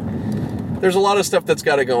fault, or there's a lot of stuff that's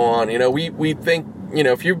got to go on. We think,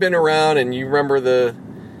 if you've been around and you remember the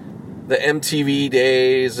MTV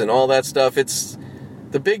days and all that stuff, it's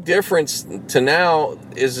the big difference to now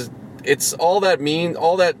is it's all that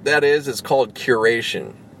is called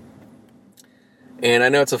curation. And I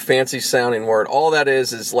know it's a fancy sounding word. All that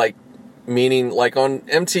is like, meaning like on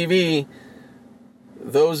MTV,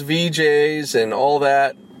 those VJs and all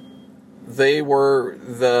that, they were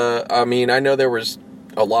I know there was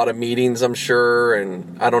a lot of meetings, I'm sure,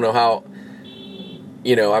 and I don't know how,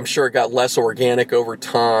 I'm sure it got less organic over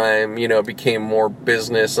time, it became more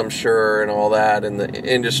business, I'm sure, and all that, and the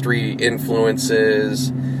industry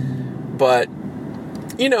influences, but,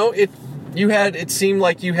 it seemed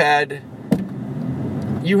like you had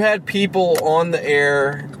people on the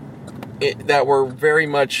air that were very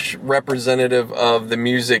much representative of the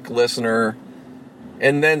music listener,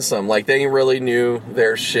 and then some. Like, they really knew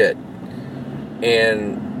their shit,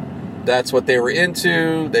 and that's what they were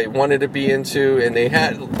into, they wanted to be into, and they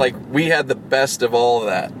had, like, we had the best of all of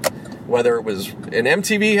that, whether it was, and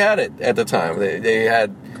MTV had it at the time, they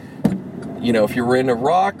had, if you were into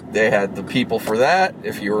rock, they had the people for that,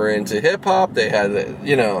 if you were into hip-hop, they had,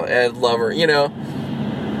 Ed Lover, you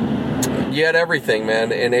had everything,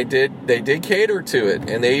 man, and they did cater to it,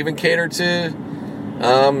 and they even catered to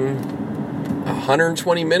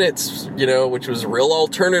 120 minutes, which was real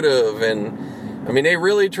alternative, and they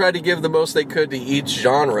really tried to give the most they could to each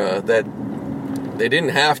genre that they didn't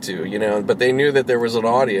have to, but they knew that there was an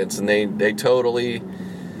audience, and they totally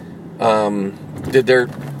did their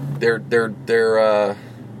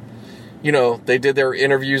they did their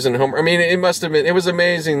interviews and home. It was an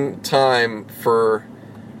amazing time for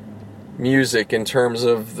music in terms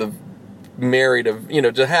of the married of,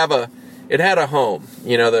 to have it had a home,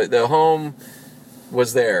 the home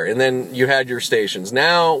was there, and then you had your stations.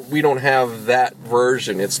 Now we don't have that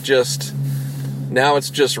version. It's just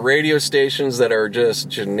radio stations that are just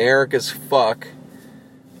generic as fuck.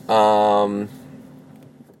 But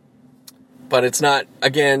it's not,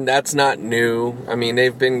 again, that's not new.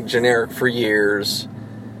 They've been generic for years,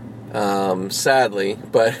 sadly,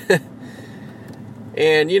 but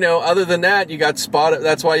and, other than that, you got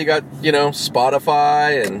that's why you got,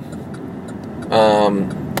 Spotify and,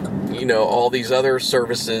 all these other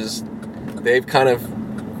services. They've kind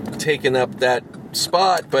of taken up that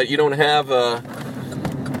spot, but you don't have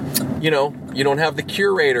you don't have the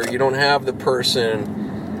curator, you don't have the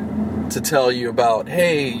person to tell you about,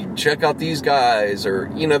 hey, check out these guys, or,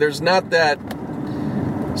 there's not that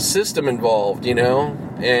system involved,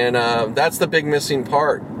 and that's the big missing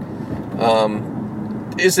part.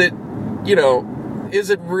 Is it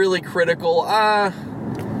really critical?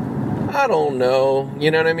 I don't know.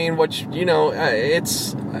 You know what I mean? It's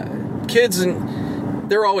kids,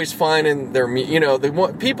 and they're always finding their,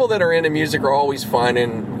 people that are into music are always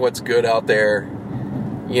finding what's good out there,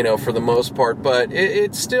 for the most part. But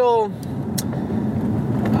it's still,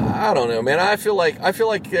 I don't know, man. I feel like I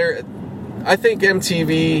think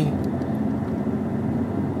MTV,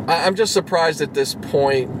 I'm just surprised at this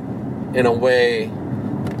point, in a way.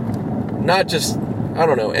 Not just, I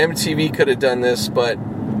don't know, MTV could have done this, but,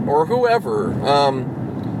 or whoever,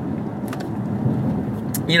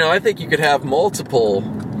 I think you could have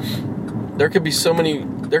there could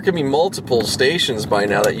be multiple stations by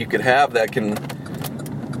now that you could have that can,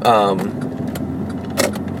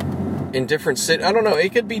 in different cities. I don't know.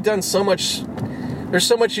 It could be done so much. There's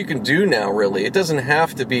so much you can do now, really. It doesn't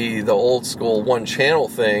have to be the old school one channel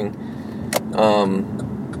thing.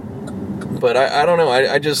 But I don't know.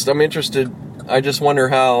 I'm interested. I just wonder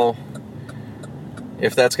how,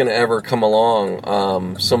 if that's going to ever come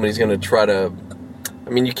along. Somebody's going to try to, I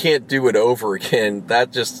mean, you can't do it over again.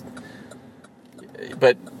 But,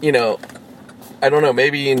 I don't know,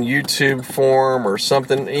 maybe in YouTube form or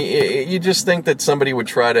something. You just think that somebody would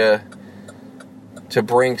try to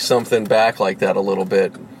bring something back like that a little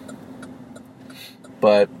bit.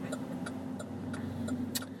 But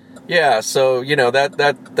yeah, so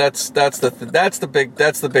that's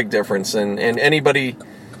the big difference. And anybody,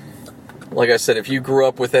 like I said, if you grew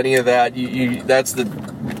up with any of that, you that's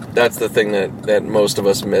the thing that most of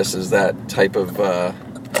us miss, is that type of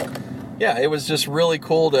it was just really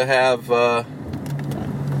cool to have a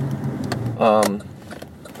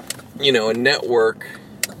network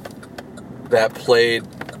that played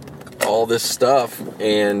all this stuff,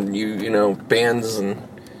 and bands and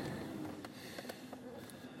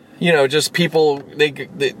just people they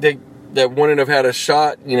that wouldn't have had a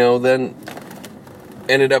shot, then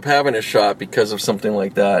ended up having a shot because of something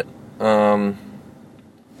like that.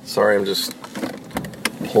 Sorry, I'm just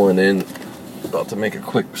pulling in, about to make a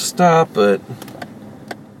quick stop, but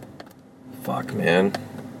fuck, man,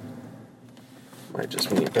 might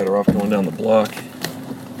just be better off going down the block.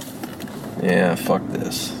 Yeah, fuck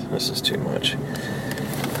this. This is too much.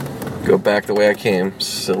 Go back the way I came.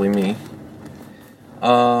 Silly me.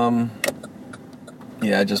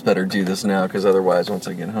 Yeah, I just better do this now, because otherwise, once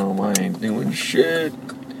I get home, I ain't doing shit.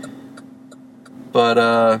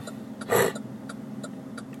 But,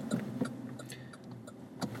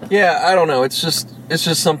 yeah, I don't know. It's just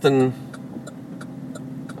something.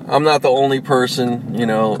 I'm not the only person,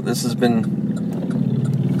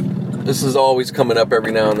 this is always coming up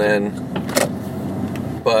every now and then.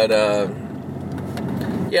 But,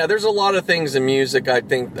 yeah, there's a lot of things in music, I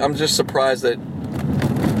think. I'm just surprised that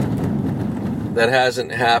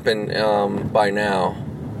hasn't happened by now.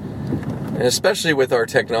 And especially with our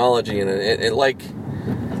technology. And it like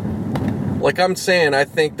I'm saying, I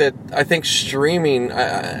think streaming,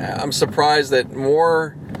 I'm surprised that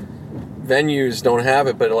more venues don't have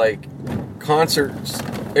it, but like concerts,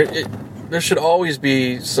 there should always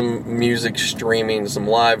be some music streaming, some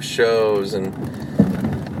live shows, and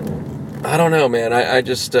I don't know, man. I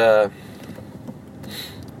just think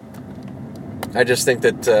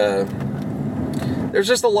that there's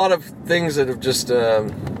just a lot of things that have just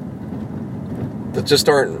that just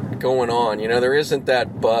aren't going on. There isn't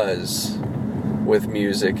that buzz with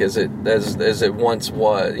music as it once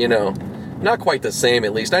was. Not quite the same,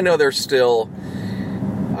 at least. I know there's still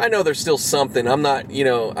something. I'm not.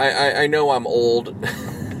 I know I'm old.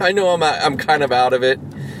 I know I'm kind of out of it.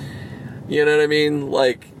 You know what I mean?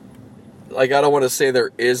 Like I don't want to say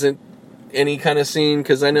there isn't any kind of scene,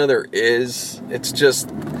 because I know there is. It's just,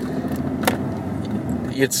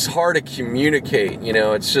 it's hard to communicate,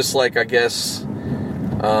 it's just like, I guess,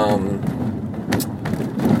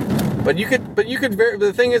 but you could,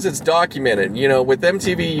 the thing is, it's documented, with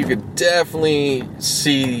MTV, you could definitely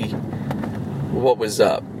see what was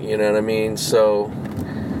up, you know what I mean? So,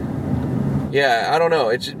 yeah, I don't know.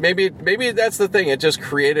 It's maybe that's the thing. It just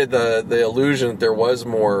created the illusion that there was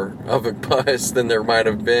more of a buzz than there might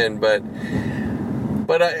have been. But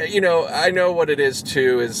I know what it is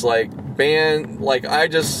too. Is like I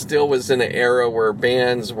just still was in an era where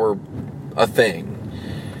bands were a thing.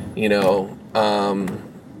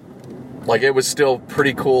 Like it was still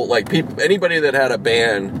pretty cool. Like anybody that had a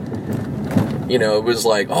band, it was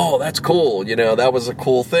like, oh, that's cool. That was a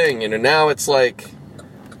cool thing. Now it's like,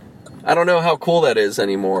 I don't know how cool that is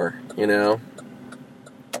anymore,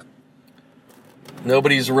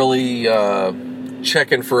 Nobody's really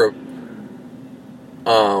checking for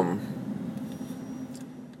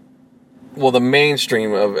the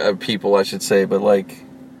mainstream of people, I should say, but like,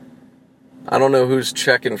 I don't know who's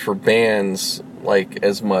checking for bands like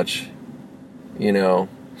as much, I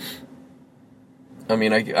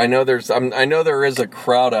mean, I know I know there is a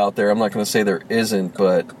crowd out there. I'm not going to say there isn't,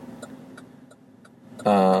 but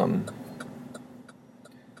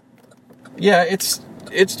yeah, it's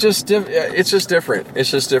just different. It's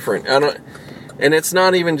just different. And it's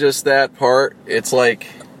not even just that part. It's like,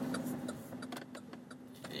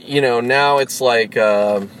 now it's like,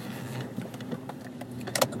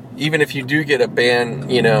 even if you do get a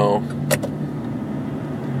band,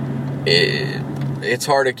 it's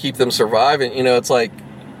hard to keep them surviving. It's like,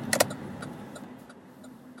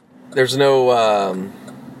 there's no,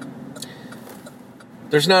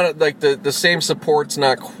 there's not, like, the same support's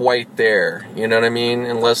not quite there, you know what I mean?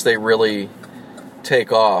 Unless they really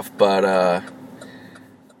take off, but,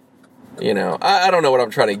 you know, I don't know what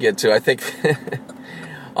I'm trying to get to. I think,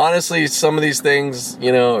 honestly, some of these things,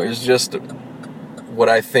 you know, is just what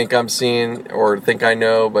I think I'm seeing or think I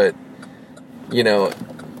know, but, you know,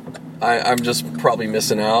 I'm just probably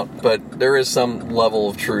missing out, but there is some level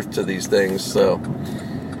of truth to these things, so.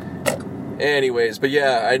 Anyways, but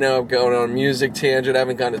yeah, I know I'm going on a music tangent. I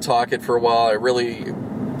haven't gotten to talk it for a while. I really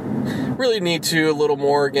need to a little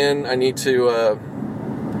more again. I need to,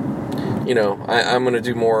 you know, I'm going to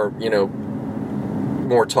do more, you know,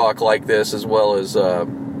 more talk like this, as well as,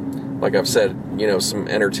 like I've said, you know, some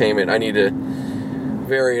entertainment. I need to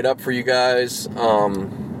vary it up for you guys.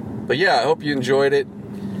 But yeah, I hope you enjoyed it.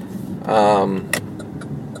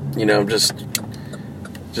 You know, just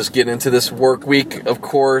getting into this work week, of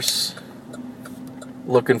course.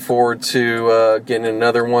 Looking forward to getting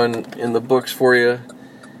another one in the books for you.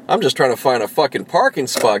 I'm just trying to find a fucking parking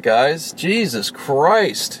spot, guys. Jesus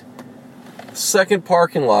Christ. Second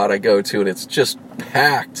parking lot I go to, and it's just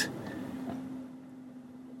packed.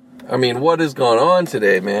 I mean, what is going on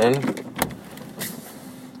today, man?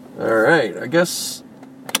 Alright, I guess...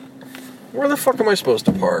 Where the fuck am I supposed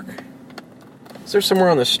to park? Is there somewhere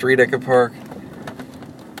on the street I could park?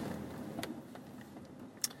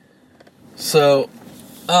 So,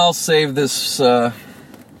 I'll save this, well,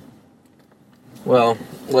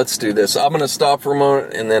 let's do this. I'm going to stop for a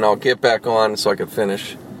moment, and then I'll get back on so I can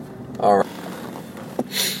finish.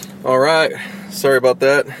 Alright, sorry about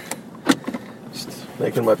that. Just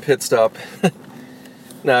making my pit stop.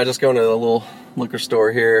 Nah, just going to the little liquor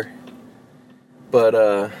store here.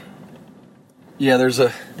 But, yeah, there's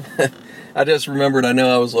a... I just remembered, I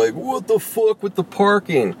know I was like, what the fuck with the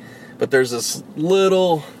parking? But there's this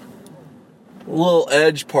little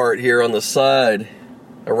edge part here on the side,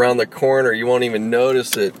 around the corner. You won't even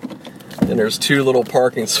notice it. And there's 2 little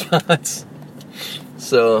parking spots.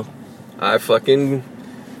 So, I fucking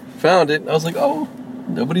found it. I was like, oh,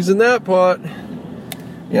 nobody's in that pot.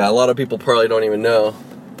 Yeah, a lot of people probably don't even know.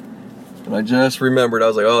 But I just remembered. I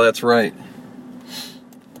was like, oh, that's right.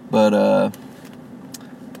 But,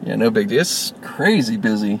 yeah, no big deal. It's crazy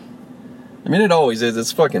busy. I mean, it always is.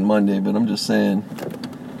 It's fucking Monday, but I'm just saying.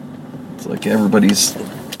 It's like everybody's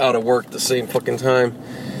out of work at the same fucking time.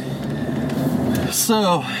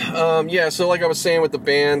 So, yeah, so like I was saying with the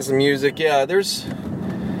bands and music, yeah, there's,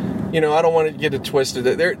 you know, I don't want to get it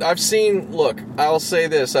twisted. I've seen, look, I'll say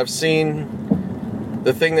this, I've seen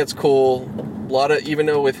the thing that's cool, a lot of, even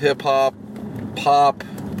though with hip-hop, pop,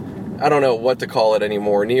 I don't know what to call it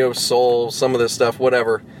anymore, neo-soul, some of this stuff,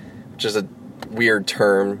 whatever, which is a weird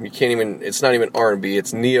term. You can't even, it's not even R&B,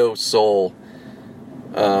 it's neo-soul.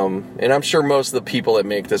 And I'm sure most of the people that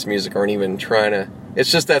make this music aren't even trying to,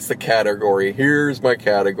 it's just that's the category. Here's my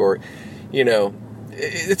category. You know,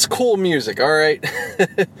 it's cool music, all right?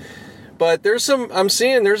 But there's I'm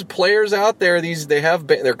seeing there's players out there,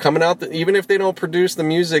 they're coming out, even if they don't produce the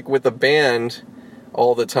music with a band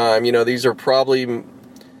all the time, you know, these are probably,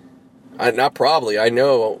 not probably, I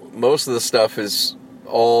know most of the stuff is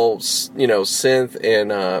all, you know, synth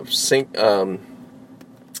and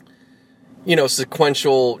you know,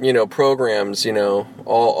 sequential, you know, programs, you know,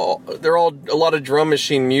 they're all a lot of drum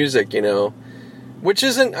machine music, you know, which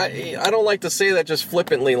isn't, I don't like to say that just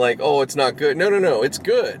flippantly, like, oh, it's not good. No, it's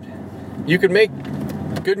good. You can make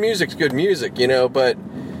good music, you know, but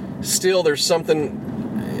still there's something,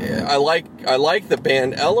 I like the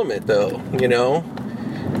band element though, you know,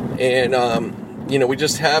 and, you know, we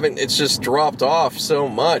just haven't, it's just dropped off so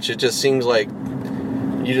much. It just seems like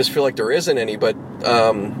you just feel like there isn't any, but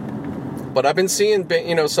I've been seeing,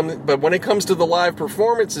 you know, but when it comes to the live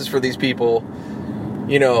performances for these people,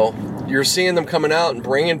 you know, you're seeing them coming out and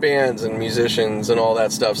bringing bands and musicians and all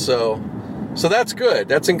that stuff. So that's good.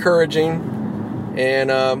 That's encouraging.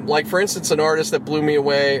 And, like, for instance, an artist that blew me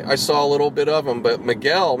away, I saw a little bit of him, but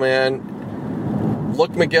Miguel, man,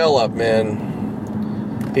 look Miguel up,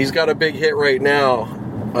 man. He's got a big hit right now,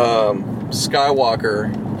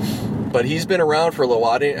 Skywalker. But he's been around for a little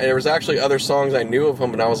while. There was actually other songs I knew of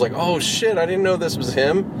him, and I was like, oh shit, I didn't know this was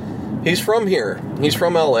him. He's from here. He's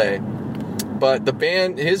from LA. But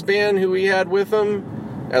his band who he had with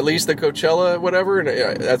him, at least the Coachella, whatever,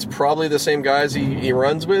 that's probably the same guys he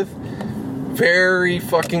runs with. Very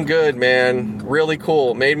fucking good, man. Really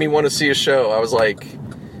cool. Made me want to see a show. I was like,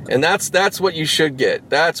 and that's what you should get.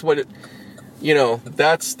 That's what you know,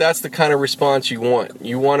 that's the kind of response you want.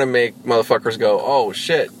 You want to make motherfuckers go, oh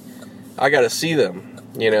shit, I gotta see them,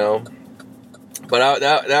 you know. But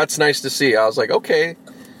that's nice to see. I was like, okay.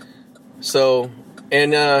 So,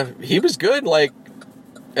 and he was good. Like,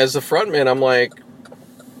 as the frontman, I'm like,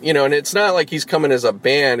 you know, and it's not like he's coming as a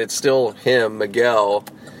band. It's still him, Miguel.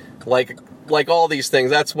 Like all these things.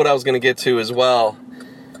 That's what I was going to get to as well.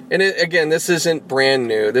 And again, this isn't brand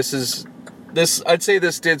new. I'd say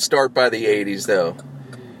this did start by the 80s, though.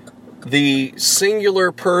 The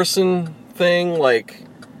singular person thing, like,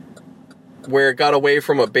 where it got away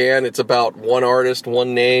from a band, it's about one artist,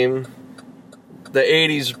 one name. The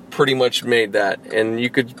 80s pretty much made that. And you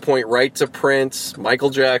could point right to Prince, Michael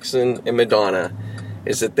Jackson, and Madonna.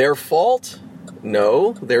 Is it their fault?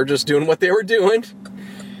 No, they're just doing what they were doing.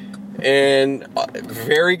 And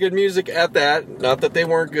very good music at that. Not that they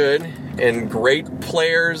weren't good. And great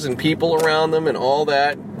players and people around them and all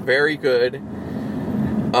that. Very good.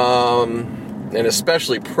 And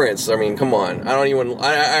especially Prince. I mean, come on.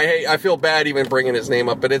 I feel bad even bringing his name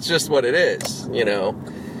up, but it's just what it is, you know.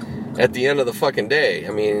 At the end of the fucking day.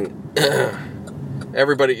 I mean,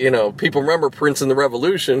 everybody, you know, people remember Prince and the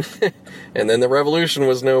Revolution, and then the Revolution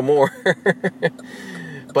was no more.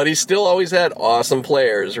 But he still always had awesome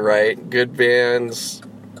players, right? Good bands.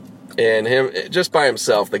 And him, just by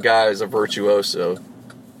himself, the guy is a virtuoso.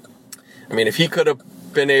 I mean, if he could have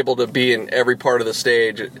been able to be in every part of the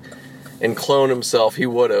stage and clone himself, he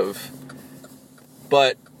would have.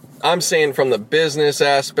 But I'm saying from the business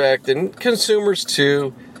aspect, and consumers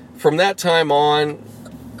too, from that time on,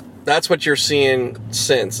 that's what you're seeing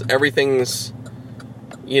since. Everything's,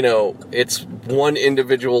 you know, it's one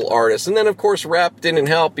individual artist. And then, of course, rap didn't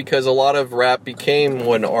help because a lot of rap became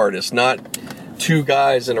one artist, not two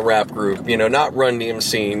guys in a rap group, you know, not Run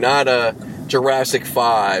DMC, not a Jurassic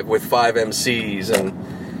 5 with 5 MCs,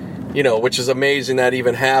 and, you know, which is amazing that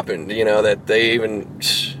even happened, you know, that they even,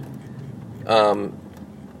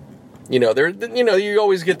 you know, you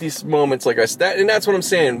always get these moments like and that's what I'm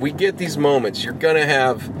saying. We get these moments. You're going to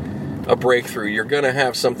have a breakthrough. You're going to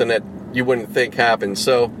have something that you wouldn't think happened.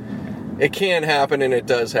 So it can happen, and it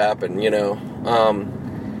does happen, you know.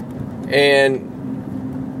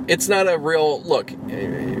 And it's not a real, look,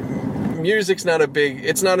 music's not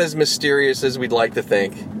it's not as mysterious as we'd like to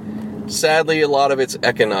think. Sadly, a lot of it's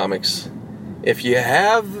economics. If you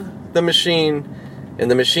have the machine,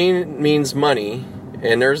 and the machine means money,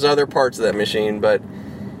 and there's other parts of that machine, but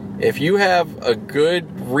if you have a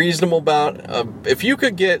good, reasonable amount of, if you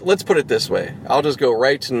could get, let's put it this way, I'll just go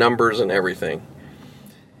right to numbers and everything.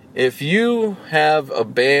 If you have a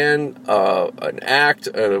band, an act,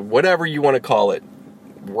 whatever you want to call it,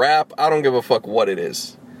 rap, I don't give a fuck what it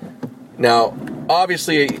is. Now,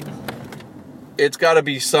 obviously, it's got to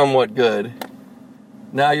be somewhat good.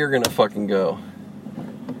 Now you're going to fucking go.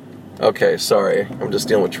 Okay, sorry. I'm just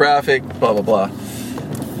dealing with traffic, blah, blah, blah.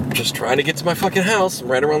 I'm just trying to get to my fucking house.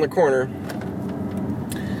 I'm right around the corner.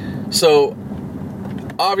 So,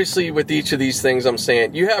 obviously, with each of these things I'm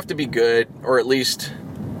saying, you have to be good, or at least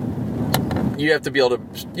you have to be able to,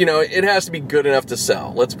 you know, it has to be good enough to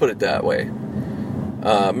sell. Let's put it that way.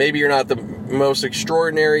 Maybe you're not the most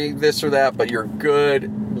extraordinary this or that, but you're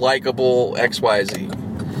good, likable,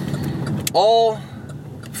 XYZ. All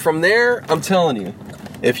from there, I'm telling you,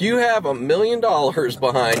 if you have $1 million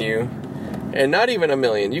behind you, and not even $1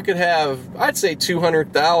 million, you could have, I'd say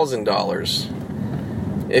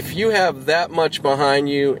 $200,000. If you have that much behind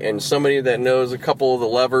you and somebody that knows a couple of the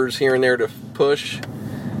levers here and there to push,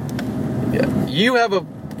 you have a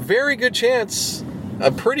very good chance,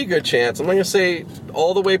 a pretty good chance. I'm not going to say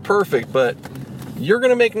all the way perfect, but you're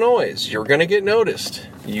going to make noise. You're going to get noticed.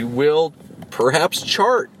 You will perhaps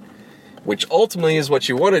chart, which ultimately is what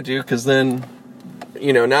you want to do, because then,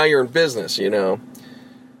 you know, now you're in business, you know.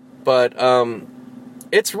 But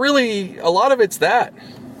it's really, a lot of it's that.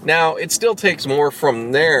 Now, it still takes more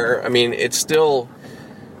from there. I mean, it's still,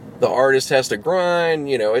 the artist has to grind,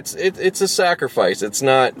 you know, it's a sacrifice. It's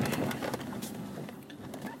not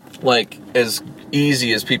like as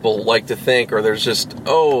easy as people like to think, or there's just,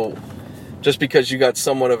 just because you got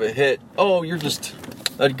somewhat of a hit, you're just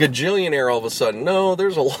a gajillionaire all of a sudden. No,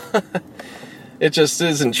 there's a lot. It just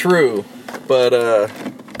isn't true. But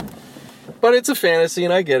it's a fantasy,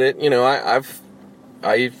 and I get it. You know,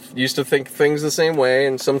 I used to think things the same way,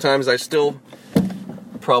 and sometimes I still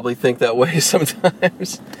probably think that way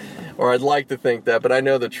sometimes, or I'd like to think that, but I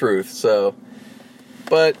know the truth. So,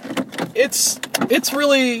 but it's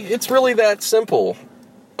really that simple.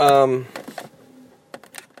 You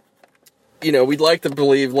know, we'd like to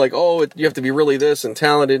believe like, you have to be really this and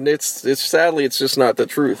talented. And it's sadly, it's just not the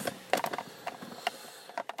truth.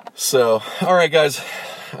 So, all right, guys.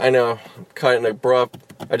 I know, kind of abrupt.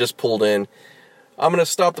 I just pulled in. I'm going to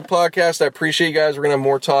stop the podcast. I appreciate you guys. We're going to have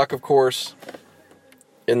more talk, of course,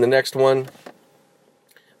 in the next one.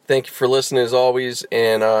 Thank you for listening, as always.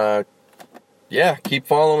 And yeah, keep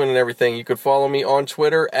following and everything. You could follow me on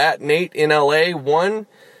Twitter at NateInLA1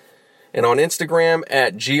 and on Instagram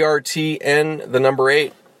at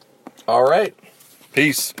GRTN8. All right.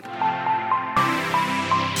 Peace.